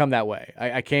did not come that way.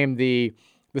 I came the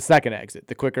second exit,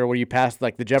 the quicker where you pass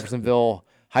like the Jeffersonville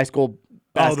high school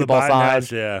basketball sign.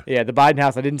 Yeah, the Biden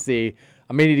house I didn't see.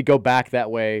 I may need to go back that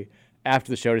way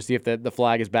after the show to see if the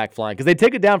flag is back flying because they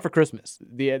take it down for Christmas.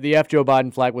 The F. Joe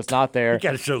Biden flag was not there. You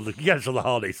got to show the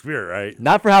holiday spirit, right?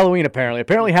 Not for Halloween apparently.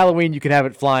 Apparently Halloween you can have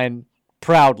it flying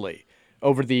proudly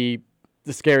over the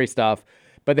scary stuff,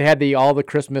 but they had all the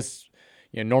Christmas.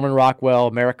 Norman Rockwell,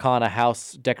 Americana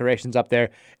house decorations up there,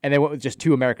 and they went with just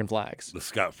 2 American flags. The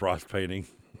Scott Frost painting.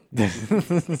 By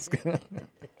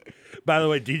the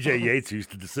way, DJ Yates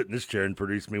used to sit in this chair and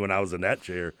produce me when I was in that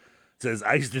chair. Says,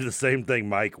 I used to do the same thing,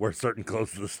 Mike, wear certain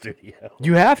clothes to the studio.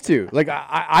 You have to. Like,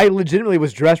 I legitimately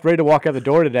was dressed ready to walk out the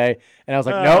door today, and I was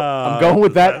like, nope, I'm going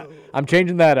with that. I'm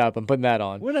changing that up. I'm putting that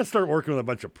on. When did I start working with a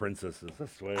bunch of princesses? I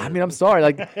swear. I mean, I'm sorry.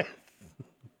 Like,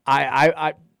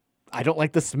 I don't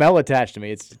like the smell attached to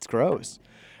me. It's gross.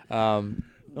 I don't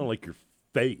like your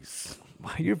face.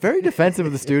 You're very defensive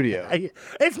of the studio.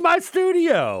 It's my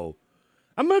studio.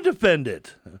 I'm going to defend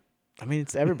it. I mean,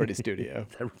 it's everybody's studio.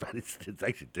 It's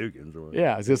actually Dugan's.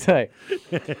 Yeah, I was going to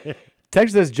say.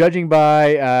 Texas says, judging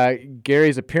by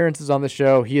Gary's appearances on the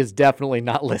show, he is definitely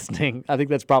not listening. I think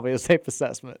that's probably a safe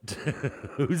assessment.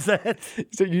 Who's that?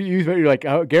 So you're like,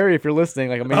 oh, Gary, if you're listening,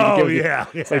 like, yeah.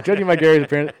 It's like judging by Gary's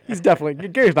appearance,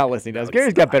 Gary's not listening to us.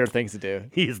 Gary's got better things to do.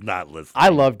 He is not listening. I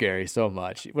love Gary so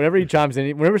much. Whenever he chimes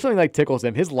in, whenever something like tickles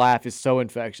him, his laugh is so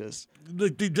infectious.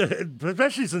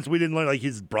 Especially since we didn't learn like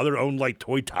his brother owned like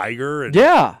Toy Tiger. And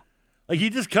yeah. Like he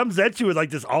just comes at you with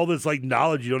like all this like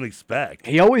knowledge you don't expect.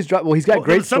 He always drops. Well, he's got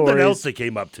great stories. Something else that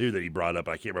came up too that he brought up.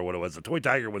 I can't remember what it was. The Toy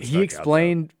Tiger one. He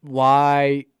explained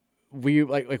why we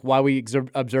why we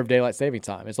observe daylight saving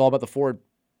time. It's all about the Ford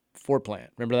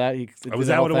plant. Remember that? Was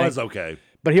that what it was? Okay.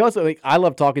 But he also I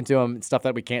love talking to him stuff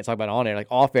that we can't talk about on air, like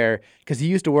off air, because he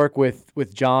used to work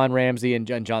with John Ramsey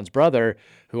and John's brother,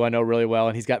 who I know really well,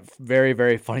 and he's got very,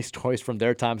 very funny stories from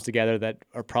their times together that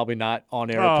are probably not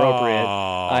on air appropriate.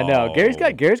 I know Gary's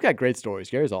got great stories.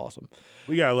 Gary's awesome.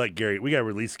 We gotta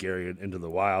release Gary into the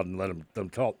wild and let them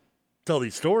tell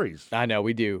these stories. I know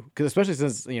we do, because especially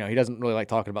since he doesn't really like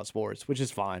talking about sports, which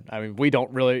is fine. I mean, we don't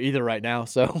really either right now,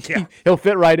 so yeah. He'll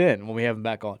fit right in when we have him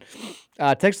back on.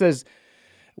 Text says,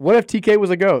 what if TK was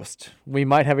a ghost? We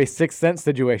might have a Sixth Sense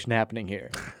situation happening here.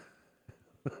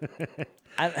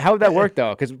 How would that work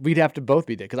though? Because we'd have to both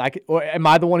be dead. Or am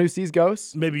I the one who sees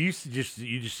ghosts? Maybe you just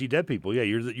see dead people. Yeah,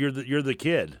 you're the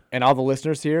kid. And all the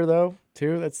listeners here though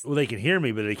too. Well, they can hear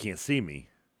me, but they can't see me.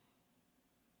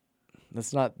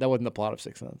 That wasn't the plot of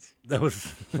Sixth Sense. That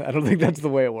was. I don't think that's the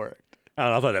way it worked. I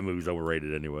don't know, I thought that movie was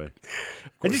overrated anyway.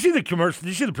 Did you see the commercial? Did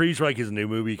you see the previews for like his new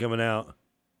movie coming out?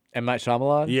 M. Night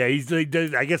Shyamalan? Yeah,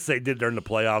 I guess they did during the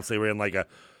playoffs. They ran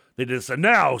they did a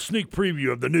now sneak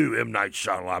preview of the new M. Night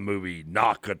Shyamalan movie,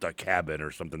 Knock at the Cabin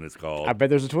or something it's called. I bet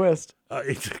there's a twist.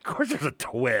 Of course there's a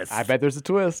twist. I bet there's a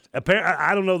twist.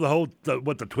 I don't know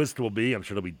what the twist will be. I'm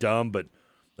sure it'll be dumb, but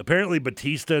apparently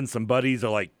Batista and some buddies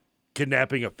are like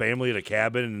kidnapping a family at a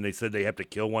cabin, and they said they have to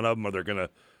kill one of them or they're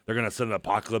gonna send an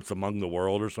apocalypse among the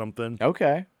world or something.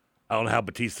 Okay. I don't know how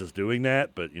Batista's doing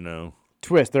that, but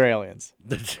Twist, they're aliens.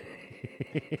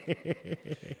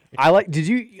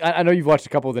 I know you've watched a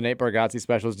couple of the Nate Bargatze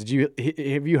specials.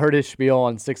 Have you heard his spiel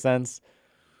on Sixth Sense?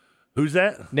 Who's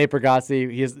that? Nate Bargatze.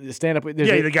 He has stand up.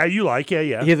 Yeah, the guy you like.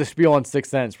 Yeah. He has a spiel on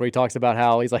Sixth Sense where he talks about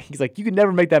how he's like, you could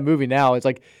never make that movie now. It's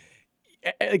like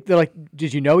they're like,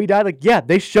 did you know he died? Like, yeah,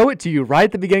 they show it to you right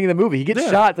at the beginning of the movie. He gets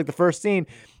shot like the first scene,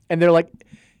 and they're like,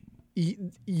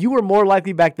 you were more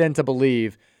likely back then to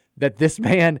believe that this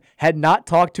man had not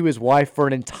talked to his wife for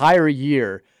an entire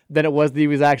year than it was that he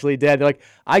was actually dead. They're like,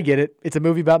 I get it. It's a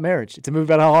movie about marriage. It's a movie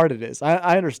about how hard it is.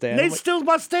 I understand. Nate's still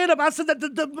about stand-up. I said that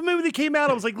the movie that came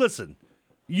out, I was like, listen,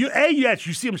 you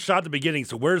see him shot at the beginning,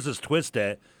 so where's this twist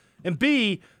at? And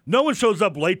B, no one shows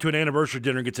up late to an anniversary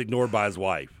dinner and gets ignored by his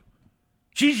wife.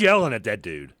 She's yelling at that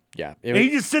dude. Yeah. And he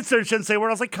just sits there and shouldn't say a word.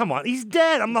 I was like, come on, he's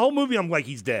dead. The whole movie, I'm like,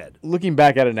 he's dead. Looking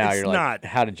back at it now, you're like,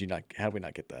 how did we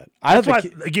not get that? That's why,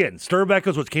 again, Stir of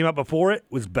Echoes, what came out before it,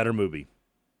 was a better movie.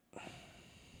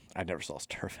 I never saw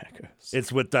Stir of Echoes.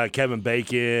 It's with Kevin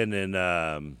Bacon and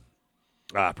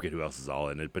I forget who else is all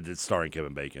in it, but it's starring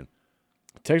Kevin Bacon.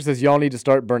 Texas says y'all need to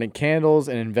start burning candles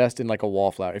and invest in like a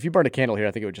wallflower. If you burned a candle here,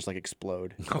 I think it would just like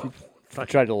explode. I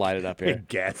tried to light it up here.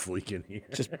 Gas leak in here.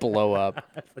 Just blow up.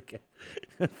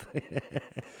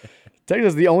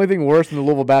 Texas, the only thing worse than the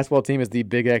Louisville basketball team is the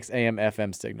Big X AM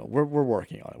FM signal. We're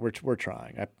working on it. We're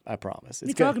trying. I promise. What are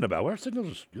you talking about? Our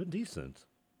signals are good, decent.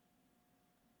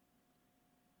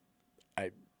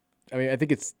 I mean, I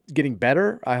think it's getting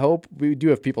better. I hope we do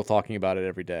have people talking about it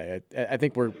every day. I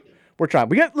think we're trying.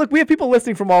 We have people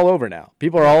listening from all over now.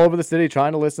 People are all over the city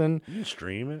trying to listen. You can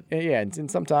stream it. Yeah,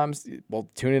 and sometimes,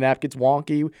 TuneIn app gets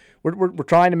wonky. We're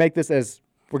trying to make this as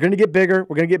we're going to get bigger.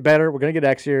 We're going to get better. We're going to get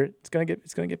X-ier. It's going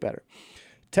to get better.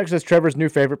 Texas Trevor's new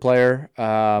favorite player.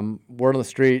 Word on the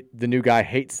street: the new guy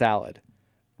hates salad.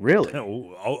 Really?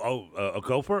 A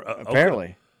gopher?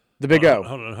 Apparently, the Big O.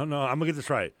 Hold on, no, I'm gonna get this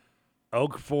right.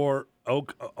 Oak or fur?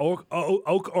 Oak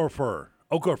or fur?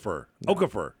 No. Oak or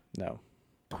fur? No.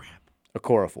 Crap.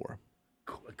 Acoroform.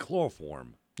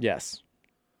 Chloroform. Yes.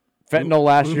 Fentanyl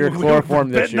last year,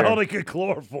 chloroform this year. Fentanyl to get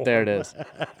chloroform. There it is.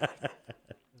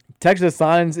 Texas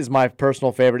Signs is my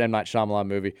personal favorite M. Night Shyamalan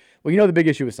movie. Well, you know the big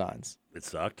issue with Signs. It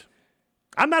sucked.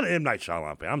 I'm not an M. Night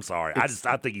Shyamalan fan. I'm sorry. I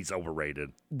think he's overrated.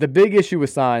 The big issue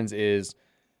with Signs is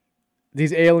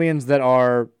these aliens that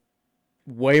are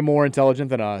way more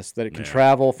intelligent than us, that it can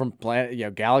travel from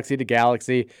galaxy to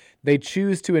galaxy. They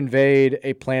choose to invade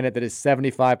a planet that is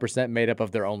 75% made up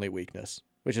of their only weakness,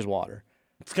 which is water.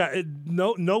 It's got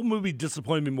no movie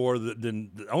disappointed me more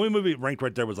than the only movie ranked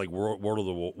right there was like War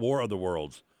of the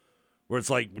Worlds, where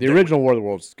it's like the original War of the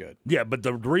Worlds is good. Yeah, but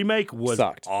the remake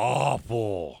sucked.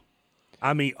 Awful.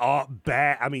 I mean,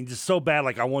 bad. I mean, just so bad.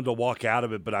 Like I wanted to walk out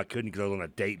of it, but I couldn't because I was on a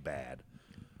date. Bad.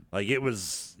 Like it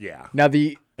was. Yeah. Now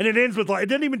and it ends with like it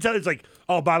didn't even tell. It's like,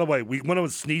 oh, by the way, when it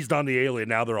was sneezed on the alien,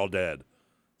 now they're all dead.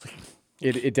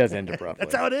 It does end abruptly.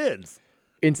 That's how it ends.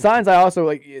 In Signs, I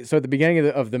also so at the beginning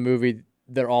of the movie,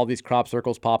 there are all these crop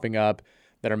circles popping up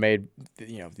that are made.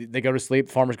 They go to sleep.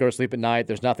 Farmers go to sleep at night.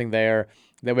 There's nothing there.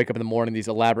 They wake up in the morning. These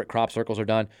elaborate crop circles are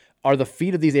done. Are the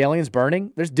feet of these aliens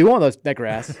burning? There's dew on that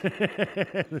grass.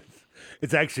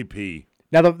 It's actually pee.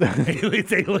 Now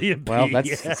it's alien pee. Well,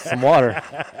 that's some water.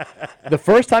 The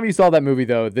first time you saw that movie,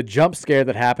 though, the jump scare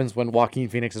that happens when Joaquin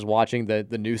Phoenix is watching the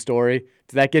news story,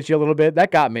 did that get you a little bit?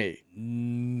 That got me.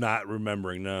 Not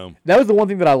remembering, no. That was the one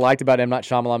thing that I liked about M. Night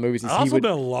Shyamalan movies. It's also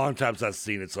been a long time since I've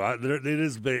seen it, so it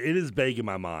is vague in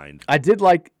my mind. I did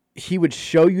like he would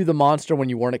show you the monster when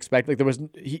you weren't expecting. Like there was,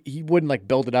 he wouldn't like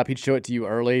build it up. He'd show it to you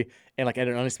early and like at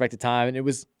an unexpected time, and it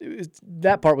was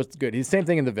that part was good. He's the same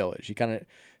thing in The Village. He kind of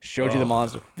showed you the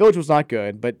monster. Village was not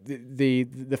good, but the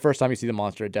first time you see the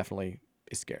monster, it definitely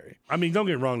is scary. I mean, don't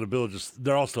get me wrong. The Village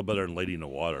they're all still better than Lady in the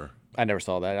Water. I never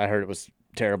saw that. I heard it was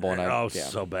terrible.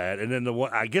 So bad. And then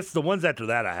I guess the ones after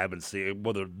that I haven't seen.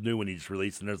 Well, the new one he just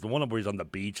released, and there's the one where he's on the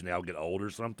beach and they all get old or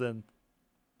something.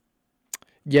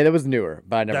 Yeah, that was newer,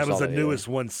 but I never saw that. That was the newest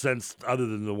one since, other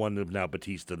than the one of now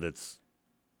Batista that's,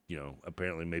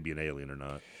 apparently maybe an alien or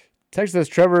not. Text says,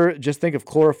 Trevor, just think of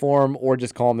chloroform or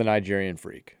just call him the Nigerian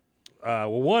freak.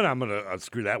 Well, one, I'm going to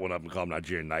screw that one up and call him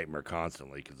Nigerian Nightmare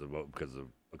constantly because of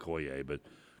Okoye, but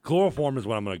chloroform is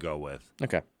what I'm going to go with.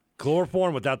 Okay.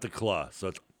 Chloroform without the cla, so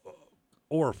it's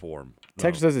oriform.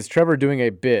 Text says, is Trevor doing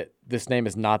a bit? This name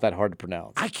is not that hard to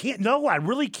pronounce. I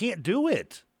really can't do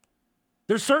it.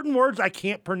 There's certain words I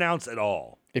can't pronounce at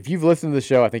all. If you've listened to the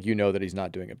show, I think you know that he's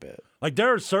not doing a bit. Like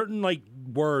there are certain like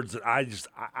words that I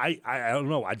don't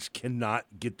know. I just cannot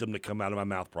get them to come out of my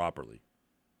mouth properly.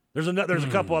 There's a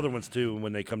couple other ones too.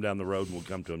 When they come down the road and we'll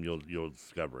come to them, you'll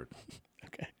discover it.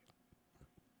 Okay.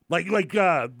 Like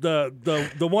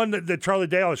the one that Charlie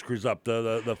Day always screws up,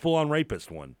 the full on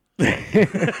rapist one.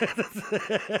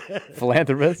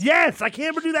 Philanthropist? Yes, I can't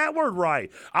ever do that word right.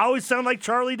 I always sound like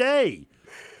Charlie Day.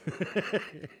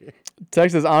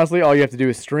 Text says, honestly, all you have to do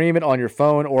is stream it on your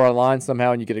phone or online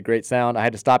somehow, and you get a great sound. I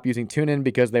had to stop using TuneIn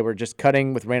because they were just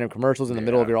cutting with random commercials in the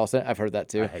middle of your all set. I've heard that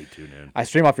too. I hate TuneIn. I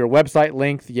stream off your website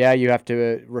length. Yeah, you have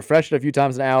to refresh it a few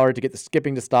times an hour to get the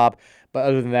skipping to stop. But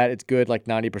other than that, it's good like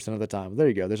 90% of the time. There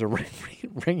you go. There's a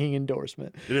ringing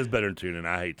endorsement. It is better than TuneIn.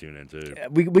 I hate TuneIn too.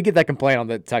 We get that complaint on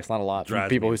the text line a lot from Drives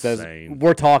people me who says insane.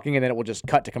 we're talking and then it will just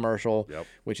cut to commercial,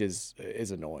 which is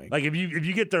annoying. Like if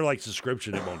you get their like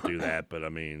subscription, it won't do that. But I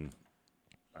mean,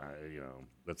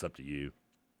 that's up to you.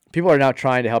 People are now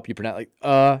trying to help you pronounce like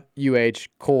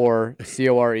core core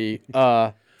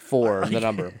 4 the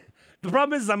number. The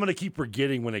problem is I'm going to keep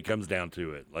forgetting when it comes down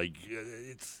to it. Like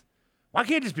why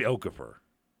can't it just be Okafor?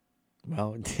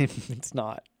 Well, it's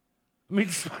not. I mean,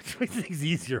 just make things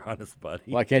easier on us, buddy.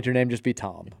 Why can't your name just be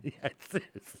Tom? Yeah,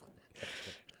 seriously.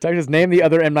 Texas, name the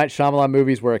other M. Night Shyamalan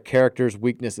movies where a character's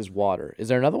weakness is water. Is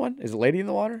there another one? Is it Lady in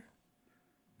the Water?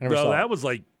 I never saw that it. was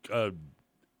like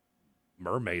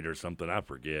Mermaid or something. I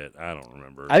forget. I don't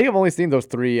remember. I think I've only seen those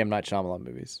 3 M. Night Shyamalan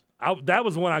movies. That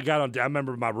was one I got on. I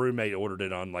remember my roommate ordered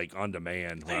it on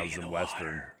demand when I was in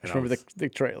Western. I just remember the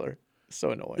trailer.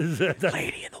 So annoying.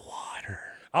 Lady in the Water.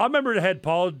 I remember it had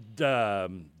Paul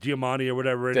Giamatti or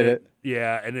whatever in Did it?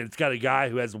 Yeah, and it's got a guy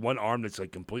who has one arm that's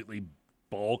like completely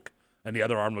bulk, and the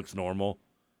other arm looks normal,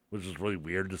 which is really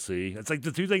weird to see. It's like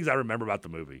the two things I remember about the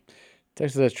movie.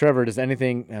 Texas says, Trevor, does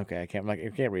anything? Okay, I can't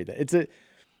read that.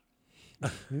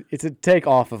 It's a take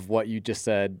off of what you just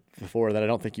said before that I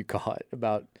don't think you caught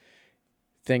about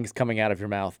things coming out of your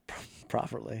mouth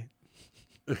properly.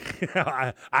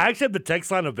 I actually have the text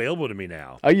line available to me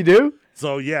now. Oh, you do?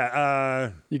 So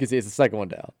yeah, you can see it's the second one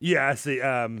down. Yeah, I see.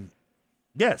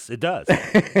 Yes, it does.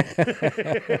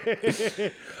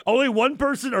 Only one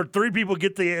person or 3 people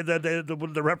get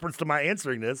the reference to my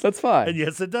answering this. That's fine. And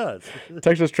yes, it does.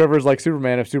 Texas Trevor is like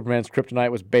Superman if Superman's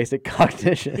kryptonite was basic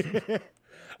cognition.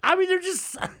 I mean, they're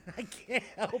just, I can't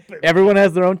help it. Everyone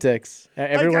has their own tics.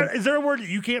 Everyone. Is there a word that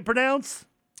you can't pronounce?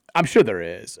 I'm sure there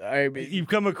is. You've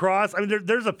come across? I mean,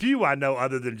 there's a few I know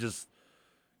other than just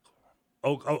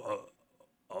Okafor.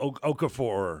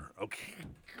 Okay.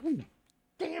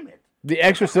 Damn it. The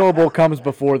extra syllable comes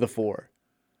before the 4.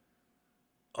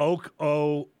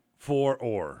 For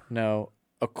or. No,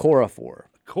 Okorafor.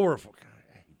 Okorafor.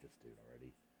 I hate this dude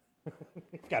already.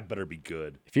 This guy better be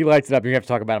good. If he lights it up, you're going to have to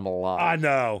talk about him a lot. I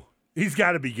know. He's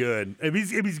got to be good. If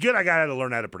he's good, I got to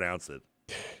learn how to pronounce it.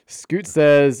 Scoot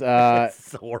says...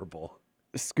 it's horrible.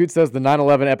 Scoot says the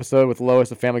 9/11 episode with Lois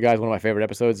of Family Guy is one of my favorite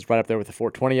episodes. It's right up there with the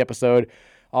 420 episode.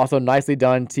 Also, nicely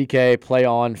done, TK, play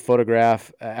on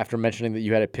photograph after mentioning that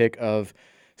you had a pic of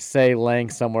Say laying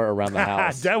somewhere around the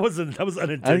house. that was unintentional. I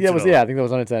think that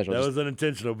was unintentional. That was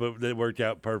unintentional, but it worked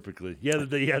out perfectly. Yeah,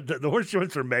 the horse she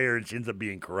wins for mayor and she ends up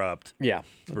being corrupt. Yeah.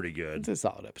 It's pretty good. It's a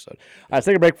solid episode. All right, let's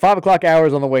take a break. 5 o'clock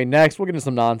hours on the way next. We'll get into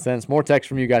some nonsense. More text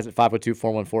from you guys at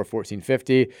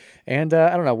 502-414-1450. And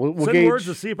I don't know. We'll send gauge words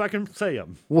to see if I can say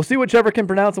them. We'll see what Trevor can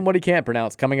pronounce and what he can't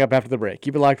pronounce coming up after the break.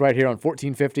 Keep it locked right here on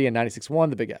 1450 and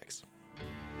 96.1, The Big X.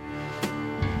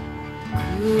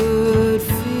 Good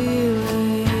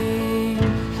feeling,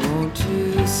 won't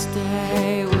you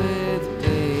stay with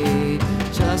me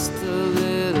just a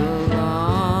little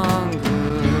longer?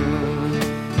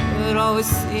 It always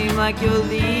seems like you're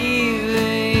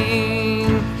leaving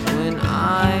when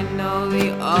I know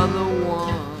the other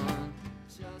one.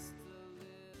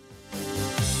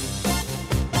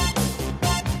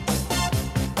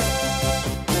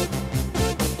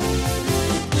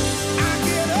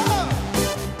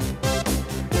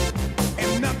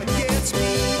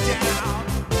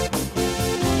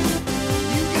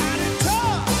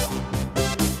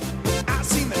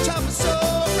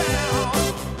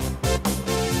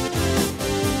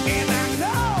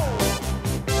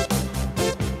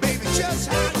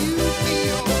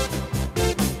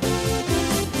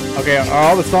 Okay, are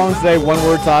all the songs today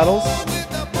one-word titles?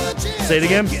 Say it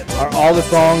again. Are all the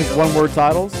songs one-word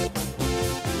titles?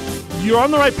 You're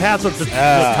on the right path with the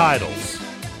titles.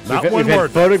 Not we've one had word.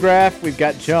 Photograph, we've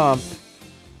got Jump.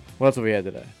 What else have we had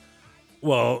today?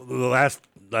 Well, the last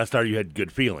hour you had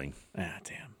Good Feeling. Ah,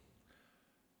 damn.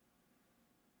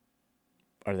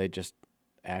 Are they just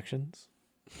actions?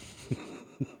 Do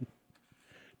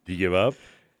you give up?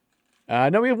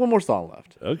 No, we have one more song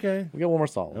left. Okay. We got one more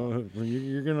song left.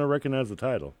 You're going to recognize the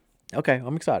title. Okay,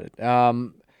 I'm excited.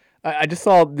 I just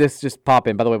saw this just pop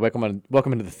in. By the way, welcome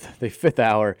into the fifth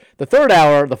hour, the third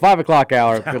hour, the 5 o'clock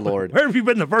hour. Good Lord. Where have you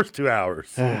been the first 2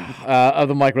 hours? Of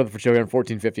the Mike Rutherford Show here on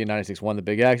 1450 and 96.1 The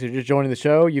Big X. If you're just joining the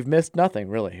show, you've missed nothing,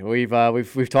 really.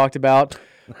 We've talked about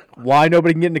why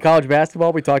nobody can get into college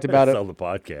basketball. We talked about Sell the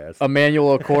podcast.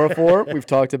 Emmanuel Okorafor. We've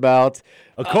talked about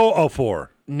Okorafor.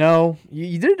 No,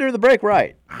 you did it during the break,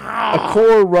 right?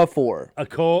 Okorafor. I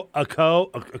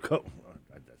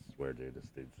swear, dude, this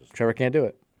dude's just Trevor can't do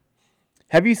it.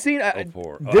 Have you seen? I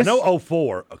know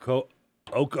 04.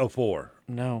 Okorafor.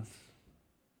 No.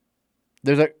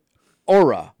 There's a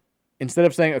aura. Instead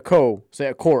of saying Oko,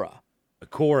 say Okora.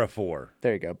 Okorafor.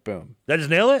 There you go. Boom. Did I just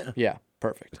nail it? Yeah.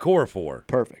 Perfect. Okorafor.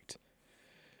 Perfect.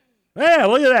 Yeah,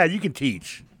 look at that. You can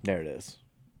teach. There it is.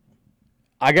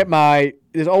 I get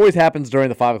this always happens during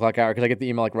the 5 o'clock hour because I get the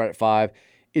email like right at 5.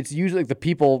 It's usually like the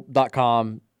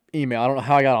people.com email. I don't know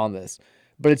how I got on this,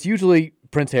 but it's usually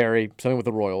Prince Harry, something with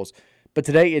the Royals. But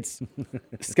today it's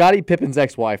Scottie Pippen's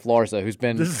ex-wife, Larsa, who's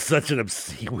been... This is such an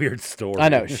obscene, weird story. I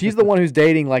know. She's the one who's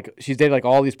dating, she's dated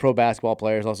all these pro basketball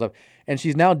players and all stuff. And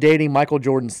she's now dating Michael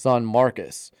Jordan's son,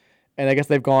 Marcus. And I guess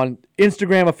they've gone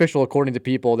Instagram official, according to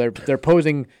people. They're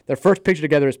posing, their first picture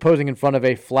together is posing in front of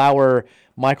a flower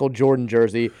Michael Jordan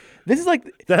jersey. This is like...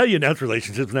 Is that how you announce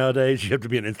relationships nowadays? You have to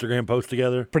be an Instagram post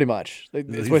together? Pretty much.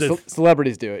 It's where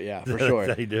celebrities do it, yeah, for sure.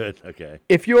 That's how you do it? Okay.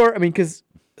 Because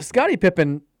Scottie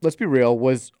Pippen, let's be real,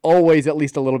 was always at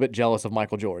least a little bit jealous of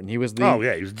Michael Jordan. He was he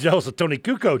was jealous of Tony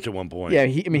Kukoc at one point. Yeah,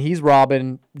 he's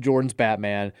Robin, Jordan's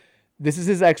Batman. This is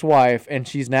his ex-wife, and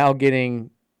she's now getting,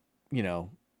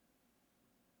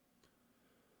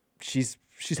 she's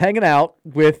hanging out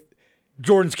with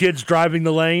Jordan's kids driving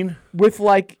the lane with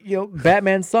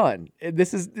Batman's son.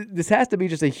 This has to be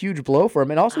just a huge blow for him.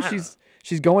 And also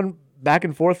she's going back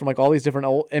and forth from all these different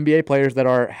old NBA players that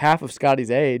are half of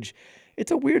Scottie's age. It's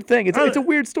a weird thing. It's a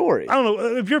weird story. I don't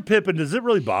know. If you're Pippen, does it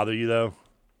really bother you though?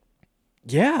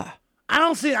 Yeah. I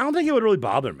don't think it would really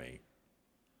bother me.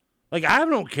 I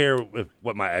don't care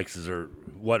what my exes are,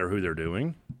 what or who they're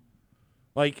doing.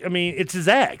 It's his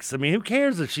ex. Who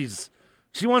cares if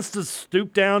she wants to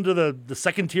stoop down to the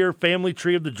second tier family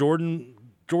tree of the Jordan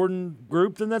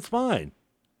group, then that's fine.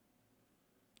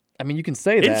 You can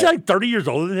say that. Isn't she 30 years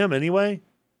older than him anyway?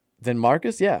 Than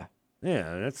Marcus, yeah.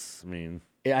 Yeah, that's,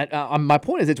 my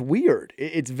point is it's weird.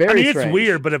 It's very strange. It's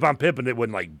weird, but if I'm Pippen, it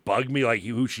wouldn't bug me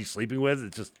who she's sleeping with.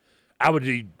 It's just, I would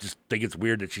just think it's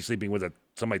weird that she's sleeping with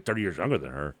somebody 30 years younger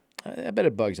than her. I bet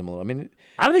it bugs him a little.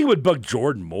 I think it would bug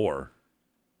Jordan more.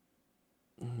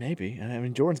 Maybe.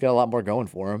 Jordan's got a lot more going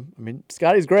for him.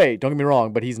 Scottie's great. Don't get me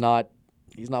wrong, but he's not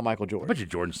Michael Jordan. I bet you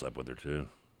Jordan slept with her too.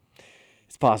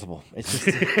 It's possible. It's just.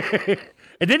 And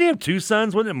didn't he have two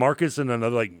sons? Wasn't it Marcus and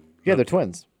another Yeah, they're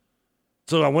twins.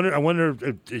 So I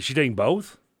wonder, is she dating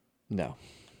both? No.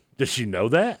 Does she know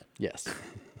that? Yes.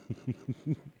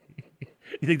 You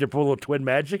think they're pulling a little twin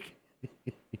magic?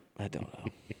 I don't know.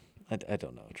 I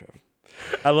don't know, Trevor.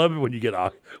 I love it when you get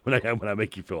when I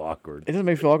make you feel awkward. It doesn't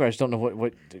make me feel awkward. I just don't know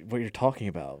what you're talking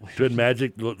about. Twin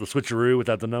magic, the switcheroo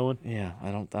without the knowing. Yeah,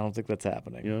 I don't think that's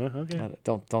happening. Yeah, okay. I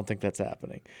don't think that's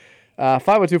happening.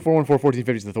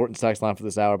 502-414-1450 is the Thornton text line for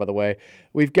this hour. By the way,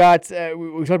 we've got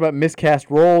we talked about miscast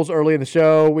roles early in the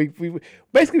show. We've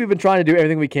been trying to do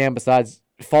everything we can besides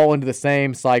fall into the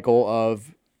same cycle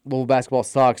of Louisville basketball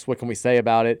sucks. What can we say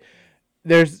about it?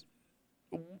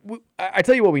 I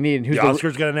tell you what we need. And who's the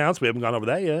Oscars got announced. We haven't gone over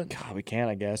that yet. God, we can,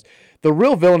 I guess. The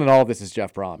real villain in all of this is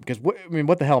Jeff Brom. Because,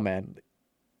 what the hell, man?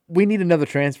 We need another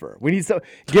transfer. We need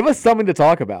give us something to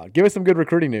talk about. Give us some good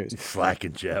recruiting news.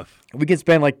 Slacking, Jeff. We can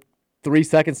spend 3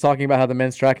 seconds talking about how the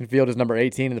men's track and field is number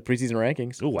 18 in the preseason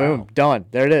rankings. Ooh, wow. Boom. Done.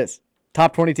 There it is.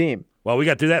 Top 20 team. Well, we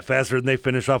got to do that faster than they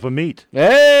finish off a meet.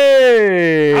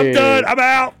 Hey! I'm done. I'm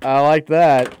out. I like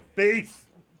that. Peace.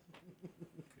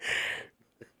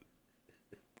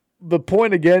 The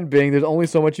point again being, there's only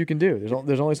so much you can do.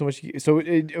 There's only so much.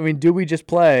 Do we just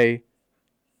play?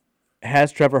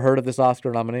 Has Trevor heard of this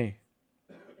Oscar nominee?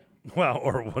 Well,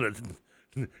 or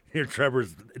hear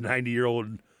Trevor's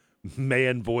 90-year-old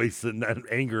man voice and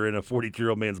anger in a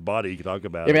 42-year-old man's body. You can talk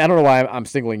about it. I don't know why I'm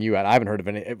singling you out. I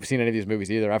haven't seen any of these movies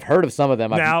either. I've heard of some of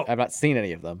them. I've not seen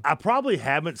any of them. I probably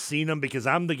haven't seen them because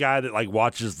I'm the guy that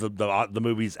watches the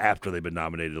movies after they've been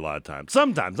nominated a lot of times.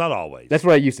 Sometimes, not always. That's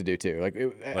what I used to do too.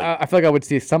 I feel like I would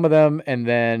see some of them, and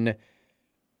then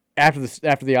after the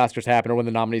Oscars happened or when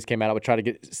the nominees came out, I would try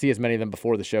to see as many of them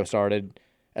before the show started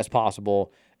as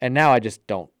possible. And now I just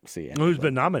don't see it. Who's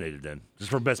been nominated then?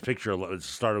 Just for Best Picture,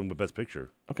 starting with Best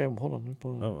Picture. Okay, well, hold on.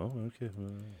 Oh,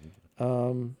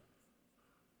 okay.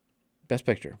 Best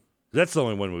Picture. That's the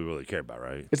only one we really care about,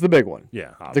 right? It's the big one.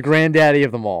 Yeah. Obviously. The granddaddy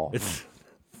of them all. It's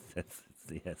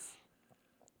Yes.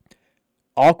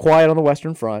 All Quiet on the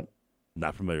Western Front.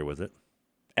 Not familiar with it.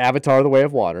 Avatar: The Way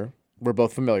of Water. We're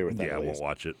both familiar with that. Yeah, I won't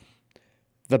watch it.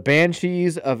 The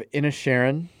Banshees of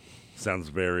Inisherin. Sounds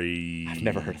very... I've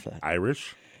never heard of that.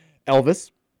 Irish.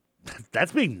 Elvis.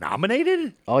 That's being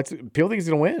nominated? Oh, people think he's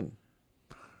going to win.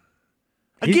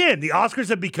 Again, the Oscars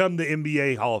have become the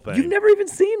NBA Hall of Fame. You've never even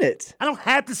seen it. I don't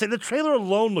have to say. The trailer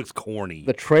alone looks corny.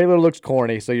 The trailer looks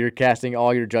corny, so you're casting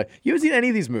all your judge. You haven't seen any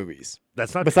of these movies.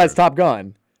 That's not besides true. Top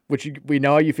Gun, which we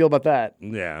know how you feel about that.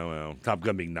 Yeah, well, Top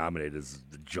Gun being nominated is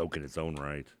a joke in its own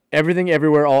right. Everything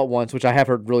Everywhere All at Once, which I have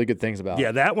heard really good things about.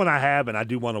 Yeah, that one I have, and I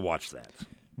do want to watch that.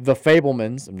 The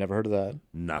Fabelmans. I've never heard of that.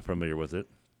 Not familiar with it.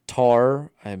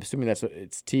 Tar. I'm assuming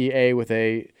it's T-A with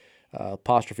a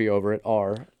apostrophe over it.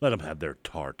 R. Let them have their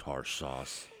tartar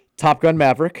sauce. Top Gun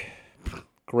Maverick.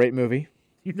 Great movie.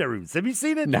 You've never even... Have you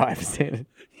seen it? No, I haven't seen it.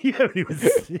 You haven't even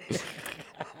seen it.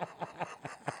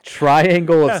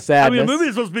 Triangle of Sadness. I mean, a movie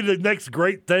is supposed to be the next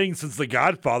great thing since The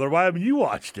Godfather. Why haven't you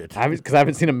watched it? Because I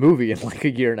haven't seen a movie in like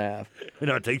a year and a half. You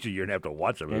know, it takes you a year and a half to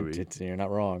watch a movie. You're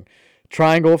not wrong.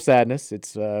 Triangle of Sadness.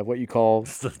 It's what you call...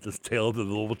 It's the tale of the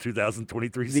Louisville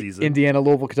 2023 season. Indiana,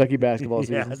 Louisville, Kentucky basketball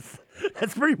season. Yes,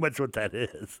 that's pretty much what that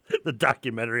is. The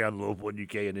documentary on Louisville and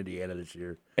UK and Indiana this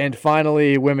year. And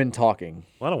finally, Women Talking.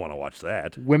 Well, I don't want to watch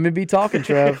that. Women be talking,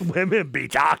 Trev. Women be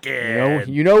talking.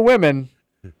 You know women.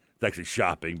 It's actually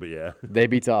shopping, but yeah. They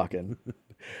be talking.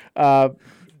 So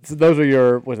those are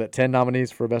your, 10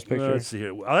 nominees for Best Picture? Let's see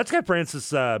here. Oh, that's got Frances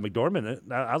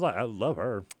McDormand. I love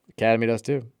her. Academy does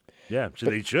too. Yeah,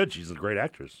 they should. She's a great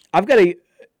actress. I've got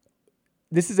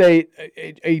this is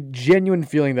a genuine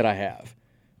feeling that I have,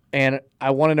 and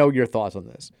I want to know your thoughts on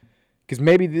this. Because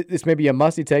maybe this may be a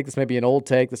musty take, this may be an old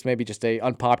take, this may be just a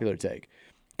unpopular take.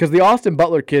 Because the Austin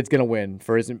Butler kid's going to win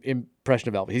for his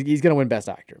impression of Elvis. He's going to win Best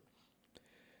Actor.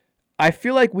 I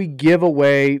feel like we give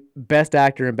away Best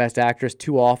Actor and Best Actress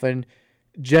too often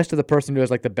just to the person who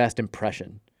has like the best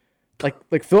impression.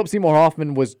 Like Philip Seymour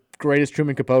Hoffman was great as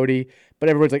Truman Capote, but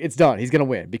everyone's like, it's done. He's going to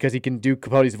win because he can do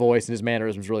Capote's voice and his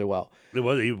mannerisms really well. It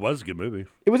was a good movie.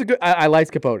 It was a good. I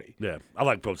liked Capote. Yeah, I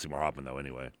like Philip Seymour Hoffman though.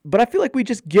 Anyway, but I feel like we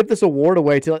just give this award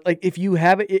away to like if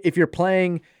you're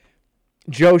playing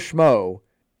Joe Schmo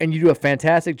and you do a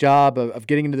fantastic job of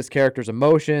getting into this character's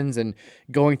emotions and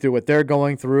going through what they're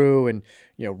going through and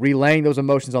relaying those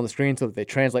emotions on the screen so that they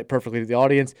translate perfectly to the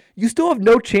audience, you still have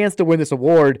no chance to win this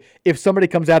award if somebody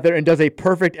comes out there and does a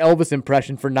perfect Elvis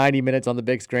impression for 90 minutes on the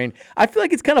big screen. I feel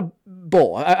like it's kind of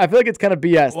bull. I feel like it's kind of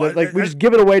BS. Well, we just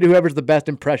give it away to whoever's the best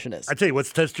impressionist. I tell you,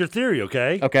 let's test your theory,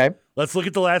 okay? Okay. Let's look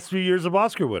at the last few years of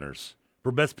Oscar winners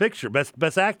for Best Picture,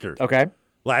 Best Actor. Okay.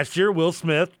 Last year, Will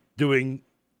Smith doing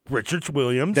Richard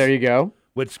Williams. There you go.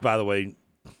 Which, by the way,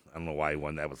 I don't know why he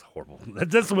won. That was horrible.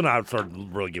 That's when I started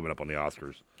really giving up on the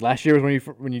Oscars. Last year was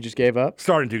when you just gave up?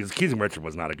 Starting to, because Keith and Richard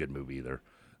was not a good movie either.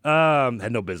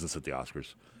 Had no business at the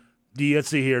Oscars. Let's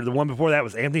see here. The one before that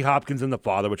was Anthony Hopkins in The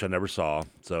Father, which I never saw.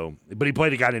 But he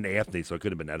played a guy named Anthony, so it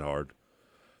couldn't have been that hard.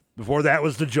 Before that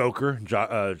was The Joker,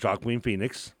 Joaquin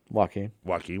Phoenix. Joaquin,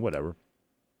 whatever.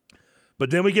 But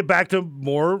then we get back to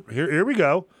more. Here we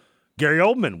go. Gary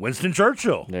Oldman, Winston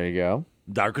Churchill. There you go.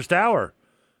 Darkest Tower.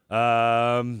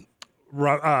 The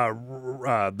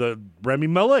Rami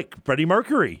Malek, Freddie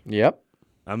Mercury. Yep.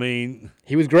 I mean,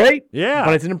 he was great. Yeah.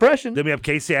 But it's an impression. Then we have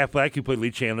Casey Affleck, who played Lee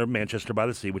Chandler in Manchester by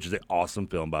the Sea, which is an awesome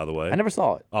film, by the way. I never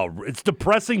saw it. Oh, it's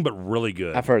depressing, but really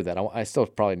good. I've heard that. I still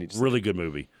probably need to see it. Really good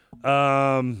movie.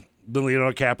 Then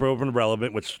Leonardo DiCaprio from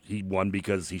Irrelevant, which he won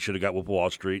because he should have got Wolf of Wall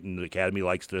Street, and the Academy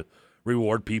likes to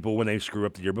reward people when they screw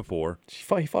up the year before. He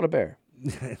fought a bear.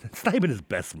 It's not even his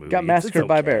best movie. Got massacred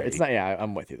by a bear. It's not. Yeah,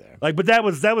 I'm with you there. But that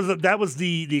was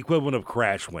the equivalent of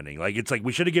Crash winning. It's like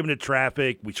we should have given it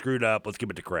Traffic. We screwed up. Let's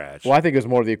give it to Crash. Well, I think it was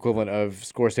more the equivalent of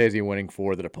Scorsese winning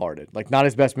for The Departed. Not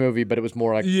his best movie, but it was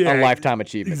more like a lifetime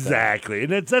achievement. Exactly,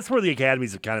 and that's where the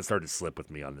Academies have kind of started to slip with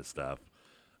me on this stuff.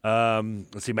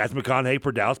 Let's see, Matthew McConaughey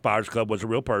for Dallas Buyers Club was a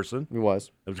real person. He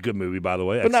was. It was a good movie, by the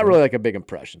way. But not really like a big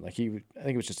impression. I think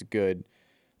it was just a good.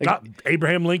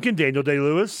 Abraham Lincoln, Daniel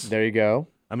Day-Lewis. There you go.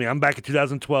 I mean, I'm back in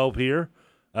 2012 here.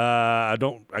 I'm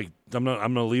going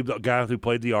to leave the guy who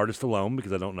played the artist alone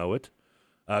because I don't know it.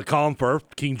 Colin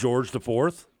Firth, King George IV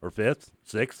or Fifth,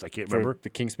 Sixth, I can't remember. The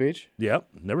King's Speech. Yep,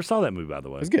 never saw that movie by the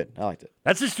way. It was good. I liked it.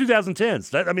 That's just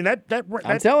 2010s.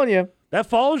 I'm telling you, that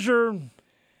follows your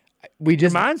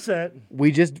mindset.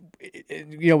 We just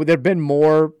there've been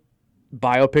more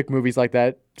biopic movies like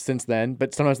that since then,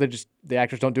 but sometimes the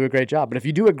actors don't do a great job. But if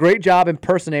you do a great job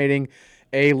impersonating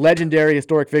a legendary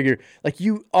historic figure, like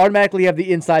you automatically have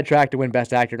the inside track to win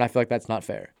Best Actor, and I feel like that's not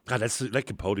fair. God, that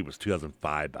Capote was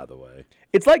 2005, by the way.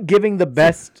 It's like giving the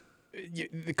best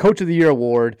the Coach of the Year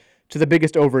award to the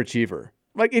biggest overachiever.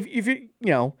 Like if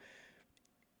you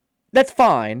that's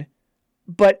fine,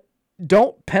 but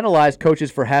don't penalize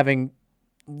coaches for having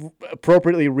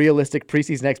appropriately realistic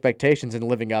preseason expectations and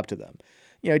living up to them.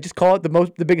 Just call it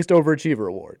the biggest overachiever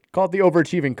award. Call it the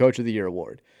overachieving Coach of the Year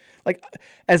award. Like,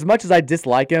 as much as I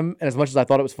dislike him and as much as I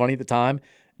thought it was funny at the time,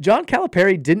 John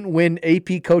Calipari didn't win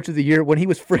AP Coach of the Year when he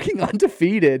was freaking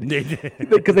undefeated.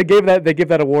 Because they give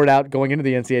that award out going into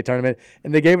the NCAA tournament,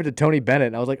 and they gave it to Tony Bennett.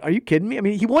 And I was like, are you kidding me? I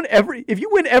mean, he won if you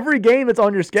win every game that's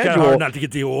on your schedule, it's hard not to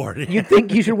get the award. You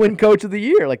think you should win Coach of the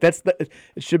Year. Like, it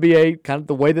should be a kind of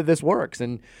the way that this works.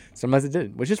 And sometimes it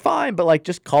didn't, which is fine, but like,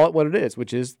 just call it what it is,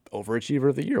 which is Overachiever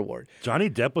of the Year award.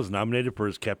 Johnny Depp was nominated for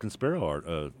his Captain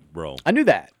Sparrow role. I knew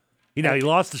that. He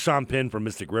lost to Sean Penn for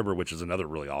Mystic River, which is another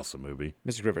really awesome movie.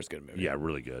 Mystic River's a good movie. Yeah,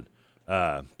 really good.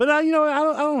 But I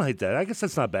don't hate that. I guess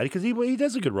that's not bad because he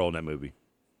does a good role in that movie.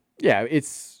 Yeah,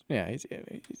 it's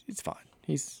fine.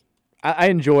 I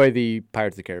enjoy the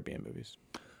Pirates of the Caribbean movies.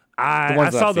 I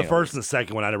saw the first and the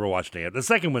second one. I never watched it. The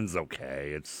second one's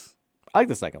okay. I like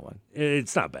the second one.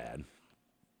 It's not bad.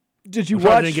 Did you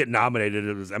watch? It didn't get nominated.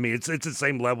 It's the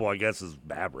same level, I guess, as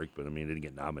Maverick, but it didn't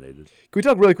get nominated. Can we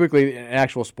talk really quickly an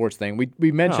actual sports thing?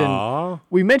 We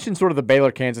mentioned sort of the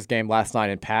Baylor-Kansas game last night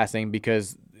in passing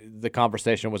because the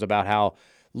conversation was about how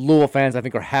Louisville fans, I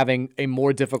think, are having a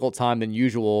more difficult time than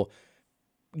usual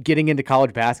getting into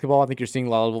college basketball. I think you're seeing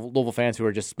a lot of Louisville fans who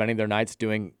are just spending their nights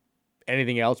doing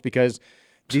anything else because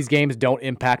these games don't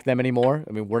impact them anymore.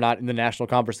 I mean, we're not in the national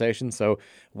conversation, so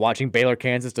watching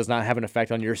Baylor-Kansas does not have an effect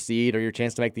on your seed or your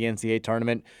chance to make the NCAA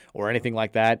tournament or anything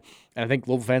like that. And I think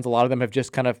Louisville fans, a lot of them have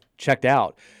just kind of checked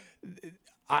out.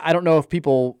 I don't know if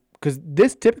people – because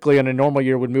this typically in a normal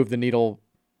year would move the needle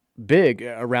big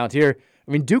around here.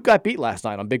 I mean, Duke got beat last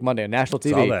night on Big Monday on national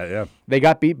TV. Saw that, yeah. They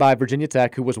got beat by Virginia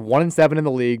Tech, who was 1-7 in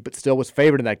the league but still was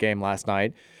favored in that game last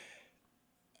night.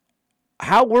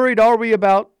 How worried are we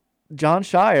about John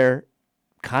Shire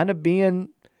kind of being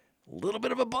a little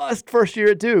bit of a bust first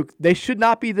year at Duke? They should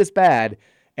not be this bad,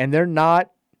 and they're not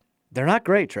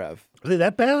great, Trev. Are they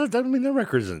that bad? I mean, their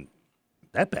record isn't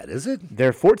that bad, is it?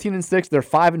 They're 14-6. They're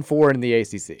 5-4 in the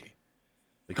ACC.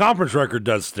 The conference record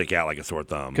does stick out like a sore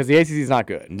thumb. Because the ACC is not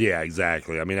good. Yeah,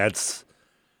 exactly. I mean,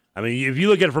 if you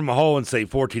look at it from a whole and say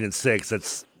 14-6,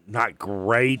 that's not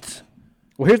great.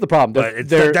 Well, here's the problem. But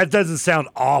that doesn't sound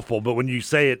awful, but when you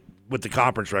say it with the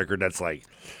conference record, that's like,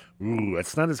 ooh,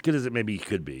 that's not as good as it maybe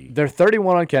could be. They're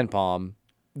 31 on Ken Palm.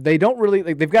 They don't really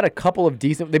they've got a couple of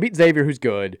decent. They beat Xavier, who's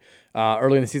good,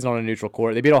 early in the season on a neutral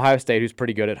court. They beat Ohio State, who's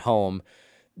pretty good at home.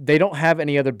 They don't have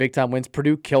any other big time wins.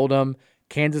 Purdue killed them.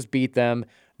 Kansas beat them.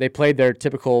 They played their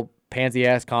typical pansy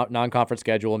ass non-conference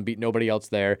schedule and beat nobody else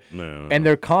there. No. And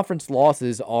their conference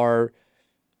losses are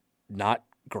not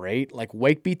great. Like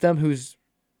Wake beat them, who's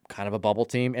kind of a bubble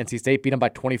team. NC State beat them by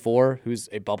 24, who's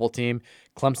a bubble team.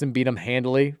 Clemson beat them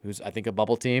handily, who's I think a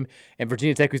bubble team. And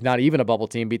Virginia Tech, who's not even a bubble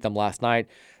team, beat them last night.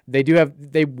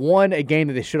 They won a game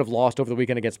that they should have lost over the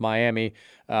weekend against Miami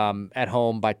at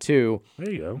home by 2. There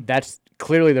you go. That's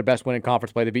clearly their best win in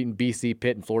conference play. They've beaten BC,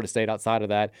 Pitt, and Florida State outside of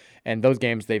that. And those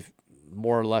games they've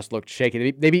more or less looked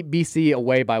shaky. They beat BC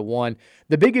away by 1.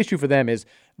 The big issue for them is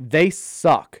they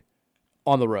suck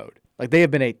on the road. Like, they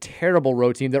have been a terrible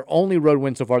road team. Their only road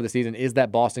win so far this season is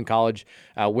that Boston College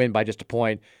win by just a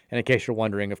point. And in case you're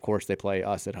wondering, of course, they play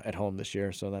us at home this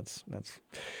year. So that's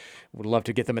would love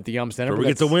to get them at the Yum Center. Sure, we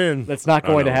get to win. That's not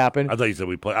going to happen. I thought you said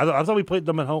we play. I thought we played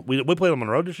them at home. We played them on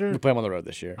the road this year? We play them on the road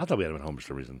this year. I thought we had them at home for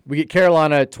some reason. We get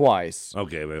Carolina twice.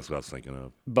 Okay, that's what I was thinking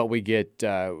of. But we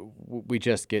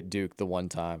just get Duke the one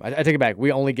time. I take it back.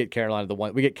 We only get Carolina the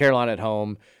one. We get Carolina at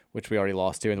home, which we already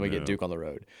lost to, and then we get Duke on the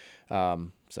road.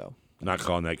 So. Not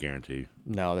calling that guarantee.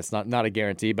 No, that's not a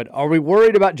guarantee. But are we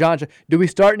worried about John? Do we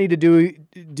need to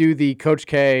do the Coach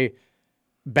K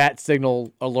bat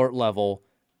signal alert level?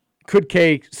 Could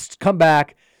K come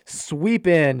back, sweep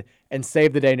in, and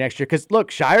save the day next year? Because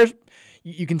look, Shire's.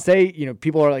 You can say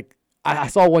people are like. I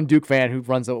saw one Duke fan who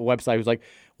runs a website who's like,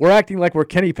 we're acting like we're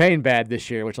Kenny Payne bad this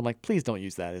year, which I'm like, please don't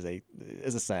use that as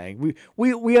a saying.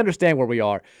 We understand where we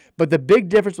are, but the big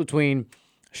difference between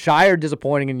Shire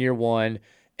disappointing in year one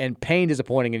and Payne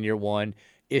disappointing in year one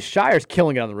is Shire's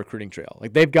killing it on the recruiting trail.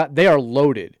 Like they are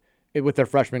loaded with their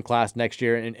freshman class next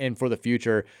year and for the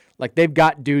future. Like they've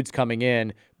got dudes coming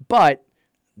in, but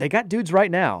they got dudes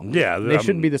right now. Yeah, they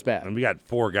shouldn't be this bad. And we got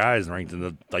 4 guys ranked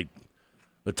in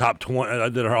the top 20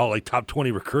 that are all like top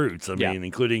 20 recruits. I mean,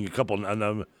 including a couple.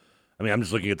 I mean, I'm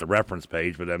just looking at the reference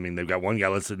page, but I mean, they've got one guy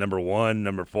listed number 1,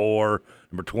 number 4,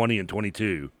 number 20, and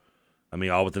 22. I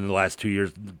mean, all within the last 2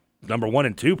 years, number 1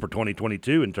 and 2 for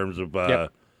 2022 in terms of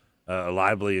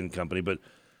Lively and company. But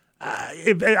I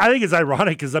think it's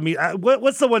ironic because, I mean,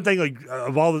 what's the one thing, like,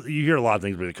 of all you hear a lot of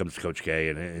things when it comes to Coach K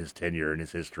and his tenure and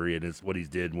his history and what he's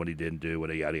did and what he didn't do, what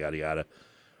yada, yada, yada.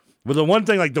 But the one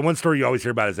thing, like, the one story you always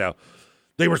hear about is how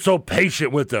they were so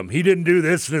patient with him. He didn't do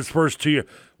this in his first 2 years.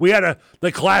 We had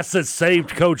the class that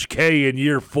saved Coach K in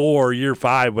year 4, year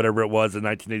 5, whatever it was in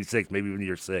 1986, maybe even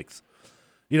year 6.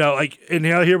 You know, like, and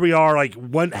now here we are, like,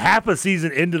 half a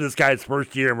season into this guy's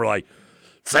first year, and we're like,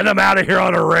 send him out of here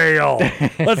on a rail.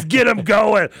 Let's get him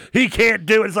going. He can't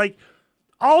do it. It's like,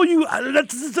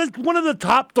 that's one of the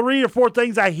top 3 or 4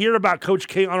 things I hear about Coach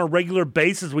K on a regular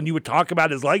basis when you would talk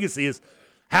about his legacy is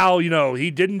how, you know,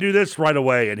 he didn't do this right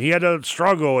away and he had to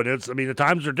struggle. And the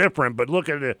times are different, but look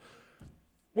at it.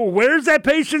 Well, where's that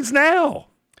patience now?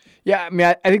 Yeah, I mean,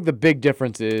 I think the big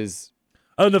difference is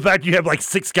the fact you have like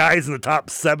 6 guys in the top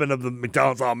 7 of the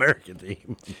McDonald's All-American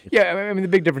team. Yeah, I mean, the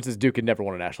big difference is Duke had never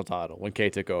won a national title when K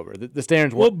took over. The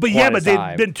standards were but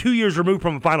they've been 2 years removed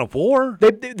from a Final Four.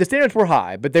 The standards were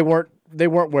high, but they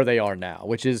weren't where they are now,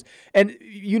 which is, and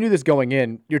you knew this going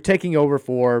in, you're taking over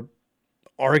for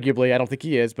arguably, I don't think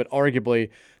he is, but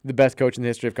arguably the best coach in the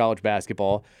history of college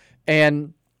basketball.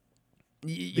 And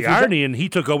the irony, and he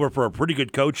took over for a pretty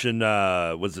good coach, and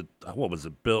Bill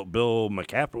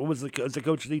McCaffrey? What was the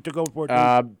coach that he took over for?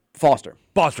 Foster.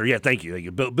 Foster, yeah, thank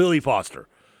you. Billy Foster.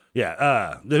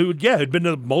 Yeah, who'd been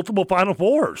to multiple Final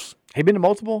Fours. He'd been to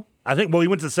multiple? I think, he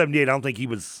went to 78. I don't think he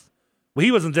was. Well,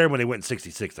 he wasn't there when they went in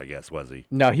 66, I guess, was he?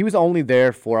 No, he was only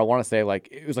there for, I want to say,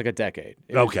 it was like a decade.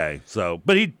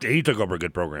 But he took over a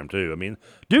good program, too. I mean,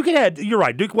 you're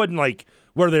right, Duke wasn't like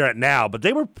where they're at now, but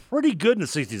they were pretty good in the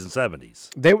 60s and 70s.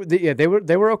 They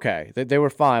were okay. They were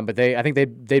fine, but I think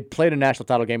they played a national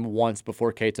title game once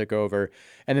before K took over.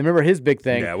 And then remember his big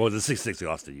thing. Yeah, the 66 they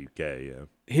lost to UK, yeah.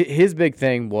 His big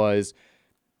thing was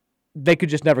they could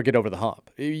just never get over the hump.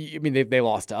 I mean, they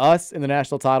lost to us in the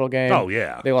national title game. Oh,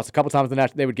 yeah. They lost a couple times in the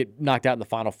national. They would get knocked out in the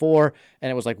Final Four, and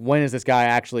it was like, when is this guy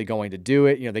actually going to do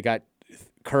it? You know, they got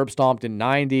curb stomped in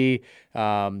 90.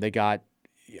 They got,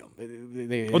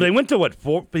 they went to what,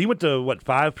 4? He went to what,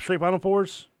 5 straight Final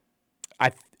Fours?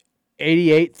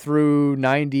 88 through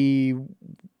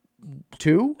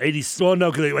 92. 80. Well, no,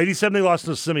 because 87 they lost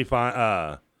to the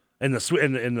semifinal. They missed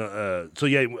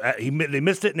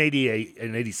it in 88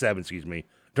 and 87, excuse me, in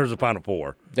terms of Final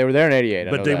Four. They were there in 88.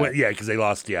 But they went, because they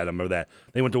lost. Yeah, I remember that.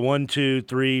 They went to 1, 2,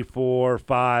 3, 4,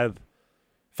 5.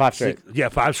 5 straight.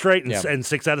 5 straight and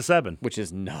 6 out of 7, which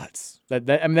is nuts.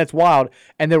 That's wild.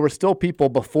 And there were still people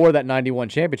before that 91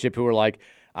 championship who were like,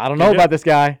 I don't know about this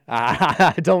guy.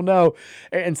 I don't know.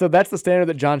 And so that's the standard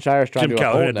that John Shire is trying to uphold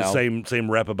now. Jim Calhoun had the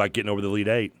same rep about getting over the Elite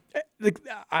 8.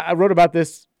 I wrote about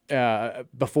this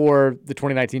before the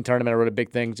 2019 tournament. I wrote a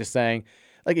big thing just saying,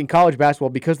 like, in college basketball,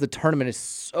 because the tournament is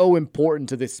so important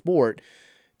to this sport,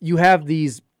 you have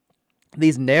these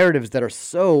narratives that are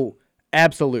so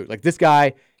absolute. Like, this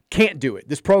guy can't do it.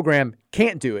 This program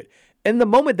can't do it. And the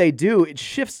moment they do, it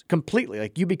shifts completely.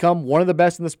 Like, you become one of the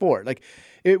best in the sport. Like,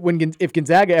 if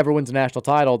Gonzaga ever wins a national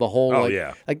title, the whole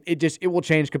it will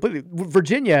change completely.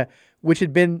 Virginia, which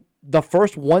had been the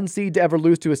first 1 seed to ever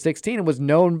lose to a 16 and was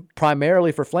known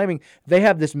primarily for flaming, they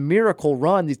have this miracle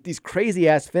run, these crazy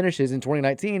ass finishes in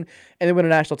 2019, and they win a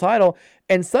national title.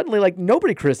 And suddenly, like,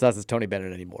 nobody criticizes Tony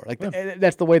Bennett anymore. Like,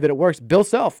 that's the way that it works. Bill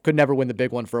Self could never win the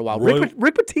big one for a while. Rick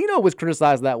Pitino was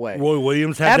criticized that way. Roy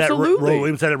Williams had that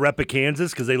at rep at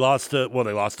Kansas because they lost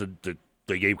to.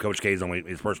 They gave Coach K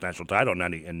his first national title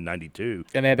in 92.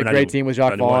 And they had the great team with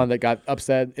Jacques Vaughn that got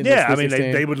upset in the I mean,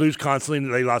 they would lose constantly.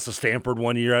 They lost to Stanford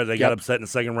one year. They got upset in the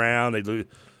second round. They lose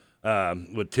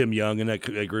with Tim Young in that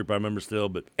group, I remember still.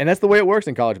 And that's the way it works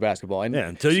in college basketball. And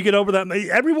until you get over that.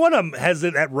 Every one of them has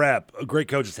that rep. A great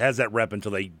coach has that rep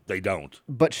until they don't.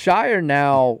 But Shire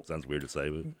now... Sounds weird to say.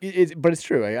 But it's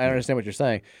true. I understand what you're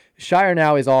saying. Shire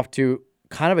now is off to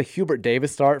kind of a Hubert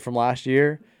Davis start from last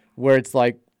year, where it's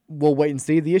like, we'll wait and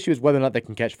see. The issue is whether or not they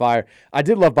can catch fire. I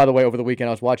did love, by the way, over the weekend,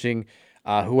 I was watching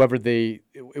it wasn't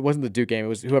the Duke game, it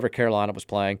was whoever Carolina was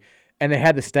playing, and they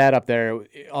had the stat up there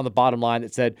on the bottom line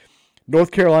that said,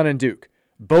 North Carolina and Duke,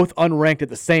 both unranked at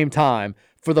the same time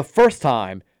for the first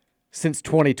time since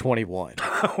 2021.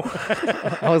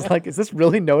 I was like, is this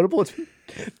really notable? It's been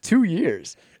 2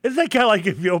 years. Isn't that kind of like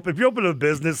if you open a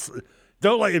business,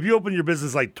 if you open your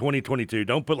business like 2022,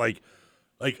 don't put like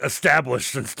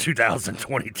established since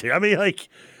 2022. I mean,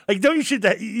 you should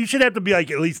have to be like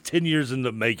at least 10 years in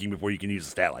the making before you can use a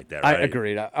stat like that, right? I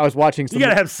agreed. I was watching you got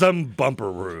to have some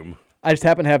bumper room. I just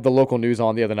happened to have the local news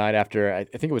on the other night after, I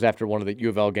think it was after one of the U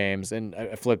of L games, and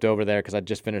I flipped over there because I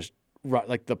just finished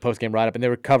the post-game write-up, and they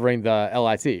were covering the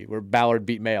LIT, where Ballard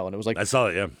beat Mayo, and it was like, I saw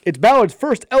it, yeah. It's Ballard's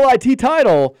first LIT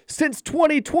title since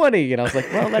 2020, and I was like,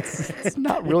 well, it's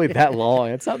not really that long.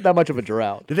 It's not that much of a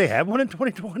drought. Did they have one in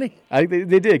 2020? I think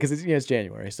they did, because it's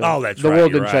January, so that's the right.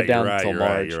 world didn't shut down until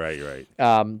March. You're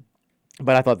right.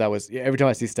 But I thought that was, every time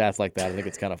I see stats like that, I think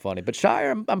it's kind of funny. But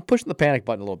Shire, I'm pushing the panic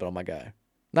button a little bit on my guy.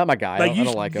 Not my guy. I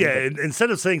don't like him. Yeah, instead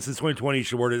of saying since 2020, you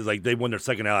should word it as like they won their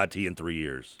second LIT in 3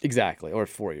 years. Exactly, or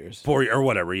 4 years. Or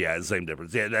whatever, yeah, the same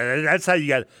difference. Yeah, that's how you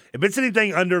got. If it's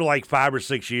anything under like 5 or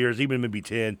 6 years, even maybe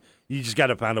 10, you just got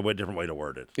to find a different way to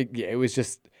word it. It was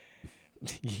just,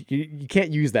 you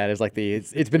can't use that as like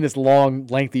it's been this long,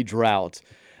 lengthy drought.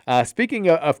 Speaking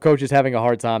of coaches having a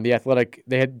hard time, the Athletic,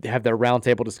 they have their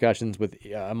roundtable discussions with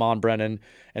Amon Brennan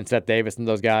and Seth Davis and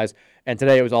those guys, and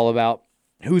today it was all about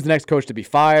who's the next coach to be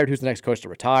fired, who's the next coach to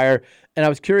retire. And I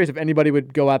was curious if anybody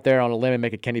would go out there on a limb and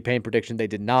make a Kenny Payne prediction. They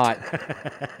did not.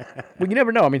 Well, you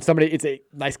never know. I mean, it's a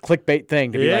nice clickbait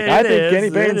thing to be I think Kenny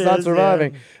Payne's not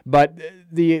surviving. Yeah. But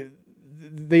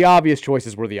the obvious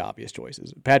choices were the obvious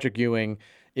choices. Patrick Ewing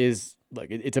is,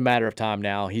 it's a matter of time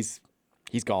now. He's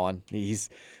gone.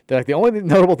 The only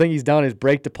notable thing he's done is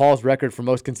break DePaul's record for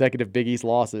most consecutive Big East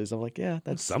losses. I'm like, yeah,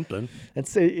 that's something.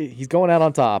 He's going out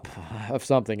on top of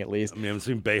something at least. I mean, I've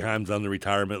seen Boeheim's on the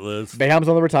retirement list. Boeheim's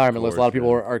on the retirement list. A lot of people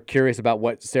are curious about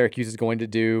what Syracuse is going to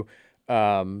do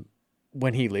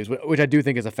when he leaves, which I do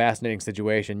think is a fascinating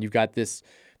situation. You've got this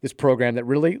program that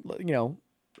really,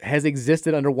 has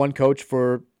existed under one coach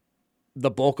for the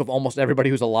bulk of almost everybody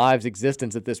who's alive's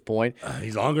existence at this point.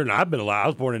 He's longer than I've been alive. I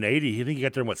was born in 80. You think he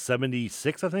got there in,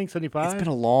 76, I think, 75? It's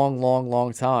been a long, long,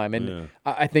 long time. And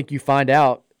I think you find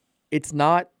out it's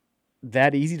not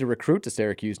that easy to recruit to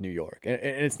Syracuse, New York. And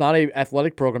it's not an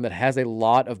athletic program that has a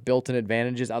lot of built-in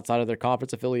advantages outside of their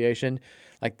conference affiliation.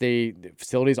 Like the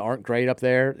facilities aren't great up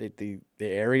there. The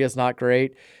area's not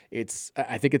great.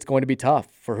 I think it's going to be tough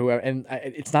for whoever. And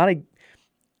it's not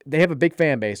they have a big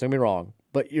fan base, don't get me wrong,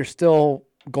 but you're still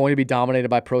going to be dominated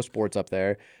by pro sports up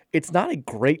there. It's not a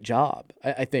great job,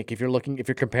 I think, if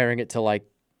you're comparing it to like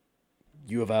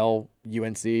U of L,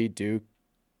 UNC, Duke,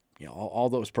 all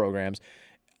those programs.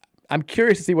 I'm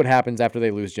curious to see what happens after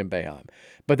they lose Jim Boeheim.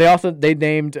 But they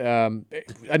named a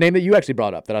name that you actually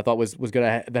brought up that I thought was good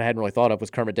that I hadn't really thought of was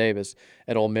Kermit Davis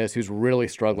at Ole Miss, who's really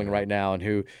struggling right now and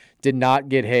who did not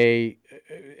get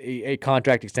a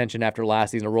contract extension after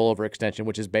last season, a rollover extension,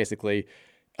 which is basically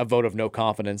a vote of no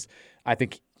confidence. I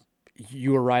think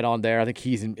you were right on there. I think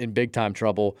he's in big time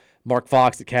trouble. Mark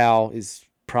Fox at Cal is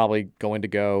probably going to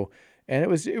go. And it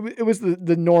was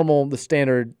the normal, the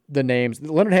standard, the names.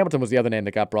 Leonard Hamilton was the other name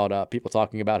that got brought up. People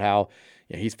talking about how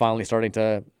he's finally starting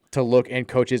to look and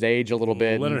coach his age a little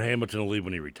bit. Leonard Hamilton will leave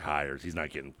when he retires. He's not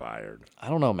getting fired. I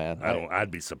don't know, man.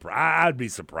 I'd be surprised. I'd be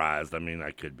surprised. I mean,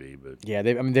 I could be, but yeah.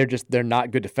 They're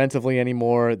not good defensively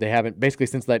anymore. They haven't basically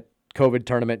since that COVID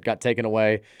tournament got taken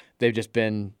away. They've just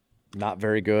been not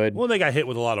very good. Well, they got hit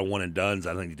with a lot of one and dones.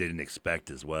 I think they didn't expect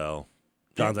as well.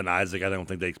 Jonathan Isaac, I don't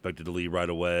think they expected to leave right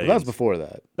away. Well, that was before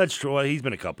that. That's true. He's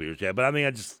been a couple years, yeah. But I mean,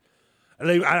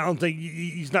 I don't think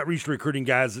he's not used to recruiting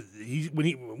guys.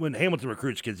 When Hamilton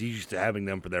recruits kids, he's used to having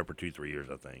them there for 2-3 years,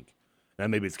 I think. And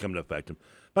maybe it's coming to affect him.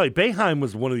 By the way, Boeheim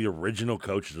was one of the original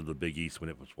coaches of the Big East when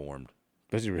it was formed.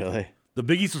 Was he really? The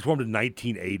Big East was formed in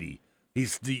 1980.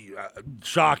 He's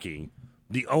shocking.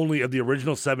 The only of the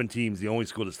original 7 teams, the only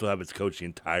school to still have its coach the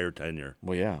entire tenure.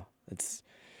 Well, yeah, it's.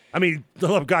 I mean, the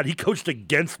love of God, he coached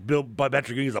against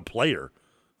Patrick Ewing as a player.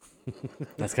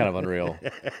 That's kind of unreal.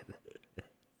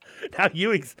 Now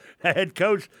Ewing's head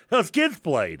coach. His kids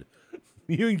played.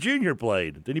 Ewing Jr.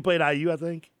 played. Didn't he play at IU, I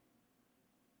think?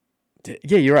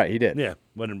 Yeah, you're right. He did. Yeah.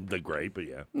 Wasn't the great, but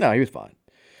yeah. No, he was fine.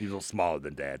 He's a little smaller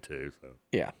than Dad, too. So.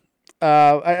 Yeah.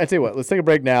 I tell you what, let's take a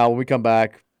break now. When we come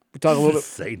back, we talk a little bit.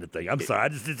 Saying the thing. I'm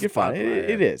sorry. You're fine.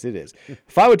 It is.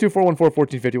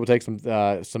 502-414-1450. We'll take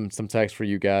some text for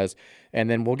you guys, and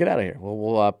then we'll get out of here.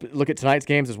 We'll look at tonight's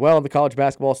games as well on the college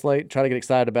basketball slate. Try to get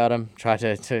excited about them. Try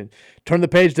to turn the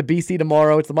page to BC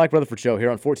tomorrow. It's the Mike Rutherford Show here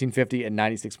on 1450 and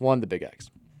 96.1 The Big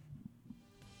X.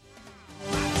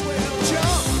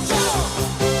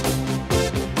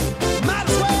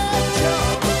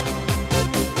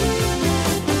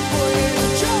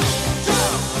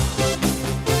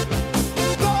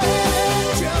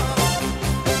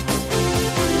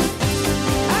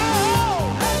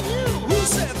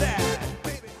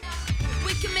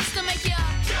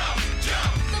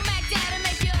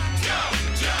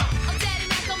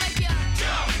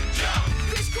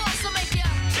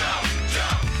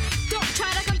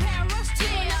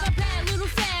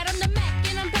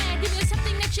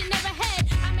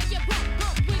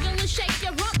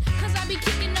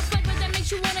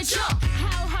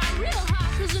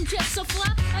 just so fly,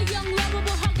 a young,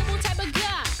 lovable, huggable type of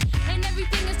guy. And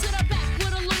everything is to the back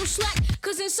with a little slack.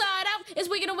 Cause inside out is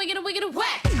wicked and wicked and wicked and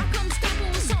whack. I come stomping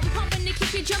with something pumping to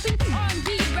keep you jumping.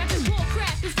 R&B, rapping, bull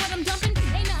crap is what I'm dumping.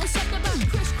 Ain't nothing soft about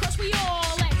crisscross, we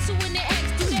all act. So when the X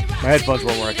do they rock, my headphones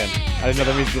weren't working. I didn't know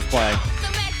the music was playing.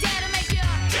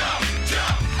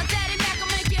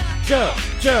 Jump,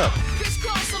 jump.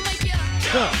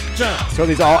 So are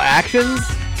these all actions?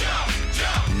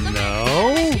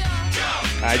 No.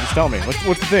 All right, just tell me.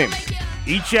 What's the theme?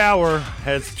 Each hour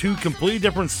has two completely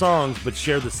different songs but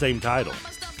share the same title.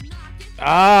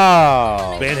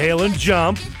 Oh. Van Halen,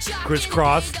 Jump.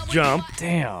 Crisscross, Jump.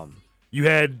 Damn. You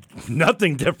had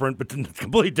nothing different, but the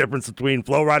complete difference between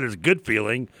Flow Rider's Good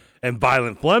Feeling and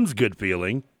Violent Phlegm's Good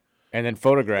Feeling. And then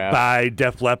Photograph. By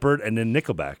Def Leppard and then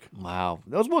Nickelback. Wow.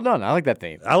 That was well done. I like that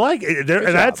theme. I like it.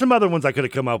 And I had some other ones I could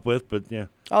have come up with, but yeah.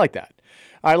 I like that.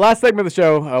 All right, last segment of the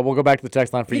show. We'll go back to the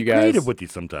text line for you guys. Creative with you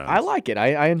sometimes. I like it.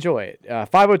 I enjoy it.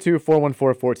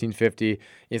 502-414-1450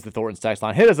 is the Thornton's text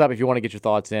line. Hit us up if you want to get your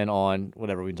thoughts in on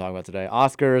whatever we've been talking about today.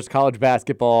 Oscars, college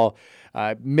basketball,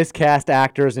 miscast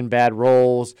actors in bad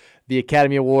roles, the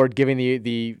Academy Award giving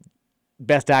the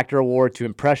Best Actor Award to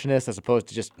impressionists as opposed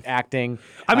to just acting.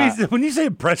 I mean, when you say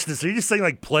impressionist, are you just saying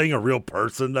like playing a real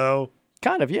person, though?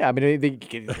 Kind of, yeah. I mean, they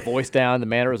get the voice down, the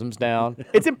mannerisms down.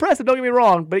 It's impressive, don't get me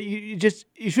wrong, but you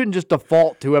shouldn't just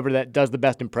default to whoever that does the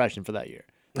best impression for that year.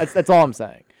 That's all I'm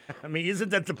saying. I mean, isn't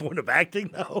that the point of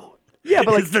acting, though? Yeah,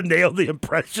 but is to nail the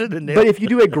impression. But if you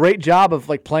do a great job of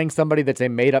like playing somebody that's a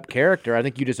made-up character, I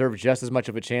think you deserve just as much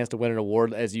of a chance to win an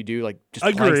award as you do like just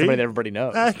playing somebody that everybody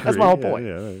knows. That's my whole point.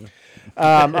 Yeah.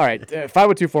 All right,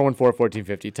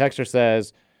 502-414-1450. Texter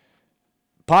says,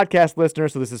 podcast listener,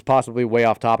 so this is possibly way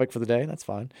off topic for the day. That's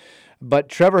fine. But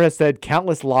Trevor has said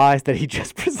countless lies that he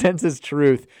just presents as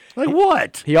truth. Like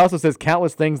what? He also says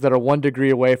countless things that are 1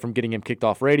 degree away from getting him kicked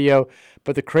off radio.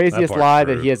 But the craziest lie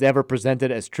that he has ever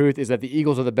presented as truth is that the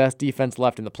Eagles are the best defense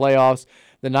left in the playoffs.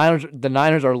 The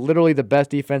Niners are literally the best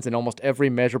defense in almost every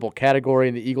measurable category,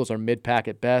 and the Eagles are mid-pack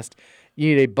at best.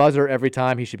 You need a buzzer every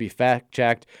time. He should be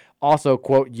fact-checked. Also,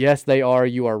 quote, yes, they are,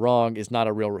 you are wrong, is not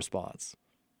a real response.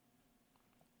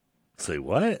 Say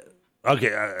what?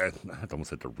 Okay, I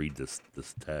almost had to read this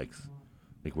text.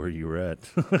 Like where you were at.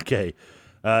 Okay.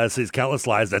 It says countless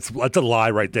lies. That's a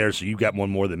lie right there, so you got one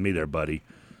more than me there, buddy.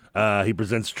 He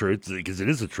presents truth because it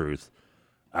is the truth.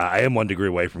 I am 1 degree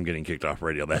away from getting kicked off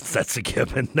radio. That's a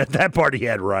given. That part he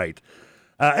had right.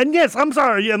 And yes, I'm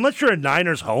sorry, unless you're a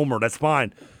Niners homer, that's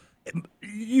fine.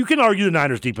 You can argue the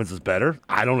Niners defense is better.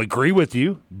 I don't agree with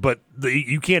you, but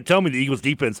you can't tell me the Eagles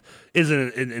defense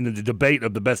isn't in the debate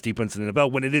of the best defense in the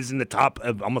NFL when it is in the top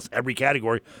of almost every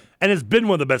category, and it's been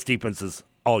one of the best defenses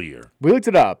all year. We looked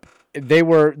it up. They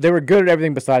were good at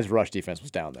everything besides rush defense was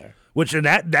down there. Which and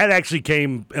that actually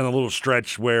came in a little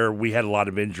stretch where we had a lot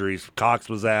of injuries. Cox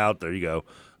was out. There you go.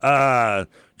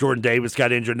 Jordan Davis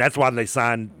got injured, and that's why they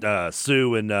signed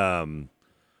Sue and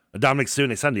Dominic Sue,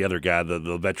 and they signed the other guy,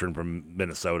 the veteran from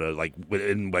Minnesota, like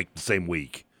within like the same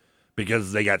week,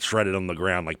 because they got shredded on the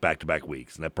ground like back-to-back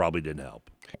weeks, and that probably didn't help.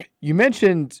 You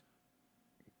mentioned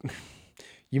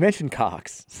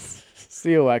Cox,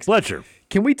 COX. Fletcher.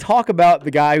 Can we talk about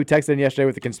the guy who texted in yesterday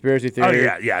with the conspiracy theory?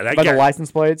 Oh yeah, about the license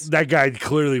plates. That guy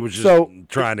clearly was just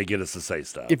trying to get us to say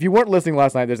stuff. If you weren't listening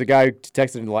last night, there's a guy who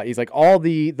texted in. He's like, all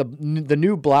the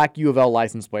new black U of L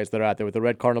license plates that are out there with the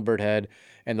red cardinal bird head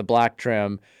and the black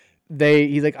trim.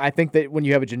 He's like, I think that when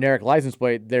you have a generic license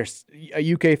plate, there's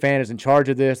a UK fan is in charge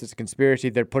of this. It's a conspiracy.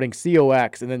 They're putting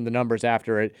COX and then the numbers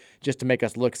after it just to make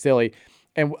us look silly.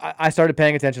 And I started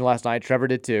paying attention last night. Trevor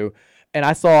did too. And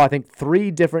I saw, I think,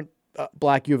 3 different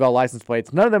black U of L license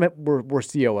plates. None of them were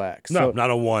COX. No, so not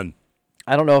a one.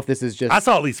 I don't know if this is just. I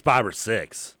saw at least 5 or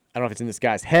 6. I don't know if it's in this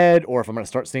guy's head or if I'm going to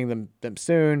start seeing them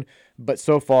soon. But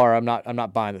so far, I'm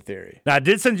not buying the theory. Now I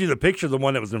did send you the picture of the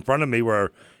one that was in front of me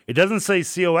where it doesn't say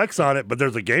COX on it, but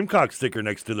there's a Gamecock sticker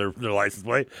next to their license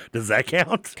plate. Does that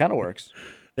count? Kind of works.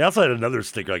 They also had another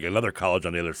sticker, like another college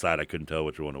on the other side. I couldn't tell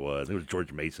which one it was. It was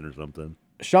George Mason or something.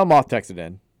 Sean Moth texted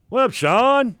in. What up,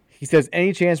 Sean? He says,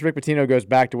 any chance Rick Pitino goes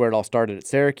back to where it all started at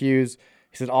Syracuse?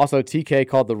 He says, also, TK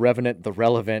called the Revenant the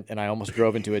Relevant, and I almost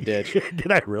drove into a ditch.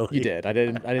 Did I really? You did. I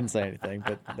didn't say anything,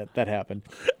 but that happened.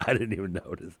 I didn't even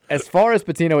notice. As far as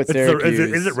Pitino at Syracuse.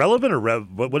 Is it relevant or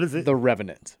what is it? The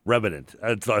Revenant. Revenant.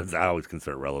 I always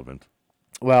consider it relevant.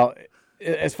 Well,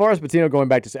 as far as Pitino going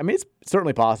back to, I mean, it's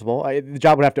certainly possible. The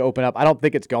job would have to open up. I don't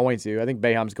think it's going to. I think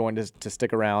Boeheim's going to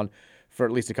stick around for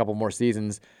at least a couple more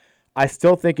seasons. I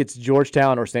still think it's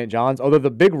Georgetown or St. John's, although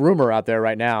the big rumor out there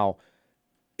right now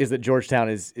is that Georgetown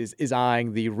is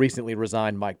eyeing the recently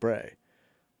resigned Mike Bray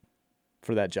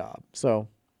for that job. So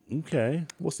Okay.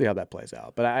 We'll see how that plays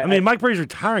out. But I mean, Mike Brady's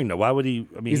retiring though. Why would he?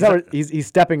 I mean, he's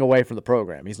stepping away from the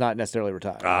program. He's not necessarily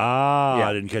retired.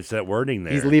 I didn't catch that wording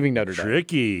there. He's leaving Notre Dame.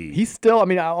 Tricky. He's still. I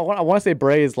mean, I want to say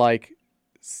Bray is like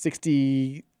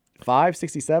 65,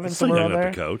 67, somewhere around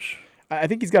there. Coach. I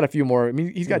think he's got a few more. I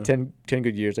mean, he's got 10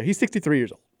 good years. He's 63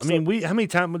 years old. I mean, how many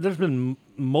times? There's been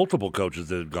multiple coaches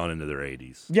that have gone into their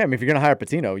 80s. Yeah, I mean, if you're going to hire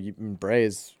Patino, Bray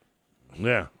is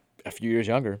a few years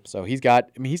younger. So he's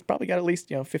probably got at least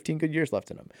 15 good years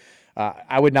left in him.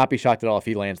 I would not be shocked at all if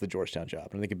he lands the Georgetown job.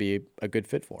 I think it'd be a good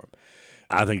fit for him.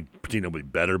 I think Patino would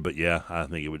be better, but yeah, I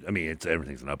think it would. I mean,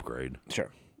 everything's an upgrade. Sure.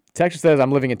 Texas says,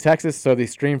 I'm living in Texas, so the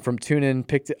stream from TuneIn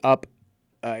picked it up.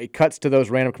 It cuts to those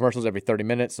random commercials every 30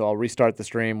 minutes, so I'll restart the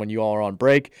stream when you all are on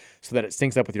break so that it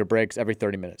syncs up with your breaks every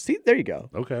 30 minutes. See, there you go.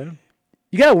 Okay.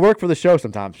 You got to work for the show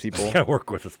sometimes, people. You got to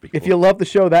work with us, people. If you love the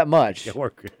show that much, you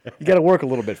got to work a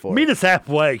little bit for it. Meet us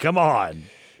halfway. Come on.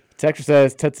 Texas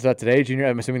says, today, Junior.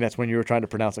 I'm assuming that's when you were trying to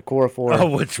pronounce a Okorafor.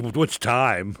 Oh, which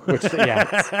time?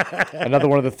 Another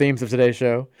one of the themes of today's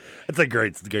show. It's a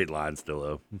great line still,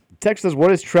 though. Texas says,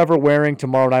 what is Trevor wearing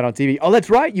tomorrow night on TV? Oh, that's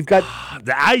right. You've got...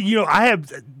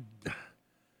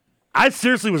 I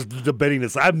seriously was debating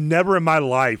this. I've never in my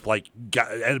life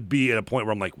be at a point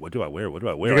where I'm like, what do I wear? What do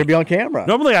I wear? You're gonna be on camera.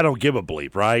 Normally, I don't give a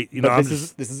bleep, right?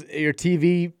 This is your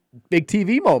big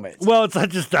TV moment. Well, it's not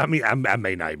just. I mean, I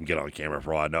may not even get on camera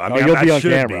for all I know. I mean, you'll be I on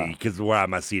should camera because where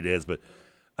my seat is, but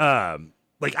I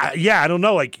don't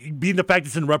know. Like being the fact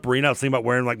it's in Rupp Arena, I was thinking about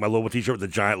wearing like my Louisville T-shirt with the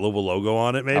giant Louisville logo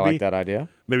on it. Maybe I like that idea.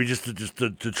 Maybe just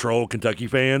to troll Kentucky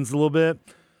fans a little bit,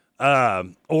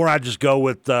 or I just go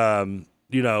with.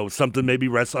 Something maybe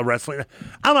wrestling. I don't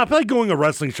know. I feel like going a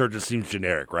wrestling shirt just seems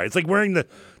generic, right? It's like wearing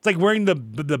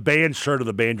the band shirt of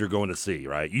the band you're going to see,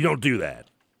 right? You don't do that.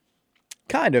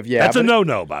 Kind of, yeah. That's a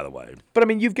no-no, by the way. But I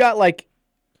mean, you've got like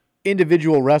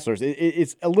individual wrestlers.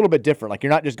 It's a little bit different. Like you're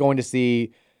not just going to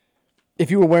see.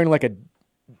 If you were wearing like an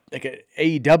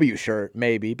AEW shirt,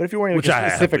 maybe. But if you're wearing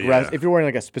if you're wearing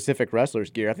like a specific wrestler's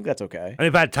gear, I think that's okay. And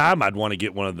if I had time, I'd want to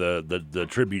get one of the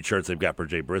tribute shirts they've got for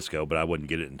Jay Briscoe, but I wouldn't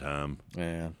get it in time.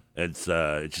 Yeah, it's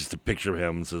just a picture of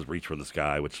him and says "Reach for the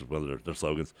Sky," which is one of their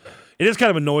slogans. It is kind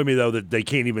of annoying me though that they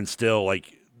can't even still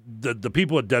like the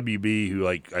people at WB who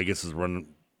like I guess is running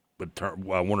with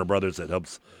Warner Brothers that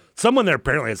helps. Someone there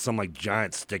apparently has some like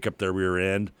giant stick up their rear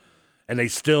end. And they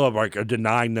still are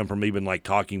denying them from even like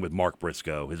talking with Mark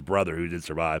Briscoe, his brother who did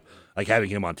survive, like having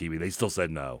him on TV. They still said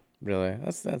no. Really?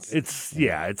 That's.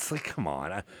 It's like come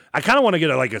on. I kind of want to get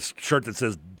a shirt that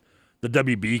says the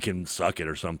WB can suck it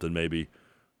or something maybe.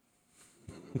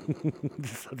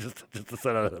 just to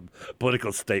send out a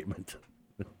political statement.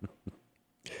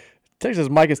 Texas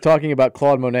Mike is talking about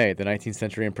Claude Monet, the 19th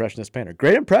century impressionist painter.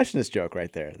 Great impressionist joke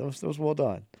right there. That was well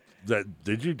done.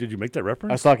 Did you make that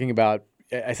reference? I was talking about.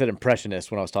 I said impressionist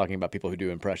when I was talking about people who do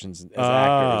impressions as actors.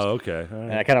 Oh, okay. All right.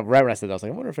 And I kind of, right when I said that, I was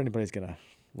like, I wonder if anybody's going to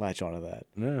latch onto that.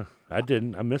 No, I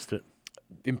didn't. I missed it.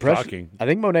 Shocking. I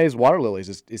think Monet's Water Lilies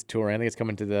is touring. I think it's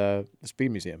coming to the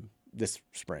Speed Museum this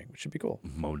spring, which should be cool.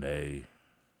 Monet.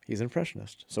 He's an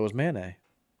impressionist. So is Manet.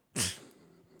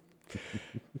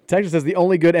 Texas says the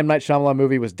only good M. Night Shyamalan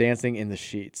movie was Dancing in the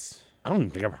Sheets. I don't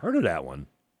even think I've heard of that one.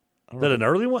 Is that an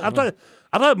early one? I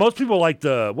thought most people liked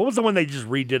what was the one they just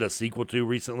redid a sequel to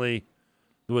recently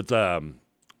with wasn't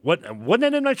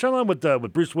that M. Night Shyamalan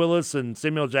with Bruce Willis and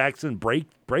Samuel Jackson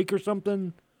Break or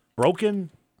something? Broken?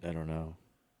 I don't know.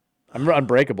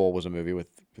 Unbreakable was a movie with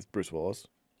Bruce Willis.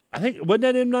 I think wasn't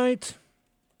that M. Night?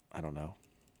 I don't know.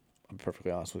 I'm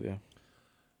perfectly honest with you.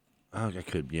 Oh, I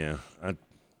could, yeah.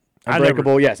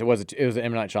 Unbreakable, yes, it was an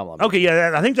M. Night Shyamalan movie. Okay,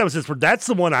 yeah, I think that was that's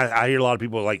the one I hear a lot of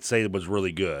people say it was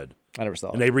really good. I never saw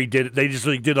it. And they redid it. They just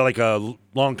did like a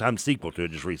long time sequel to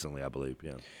it just recently, I believe.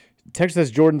 Yeah. Texas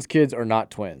says Jordan's kids are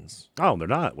not twins. Oh, they're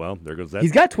not. Well, there goes that.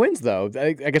 He's got twins though.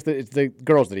 I guess it's the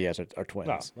girls that he has are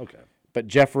twins. Oh, okay. But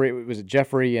Jeffrey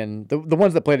and the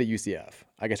ones that played at UCF,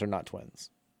 I guess, are not twins.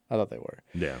 I thought they were.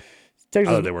 Yeah. Texas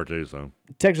I thought they were too. So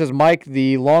Texas says, Mike,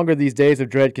 the longer these days of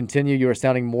dread continue, you are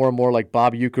sounding more and more like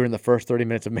Bob Uecker in the first 30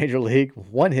 minutes of Major League.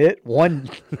 One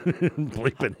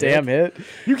bleeping damn hit.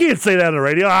 You can't say that on the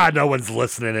radio. No one's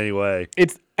listening anyway.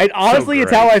 Honestly,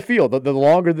 it's how I feel. The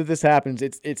longer that this happens,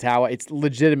 it's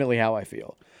legitimately how I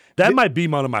feel. That might be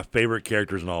one of my favorite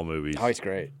characters in all movies. Oh, he's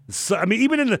great. So, I mean,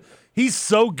 even he's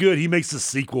so good. He makes the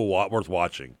sequel worth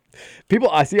watching.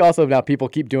 I see also now people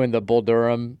keep doing the Bull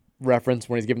Durham reference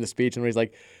when he's giving the speech and when he's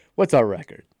like, "What's our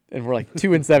record?" And we're like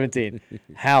 2-17.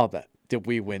 How did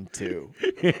we win 2?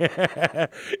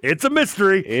 It's a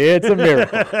mystery. It's a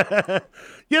miracle.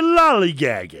 You're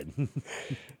lollygagging.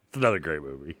 It's another great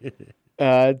movie.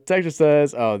 Texas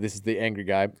says, oh, this is the angry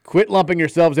guy. Quit lumping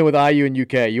yourselves in with IU and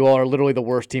UK. You all are literally the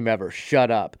worst team ever. Shut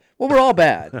up. Well, we're all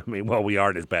bad. I mean, well, we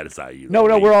aren't as bad as IU. No,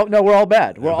 we're all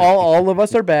bad. We're all of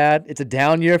us are bad. It's a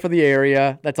down year for the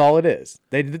area. That's all it is.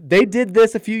 They did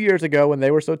this a few years ago when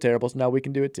they were so terrible, so now we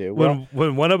can do it too.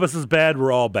 When one of us is bad,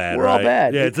 we're all bad. We're all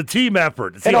bad. Yeah, it's a team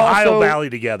effort. It's the Ohio Valley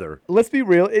together. Let's be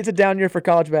real. It's a down year for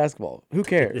college basketball. Who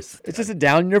cares? It's just a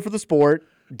down year for the sport,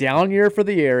 down year for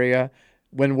the area.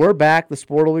 When we're back, the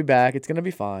sport will be back. It's going to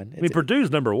be fine. I mean,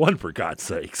 Purdue's #1 for God's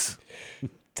sakes.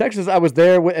 Texas, I was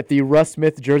there at the Russ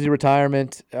Smith jersey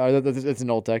retirement. It's an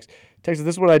old text. Texas,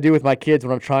 this is what I do with my kids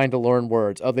when I'm trying to learn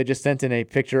words. Oh, they just sent in a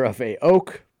picture of a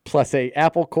oak plus a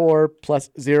apple core plus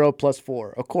 0 plus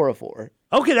 4. A core of 4.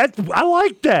 Okay, I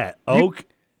like that. Oak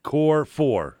core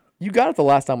 4. You got it the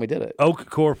last time we did it. Oak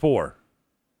core 4.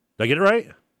 Did I get it right?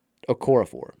 A core of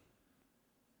 4.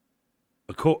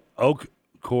 Oak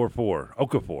core 4.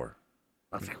 Oka 4.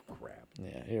 That's crap.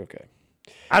 Yeah, you're okay.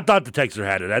 I thought the texter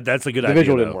had it. That's a good idea. The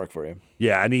visual didn't work for you.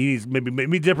 Yeah, I mean, he's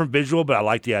maybe different visual, but I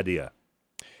like the idea.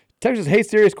 Texas, hey,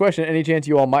 serious question. Any chance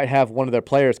you all might have one of their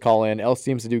players call in? Els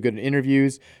seems to do good in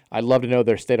interviews. I'd love to know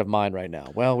their state of mind right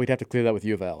now. Well, we'd have to clear that with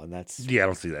U of L, and that's... Yeah, I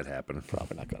don't see that happening.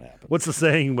 Probably not going to happen. What's the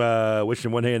saying? Wish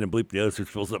in one hand and bleep the other so it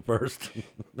fills up first.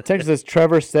 Texas says,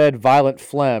 Trevor said violent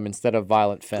phlegm instead of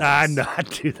violent femmes. I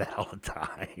do that all the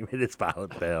time. It is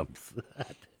violent femmes.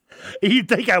 You'd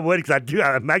think I would because I do.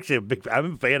 I'm actually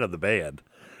I'm a fan of the band.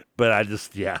 But I do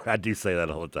say that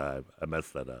all the time. I mess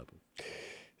that up.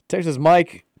 Texas,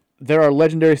 Mike... There are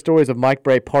legendary stories of Mike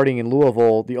Bray partying in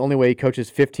Louisville. The only way he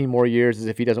coaches 15 more years is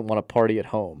if he doesn't want to party at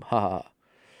home. Ha ha.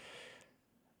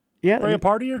 Yeah. Bray a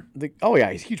partier? Oh,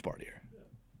 yeah, he's a huge partier.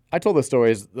 I told those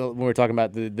stories when we were talking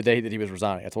about the day that he was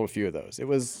resigning. I told a few of those. It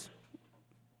was...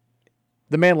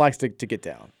 The man likes to get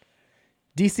down.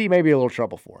 D.C. may be a little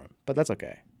trouble for him, but that's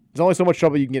okay. There's only so much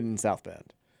trouble you can get in South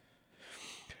Bend.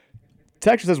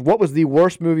 Texas says, what was the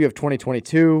worst movie of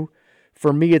 2022?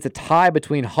 For me, it's a tie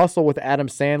between Hustle with Adam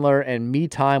Sandler and Me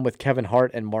Time with Kevin Hart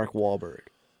and Mark Wahlberg.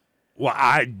 Well,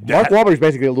 Mark Wahlberg's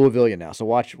basically a Louisvillian now, so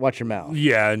watch your mouth.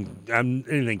 Yeah, and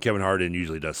anything Kevin Hart in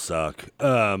usually does suck.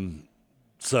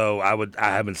 So I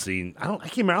haven't seen. I don't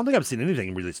think I've seen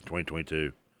anything released in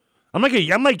 2022. I'm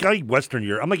like Western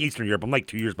Europe. I'm like Eastern Europe. I'm like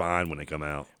 2 years behind when they come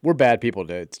out. We're bad people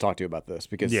to talk to you about this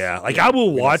because I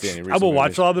will watch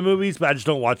a lot of the movies, but I just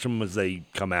don't watch them as they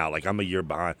come out. Like I'm a year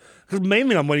behind because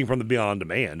mainly I'm waiting for them to be on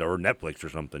demand or Netflix or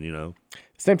something. You know.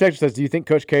 Same texture says, do you think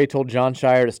Coach K told John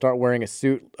Shire to start wearing a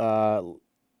suit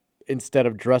instead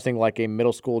of dressing like a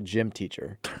middle school gym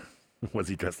teacher? Was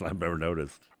he dressed like I've never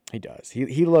noticed? He does.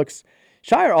 He looks.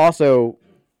 Shire also.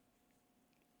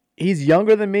 He's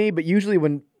younger than me, but usually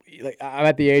when. Like I'm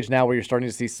at the age now where you're starting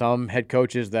to see some head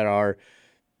coaches that are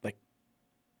like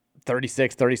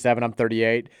 36, 37, I'm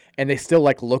 38, and they still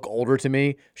like look older to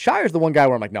me. Shire's the one guy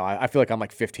where I'm like, no, I feel like I'm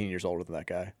like 15 years older than that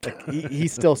guy. Like, he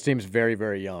still seems very,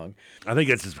 very young. I think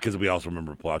that's just because we also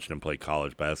remember watching him play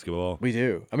college basketball. We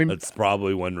do. I mean, that's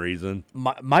probably one reason.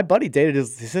 My buddy dated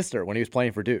his sister when he was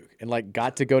playing for Duke and like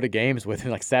got to go to games with him,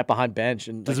 like sat behind bench.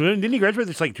 And like, didn't he graduate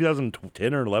this like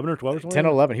 2010 or 11 or 12 or something? 10 or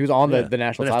 11. He was on the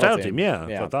national title team. Yeah,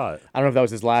 that's what I thought. I don't know if that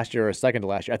was his last year or second to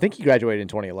last year. I think he graduated in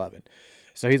 2011.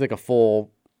 So he's like a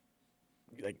full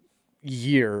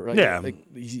year.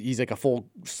 He's like a full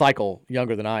cycle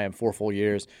younger than I am, 4 full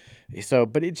years. So,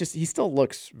 but he still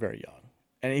looks very young.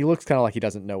 And he looks kind of like he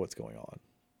doesn't know what's going on.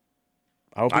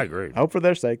 I agree. I hope for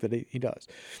their sake that he does.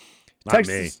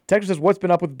 Texas says, what's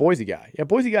been up with Boise guy? Yeah,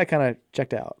 Boise guy kind of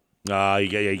checked out.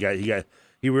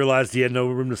 He realized he had no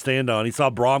room to stand on. He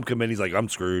saw Braum come in. He's like, I'm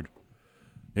screwed.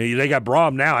 They got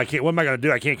Braum now. What am I going to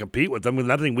do? I can't compete with them with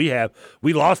nothing we have.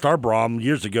 We lost our Braum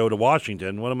years ago to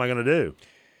Washington. What am I going to do?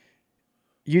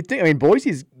 You'd think, I mean,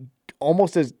 Boise's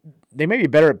almost they may be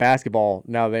better at basketball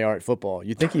now than they are at football.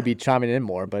 You'd think he'd be chiming in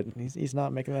more, but he's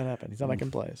not making that happen. He's not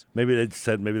making plays. Maybe they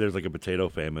said there's like a potato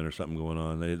famine or something going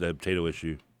on. They had a potato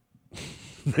issue.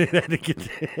 They had to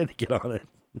get on it.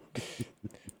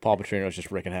 Paul Petrino's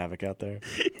just wreaking havoc out there.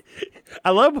 I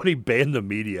love when he banned the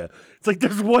media. It's like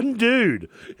there's one dude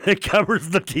that covers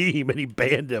the team, and he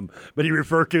banned him, but he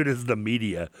referred to it as the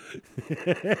media.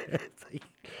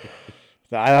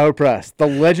 The Idaho Press, the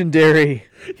legendary.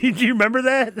 Do you remember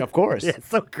that? Of course. Yeah, it's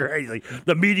so crazy.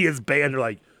 The media's banned. They're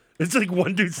like, it's like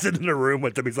one dude sitting in a room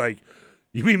with them. He's like,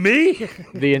 you mean me?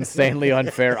 The insanely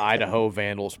unfair Idaho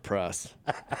Vandals Press.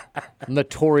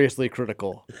 Notoriously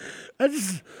critical.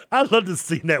 I love to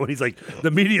see that when he's like,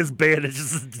 the media's banned. It's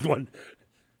just one.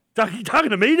 You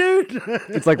talking to me, dude?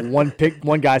 It's like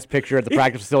one guy's picture at the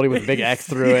practice facility with a big X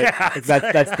through it.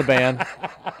 That's the ban.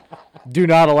 Do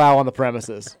not allow on the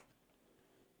premises.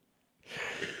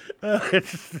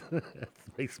 It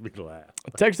makes me laugh.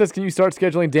 Text says, can you start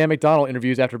scheduling Dan McDonald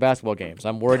interviews after basketball games?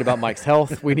 I'm worried about Mike's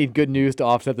health. We need good news to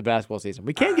offset the basketball season.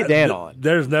 We can't get Dan on.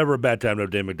 There's never a bad time to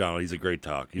have Dan McDonald. He's a great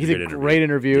talk. He's a great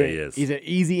interview. Yeah, he is. He's an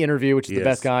easy interview, which is the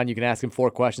best kind. You can ask him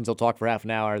 4 questions. He'll talk for half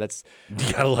an hour. You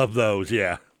gotta love those,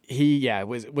 yeah. He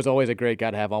was always a great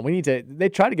guy to have on. They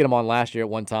tried to get him on last year at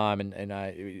one time, and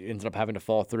it ended up having to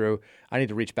fall through. I need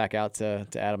to reach back out to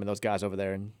Adam and those guys over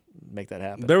there and make that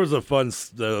happen. There was a fun,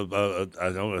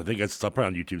 I think it's up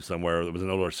on YouTube somewhere. It was an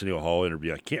old Arsenio Hall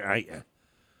interview.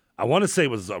 I want to say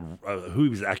it was who he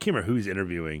was. I can't remember who he's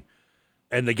interviewing,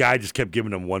 and the guy just kept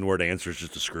giving him one-word answers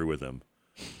just to screw with him.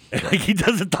 And he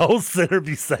does it the whole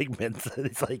interview segment.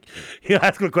 It's like he'll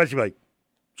ask him a question, like,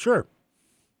 "Sure."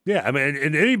 Yeah, I mean,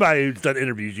 and anybody who's done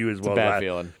interviews you as well. It's a bad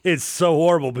feeling. It's so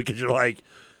horrible because you're like,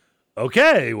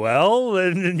 okay, well,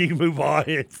 and then you move on.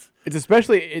 It's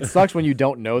it sucks when you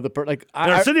don't know the person. Like,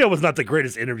 Arsenio was not the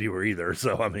greatest interviewer either,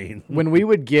 so I mean, when we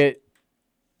would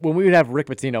have Rick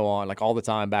Pitino on like all the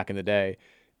time back in the day,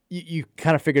 you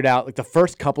kind of figured out like the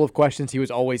first couple of questions he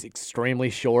was always extremely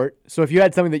short. So if you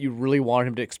had something that you really wanted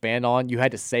him to expand on, you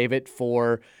had to save it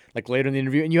for like later in the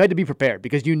interview, and you had to be prepared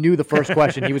because you knew the first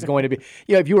question he was going to be.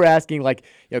 If you were asking like,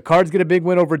 Cards get a big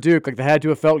win over Duke, like they had to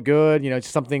have felt good,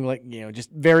 just something like,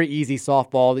 just very easy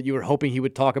softball that you were hoping he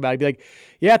would talk about. He'd be like,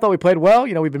 yeah, I thought we played well.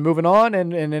 We've been moving on,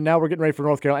 and now we're getting ready for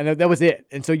North Carolina. And that was it.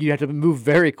 And so you have to move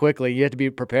very quickly. You have to be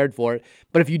prepared for it.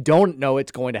 But if you don't know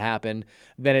it's going to happen,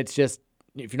 then it's just,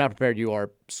 if you're not prepared, you are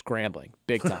scrambling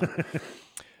big time.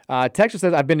 Texas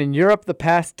says, I've been in Europe the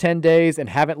past 10 days and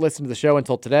haven't listened to the show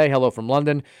until today. Hello from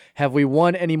London. Have we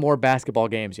won any more basketball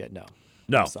games yet? No.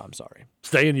 I'm sorry.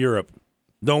 Stay in Europe.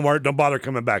 Don't bother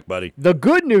coming back, buddy. The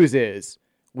good news is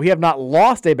we have not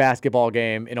lost a basketball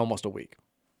game in almost a week.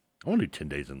 I want to do 10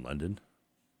 days in London.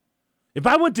 If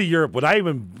I went to Europe, would I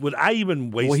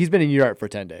even waste? Well, he's been in Europe for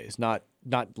 10 days, not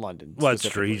London. Well, that's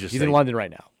true. He's in London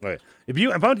right now. Right. If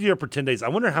I went to Europe for 10 days, I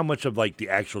wonder how much of like the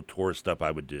actual tourist stuff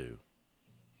I would do.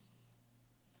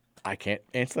 I can't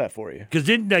answer that for you. Because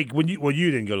you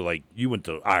didn't go to you went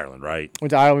to Ireland, right? Went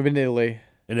to Ireland. We've been to Italy.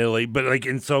 In Italy, but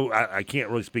and so I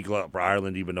can't really speak a lot for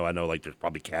Ireland, even though I know there's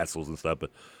probably castles and stuff. But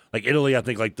like Italy, I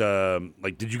think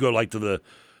did you go to the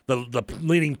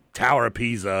Leaning Tower of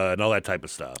Pisa and all that type of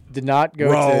stuff? Did not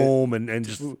go Rome and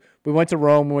just. We went to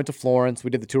Rome. We went to Florence. We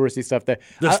did the touristy stuff there.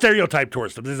 The stereotype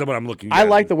tourist stuff. This is what I'm looking at. I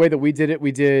like the way that we did it.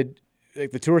 We did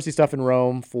the touristy stuff in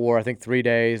Rome for I think 3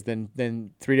 days, then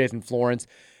 3 days in Florence.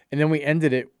 And then we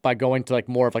ended it by going to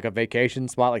more of a vacation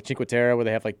spot like Cinque Terre, where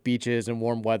they have beaches and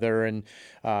warm weather, and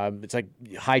it's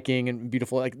hiking and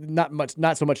beautiful.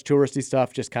 Not so much touristy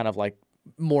stuff, just kind of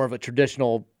more of a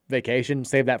traditional vacation.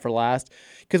 Save that for last,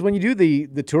 because when you do the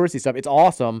touristy stuff, it's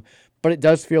awesome, but it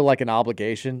does feel like an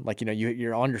obligation.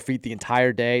 You're on your feet the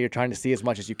entire day. You're trying to see as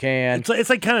much as you can. It's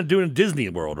like kind of doing Disney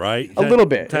World, right? A little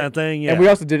bit. Kind of thing, yeah. And we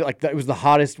also did it it was the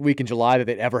hottest week in July that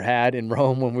they'd ever had in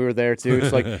Rome when we were there too.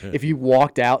 So if you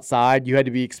walked outside, you had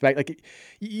to be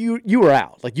you were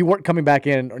out. You weren't coming back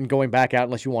in and going back out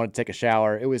unless you wanted to take a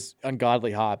shower. It was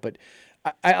ungodly hot, but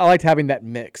I liked having that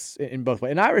mix in both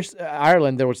ways. In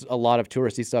Ireland, there was a lot of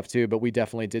touristy stuff too, but we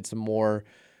definitely did some more.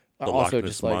 The Loch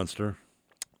Ness Monster.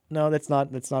 No, that's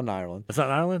not in Ireland. It's not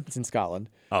in Ireland? It's in Scotland.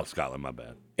 Oh, Scotland, my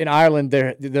bad. In Ireland,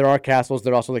 there are castles.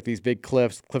 There are also these big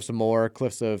cliffs of Moher,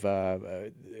 cliffs of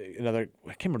another. I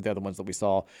can't remember the other ones that we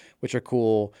saw, which are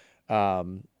cool.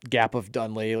 Gap of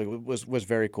Dunley was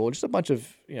very cool. Just a bunch of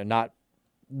not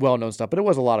well-known stuff, but it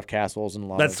was a lot of castles and a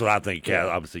lot. That's what I think.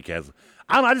 Obviously, castles.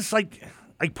 I don't know. I just like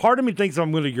part of me thinks if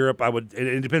I'm going to Europe, I would.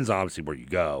 It depends on obviously where you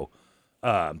go.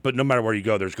 But no matter where you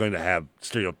go, there's going to have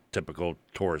stereotypical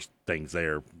tourist things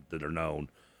there that are known,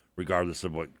 regardless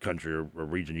of what country or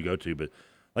region you go to. But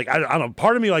I don't know.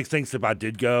 Part of me thinks if I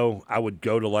did go, I would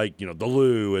go to the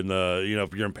Louvre and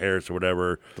if you're in Paris or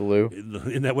whatever. The Louvre?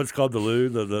 Isn't that what's called the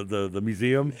Louvre? The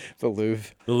museum? The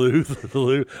Louvre. The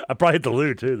Louvre. I probably hit the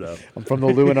Louvre too, though. I'm from the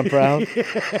Louvre and I'm proud.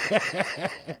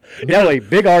 Nelly,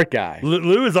 big art guy.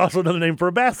 Louvre is also another name for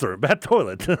a bathroom, bath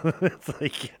toilet.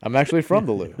 I'm actually from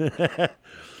the Louvre.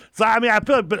 So I mean, I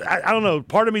feel but I don't know.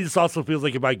 Part of me just also feels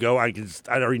like if I go, I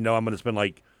already know I'm going to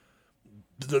spend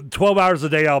 12 hours a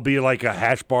day. I'll be a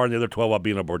hash bar, and the other 12 I'll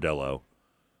be in a bordello.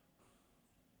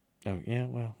 Oh yeah,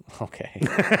 well, okay.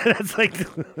 That's I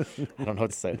don't know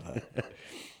what to say to that.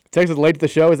 Texas late to the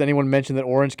show. Has anyone mentioned that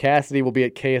Orange Cassidy will be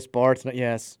at KS Bar tonight?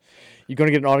 Yes. You going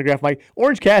to get an autograph, Mike?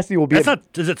 Orange Cassidy will be. Is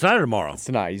it tonight or tomorrow? It's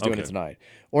tonight. He's doing it tonight.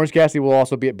 Orange Cassidy will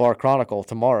also be at Bar Chronicle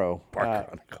tomorrow. Bar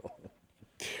Chronicle.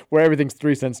 Where everything's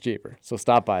 3 cents cheaper. So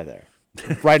stop by there.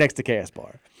 Right next to KS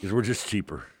Bar. Because we're just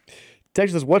cheaper.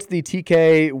 Texas says, what's the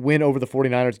TK win over the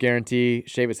 49ers guarantee?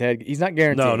 Shave his head. He's not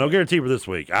guaranteed. No guarantee for this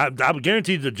week. I'm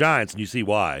guaranteed the Giants, and you see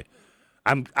why.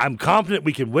 I'm confident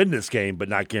we can win this game, but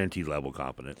not guaranteed level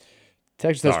confident.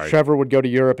 Texas says Trevor would go to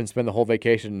Europe and spend the whole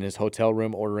vacation in his hotel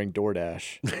room ordering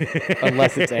DoorDash,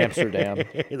 unless it's Amsterdam.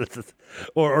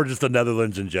 or just the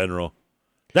Netherlands in general.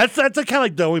 That's kind of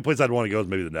like the only place I'd want to go is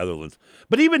maybe the Netherlands.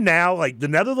 But even now, like the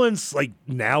Netherlands, like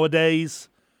nowadays,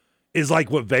 is like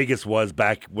what Vegas was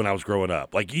back when I was growing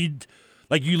up. Like you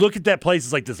look at that place,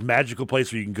 it's like this magical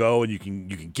place where you can go and you can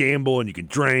gamble and you can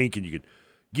drink and you can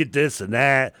get this and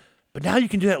that. But now you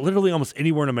can do that literally almost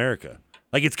anywhere in America.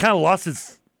 Like it's kind of lost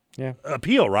its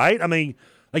appeal, right? I mean,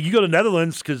 like you go to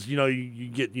Netherlands because you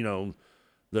get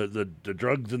the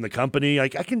drugs in the company.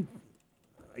 Like I can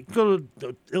go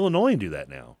to Illinois and do that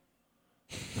now.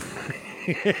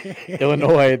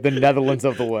 Illinois, the Netherlands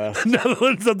of the West.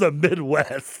 Netherlands of the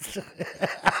Midwest.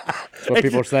 That's what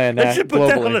people are saying now. Put globally.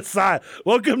 that on the side.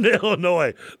 Welcome to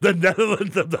Illinois, the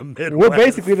Netherlands of the Midwest. We're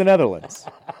basically the Netherlands.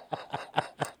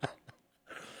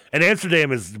 And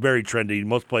Amsterdam is very trendy.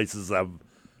 Most places,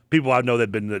 people I know that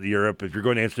have been to Europe, if you're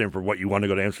going to Amsterdam for what you want to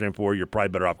go to Amsterdam for, you're probably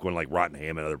better off going like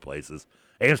Rotterdam and other places.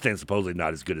 Amsterdam's supposedly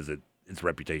not as good as its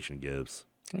reputation gives.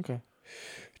 Okay.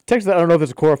 Texas, I don't know if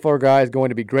this Chloroform guy is going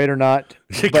to be great or not.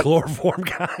 Chloroform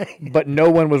guy? But no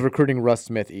one was recruiting Russ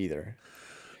Smith either.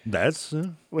 That's...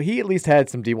 Well, he at least had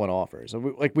some D1 offers.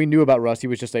 We knew about Russ. He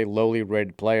was just a lowly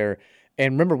rated player.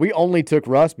 And remember, we only took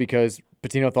Russ because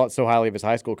Pitino thought so highly of his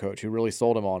high school coach, who really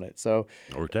sold him on it. So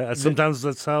sometimes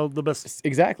that's how the best.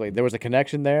 Exactly. There was a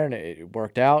connection there, and it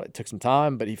worked out. It took some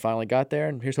time, but he finally got there,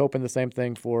 and here's hoping the same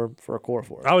thing for a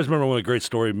Chloroform. I always remember one great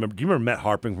story. Do you remember Matt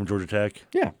Harping from Georgia Tech?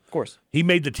 Yeah, of course. He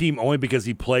made the team only because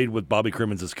he played with Bobby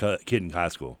Crimmins' kid in high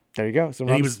school. There you go. So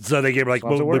they gave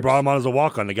we brought him on as a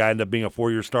walk-on. The guy ended up being a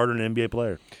 4-year starter and an NBA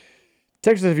player.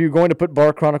 Texas, if you're going to put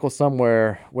Bar Chronicle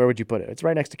somewhere, where would you put it? It's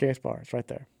right next to KS Bar. It's right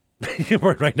there.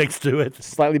 We're right next to it.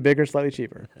 Slightly bigger, slightly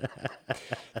cheaper.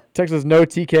 Texas, no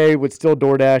TK would still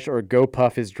DoorDash or Go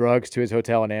Puff his drugs to his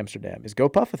hotel in Amsterdam. Is Go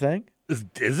Puff a thing?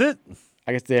 Is it?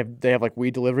 I guess they have like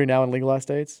weed delivery now in legalized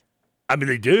states. I mean,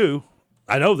 they do.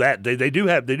 I know that they do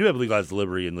have legalized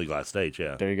delivery in legalized states.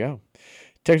 Yeah. There you go.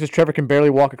 Texas, Trevor can barely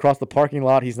walk across the parking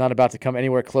lot. He's not about to come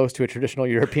anywhere close to a traditional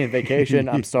European vacation.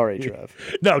 I'm sorry, Trev.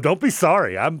 No, don't be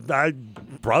sorry. I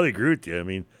probably agree with you. I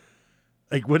mean,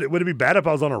 like, would it be bad if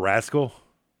I was on a Rascal?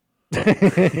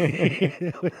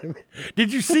 Did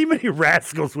you see many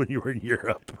Rascals when you were in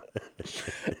Europe?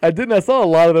 I didn't. I saw a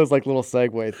lot of those like little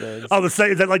Segway things. Oh, is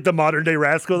that like the modern day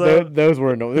Rascal though? Those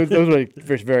were those were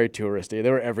very touristy. They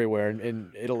were everywhere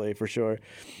in Italy for sure.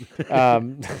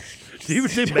 Do you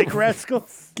even make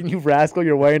Rascals? Can you rascal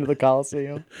your way into the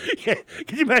Coliseum? Yeah.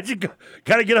 Can you imagine?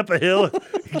 Gotta get up a hill.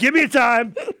 Give me a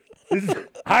time.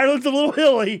 Ireland's a little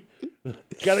hilly.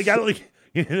 Gotta.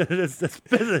 That's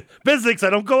physics. I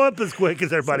don't go up as quick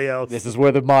as everybody else. This is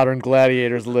where the modern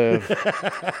gladiators live.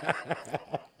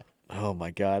 Oh,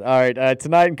 my God. All right.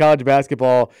 Tonight in college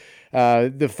basketball,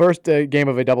 the first game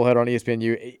of a doubleheader on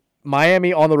ESPNU,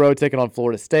 Miami on the road taking on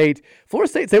Florida State. Florida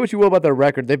State, say what you will about their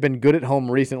record. They've been good at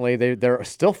home recently. They're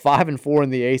still 5-4 in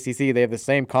the ACC. They have the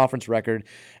same conference record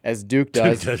as Duke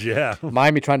does. Duke does, yeah.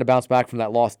 Miami trying to bounce back from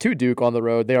that loss to Duke on the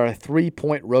road. They are a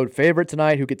 3-point road favorite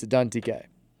tonight. Who gets it done, TK?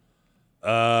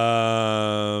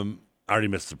 I already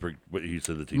missed what you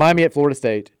said. The team. Miami at Florida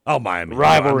State. Oh, Miami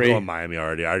Rivalry. I'm going Miami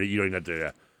already. You don't even have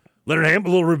to. Leonard Hamilton,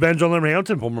 a little revenge on Leonard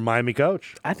Hamilton, former Miami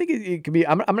coach. I think it could be.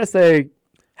 I'm going to say.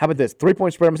 How about this?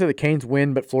 3-point spread. I'm going to say the Canes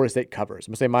win, but Florida State covers.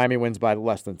 I'm going to say Miami wins by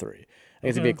less than 3. I think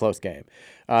it's going to be a close game.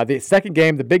 The second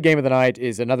game, the big game of the night,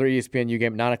 is another ESPNU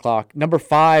game at 9 o'clock. Number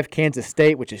 5, Kansas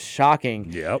State, which is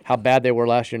shocking how bad they were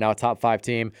last year, now a top 5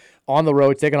 team. On the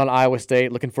road, taking on Iowa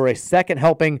State, looking for a second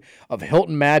helping of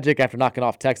Hilton Magic after knocking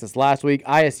off Texas last week.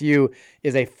 ISU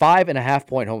is a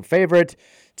 5.5-point home favorite.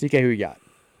 TK, who you got?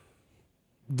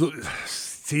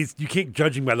 See, you can't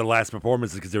judge them by the last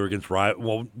performances because they were against rival.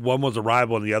 Well, one was a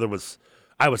rival and the other was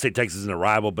Iowa State. Texas isn't a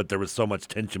rival, but there was so much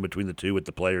tension between the two with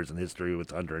the players and history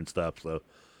with Hunter and stuff. So,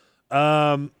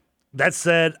 that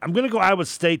said, I'm going to go Iowa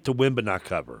State to win but not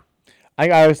cover. I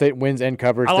think Iowa State wins and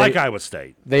covers. I like Iowa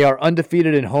State. They are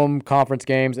undefeated in home conference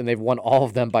games, and they've won all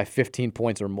of them by 15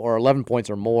 points or more, or 11 points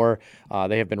or more.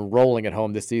 They have been rolling at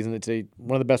home this season. It's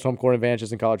one of the best home court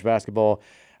advantages in college basketball.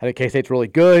 I think K-State's really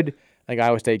good. I think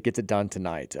Iowa State gets it done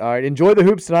tonight. All right, enjoy the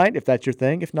hoops tonight if that's your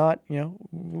thing. If not,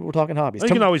 we're talking hobbies. You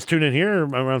can always tune in here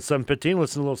around 7:15,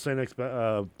 listen to a little St. X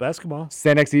basketball.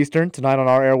 St. X Eastern tonight on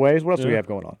our airways. What else do we have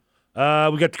going on?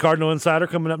 We got the Cardinal Insider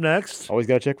coming up next. Always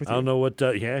got to check with you. I don't know what.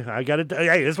 I got it.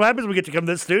 Hey, this is what happens when we get to come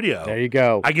to this studio. There you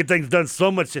go. I get things done so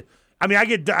much. I mean, I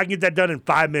can get that done in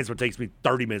 5 minutes. What takes me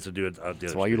 30 minutes to do it.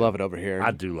 That's why you love it over here.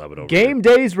 I do love it over here. Game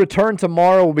days return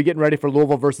tomorrow. We'll be getting ready for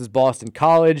Louisville versus Boston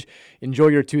College. Enjoy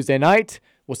your Tuesday night.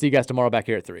 We'll see you guys tomorrow back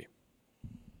here at 3.